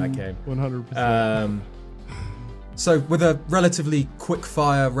amazing in that game. 100%. So with a relatively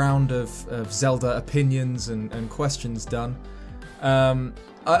quick-fire round of Zelda opinions and questions done,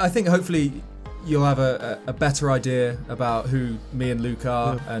 I think hopefully you'll have a better idea about who me and Luke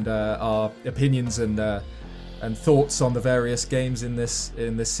are and our opinions and thoughts on the various games in this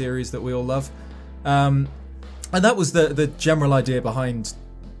series that we all love. And that was the general idea behind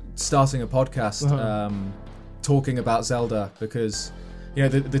starting a podcast, talking about Zelda, because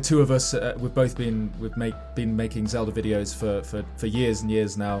the two of us we've both been making Zelda videos for years and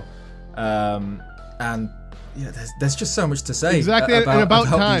years now, and there's just so much to say. Exactly, and about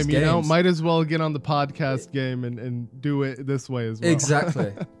time, might as well get on the podcast game and do it this way as well.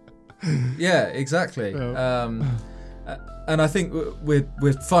 Exactly. Exactly. And I think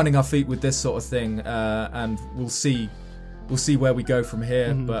we're finding our feet with this sort of thing, and we'll see where we go from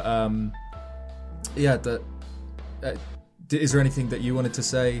here. But is there anything that you wanted to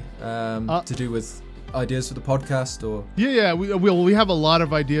say to do with ideas for the podcast, or? We have a lot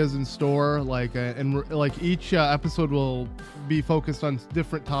of ideas in store, and each episode will be focused on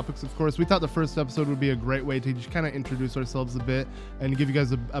different topics. Of course, we thought the first episode would be a great way to just kind of introduce ourselves a bit and give you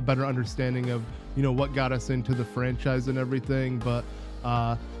guys a better understanding of what got us into the franchise and everything. But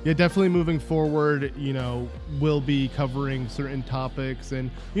definitely moving forward, we'll be covering certain topics, and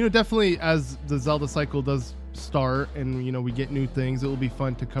definitely as the Zelda cycle does start and we get new things, it will be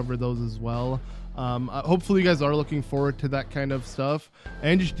fun to cover those as well. Hopefully you guys are looking forward to that kind of stuff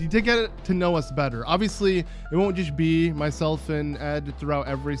and just to get to know us better. Obviously, it won't just be myself and Ed throughout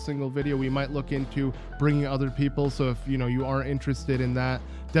every single video. We might look into bringing other people. So if you are interested in that,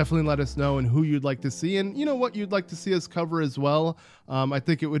 definitely let us know and who you'd like to see and what you'd like to see us cover as well. I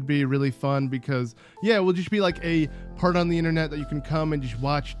think it would be really fun because it will just be like a part on the internet that you can come and just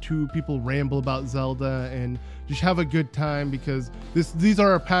watch two people ramble about Zelda and just have a good time, because these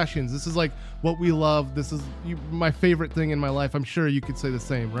are our passions. This is like what we love. This is my favorite thing in my life. I'm sure you could say the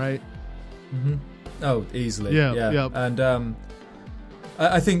same, right? Mm-hmm. Oh, easily. Yeah. Yep. And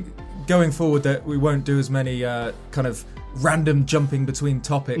I think going forward that we won't do as many kind of random jumping between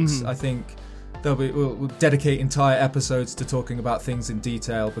topics. Mm-hmm. I think we'll dedicate entire episodes to talking about things in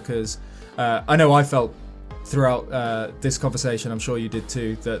detail, because I know I felt throughout this conversation, I'm sure you did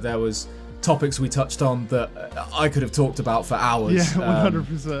too, that there was topics we touched on that I could have talked about for hours. Yeah,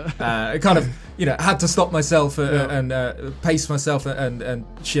 100%. I kind of, had to stop myself and pace myself and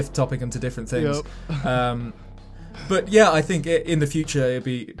shift topic into different things. Yep. But yeah, I think in the future it'd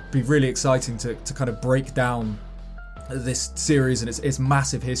be really exciting to kind of break down this series and its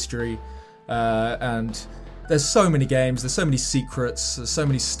massive history. And there's so many games, there's so many secrets, there's so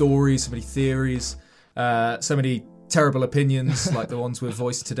many stories, so many theories, so many terrible opinions like the ones we've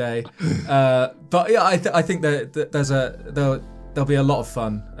voiced today. But yeah, I think that there'll be a lot of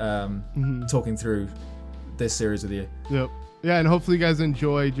fun talking through this series with you. Yep. Yeah, and hopefully you guys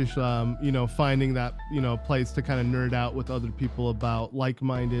enjoy just finding that place to kind of nerd out with other people about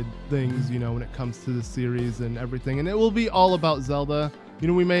like-minded things when it comes to the series and everything. And it will be all about Zelda.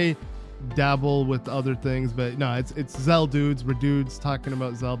 We may dabble with other things, but no, it's Zeldudes. We're dudes talking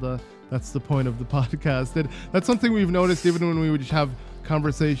about Zelda. That's the point of the podcast. And that's something we've noticed even when we would just have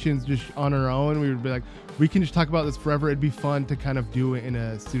conversations just on our own. We would be like, we can just talk about this forever. It'd be fun to kind of do it in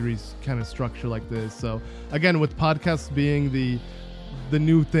a series kind of structure like this. So again, with podcasts being the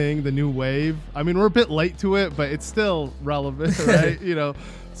new thing, the new wave, I mean, we're a bit late to it, but it's still relevant, right?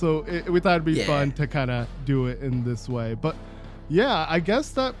 So we thought it'd be fun to kind of do it in this way. But yeah, I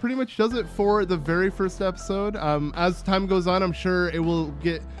guess that pretty much does it for the very first episode. As time goes on, I'm sure it will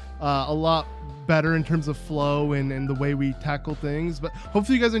get a lot better in terms of flow and the way we tackle things. But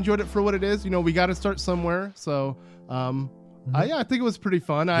hopefully you guys enjoyed it for what it is. We got to start somewhere. So I think it was pretty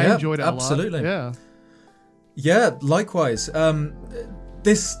fun. I enjoyed it absolutely. a lot. Yeah, likewise.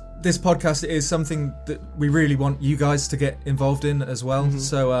 This podcast is something that we really want you guys to get involved in as well. Mm-hmm.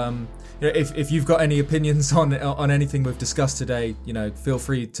 So if you've got any opinions on anything we've discussed today, feel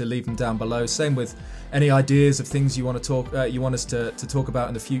free to leave them down below. Same with any ideas of things you want to you want us to talk about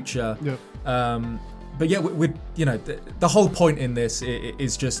in the future. Yep. But yeah, the whole point in this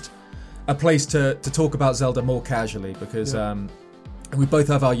is just a place to talk about Zelda more casually, because we both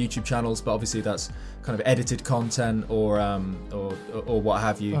have our YouTube channels, but obviously that's kind of edited content or what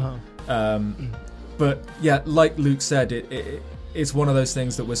have you. But yeah, like Luke said, it's one of those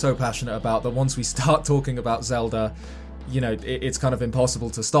things that we're so passionate about that once we start talking about Zelda, it's kind of impossible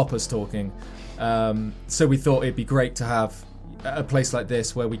to stop us talking. So we thought it'd be great to have a place like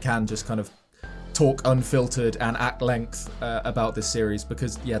this where we can just kind of talk unfiltered and at length about this series,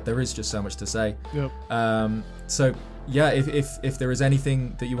 because there is just so much to say. Yep. So yeah, if there is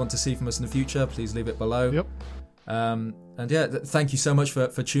anything that you want to see from us in the future, please leave it below. Yep. And yeah, thank you so much for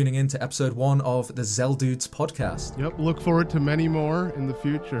tuning in to episode 1 of the Zeldudes podcast. Yep. Look forward to many more in the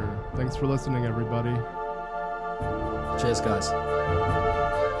future. Thanks for listening, everybody. Cheers, guys.